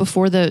cuts off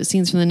before the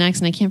scenes from the next,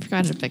 and I can't figure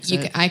out how to fix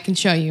it. I can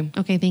show you.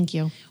 Okay, thank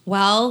you.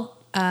 Well,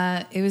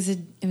 it was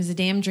a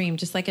damn dream,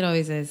 just like it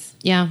always is.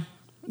 Yeah.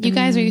 You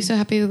guys, are you so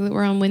happy that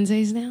we're on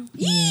Wednesdays now?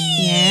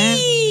 Yeah.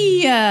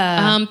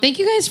 Yeah. Thank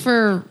you guys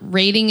for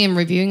rating and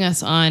reviewing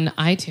us on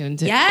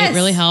iTunes. Yes. It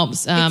really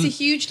helps. It's a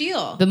huge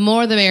deal. The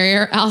more the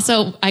merrier.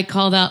 Also, I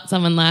called out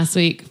someone last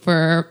week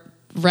for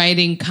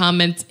writing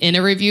comments in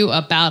a review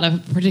about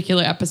a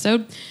particular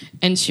episode,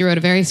 and she wrote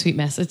a very sweet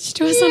message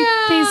to us on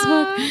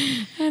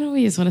Facebook. And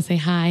we just want to say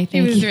hi.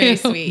 Thank you. It was really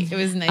sweet. It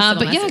was a nice little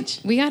but message.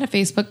 yeah, we got a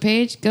Facebook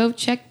page. Go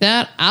check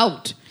that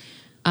out.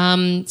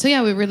 So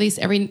yeah, we release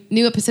every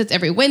new episodes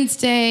every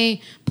Wednesday.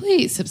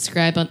 Please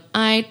subscribe on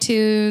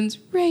iTunes,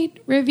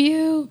 rate,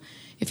 review.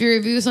 If your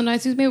review is on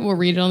iTunes, maybe we'll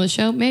read it on the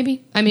show.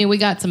 Maybe. I mean, we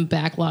got some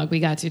backlog. We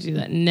got to do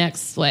that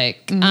next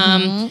week.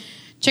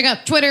 Check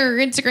out Twitter,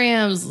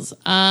 Instagrams,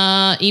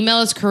 email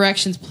us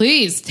corrections.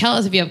 Please tell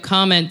us if you have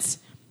comments.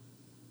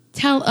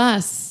 Tell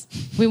us.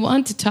 We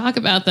want to talk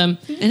about them.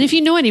 And if you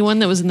know anyone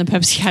that was in the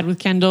Pepsi ad with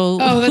Kendall,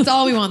 Oh, that's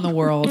all we want in the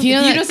world. If you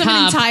know, that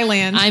someone in cop,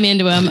 Thailand. I'm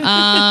into him.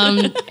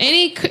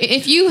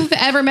 If you have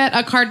ever met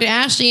a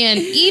Kardashian,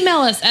 email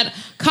us at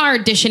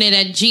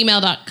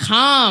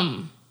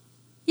kardashianit@gmail.com.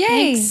 Yay.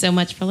 Thanks so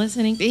much for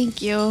listening.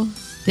 thank you.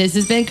 This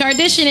has been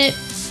Kardashian It.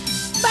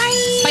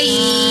 Bye.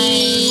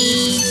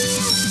 Bye.